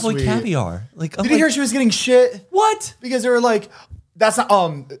is very cowboy sweet." caviar. Like, I'm Did you hear like, she was getting shit? what? Because they were like, That's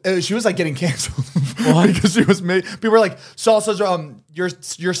not, she was like getting canceled because she was made. People were like, salsa's,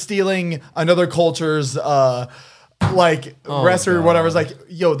 you're stealing another culture's, rest or whatever. It's like,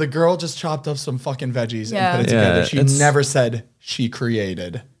 yo, the girl just chopped up some fucking veggies and put it together. She never said she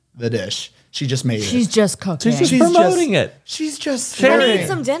created the dish. She just made it. She's just cooking. She's promoting it. She's just I sharing. need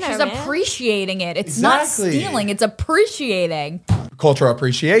some dinner. She's man. appreciating it. It's not stealing. It's appreciating. Cultural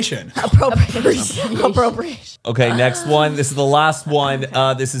appreciation. Appropriation. Okay, next one. This is the last one.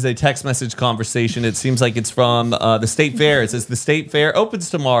 This is a text message conversation. It seems like it's from the State Fair. It says, the State Fair opens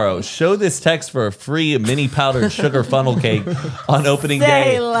tomorrow. Show this text for a free mini powdered sugar funnel cake on opening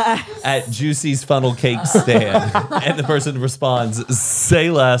day at Juicy's Funnel Cake Stand. And the person responds, say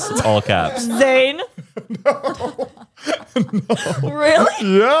less, all caps. Zane? No.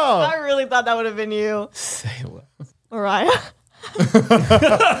 Really? Yeah. I really thought that would have been you. Say less. Mariah?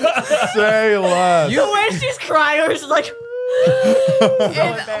 Say less. The way she's crying, or she's like...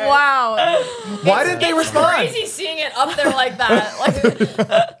 Wow. Why didn't they respond? Crazy seeing it up there like that. Like,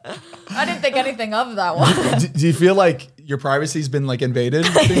 I didn't think anything of that one. Do you feel like your privacy's been like invaded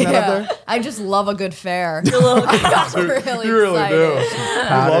seeing that up there? I just love a good fair. You really do.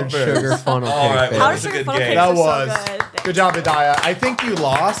 Powdered sugar funnel cake. All right, baby. well, Powdered was a sugar good funnel game. cake That was was. so good. Good job, Hidayah. I think you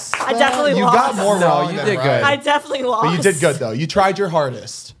lost. I definitely You lost. got more No, wrong you than did right. good. I definitely lost. But you did good though. You tried your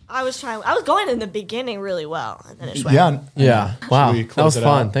hardest. I was going in the beginning really well, and then it just went. Yeah. Yeah. Wow. we That close was it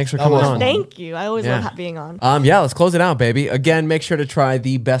fun. out? Thanks for That coming was on. fun. Thank you. I always Yeah. love being on. Yeah, let's close it out, baby. Again, make sure to try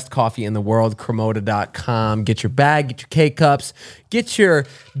the best coffee in the world, Cremota.com. Get your bag, get your K-Cups, get your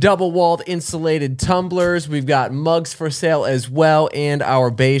double-walled insulated tumblers. We've got mugs for sale as well, and our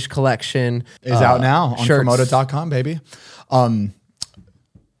beige collection Is out now on shirts. Cremota.com, baby.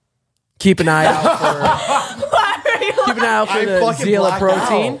 Keep an eye out for keep an eye out for I the fucking Zila blacked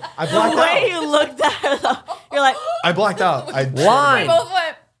protein. out. I The blacked way out. you looked at her, though, you're like, I blacked out. We Wine. both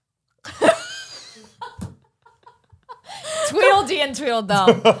went. Tweedledee and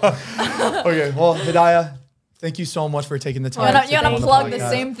Tweedledum. Okay, well, Hidayah, thank you so much for taking the time. You to want come to on plug the podcast.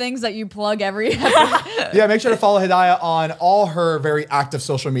 same things that you plug every Yeah, make sure to follow Hidayah on all her very active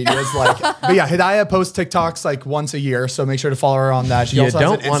social medias. But yeah, Hidayah posts TikToks like once a year, so make sure to follow her on that. She You also has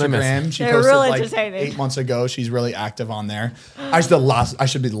don't an wanna miss Instagram. She They're posted real like entertaining. 8 months ago. She's really active on there. I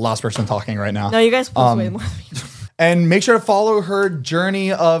should be the last person talking right now. no, you guys post way more than me. And make sure to follow her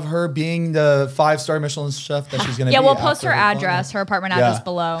journey of her being the 5-star Michelin chef that she's gonna be. Yeah, we'll post after her her address, her apartment Yeah. address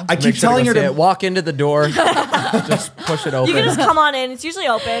below. I keep Make sure telling her go see to it. Walk into the door, just push it You open. can just come on in. It's usually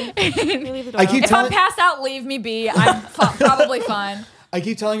open. You leave the door I keep open. If I'm passed out, leave me be. I'm probably fine. I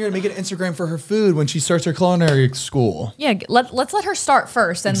keep telling her to make an Instagram for her food when she starts her culinary school. Yeah, let's let her start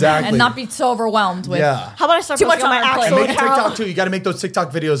first and Exactly. not be so overwhelmed with. Yeah. How about I start Too posting much on on my our plate. actual And make a account? TikTok too. You got to make those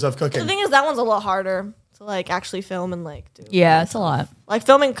TikTok videos of The cooking. thing is, that one's a lot harder to like actually film and like do. Yeah, it's a lot. Like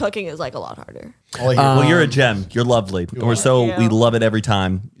filming cooking is like a lot harder. Well, you're a gem. You're lovely. We you. love it every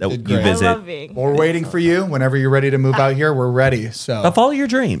time that you did great. I visit. love being. We're waiting for you. Whenever you're ready to move out here, we're ready. So Follow your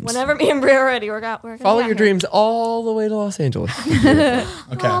dreams. Whenever me and Brie are ready, we're gonna Follow get your here. dreams all the way to Los Angeles. okay.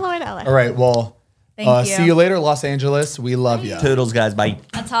 All the way to LA. All right. Well, Thank you. see you later, Los Angeles. We love you. Toodles, guys. Bye.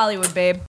 That's Hollywood, babe.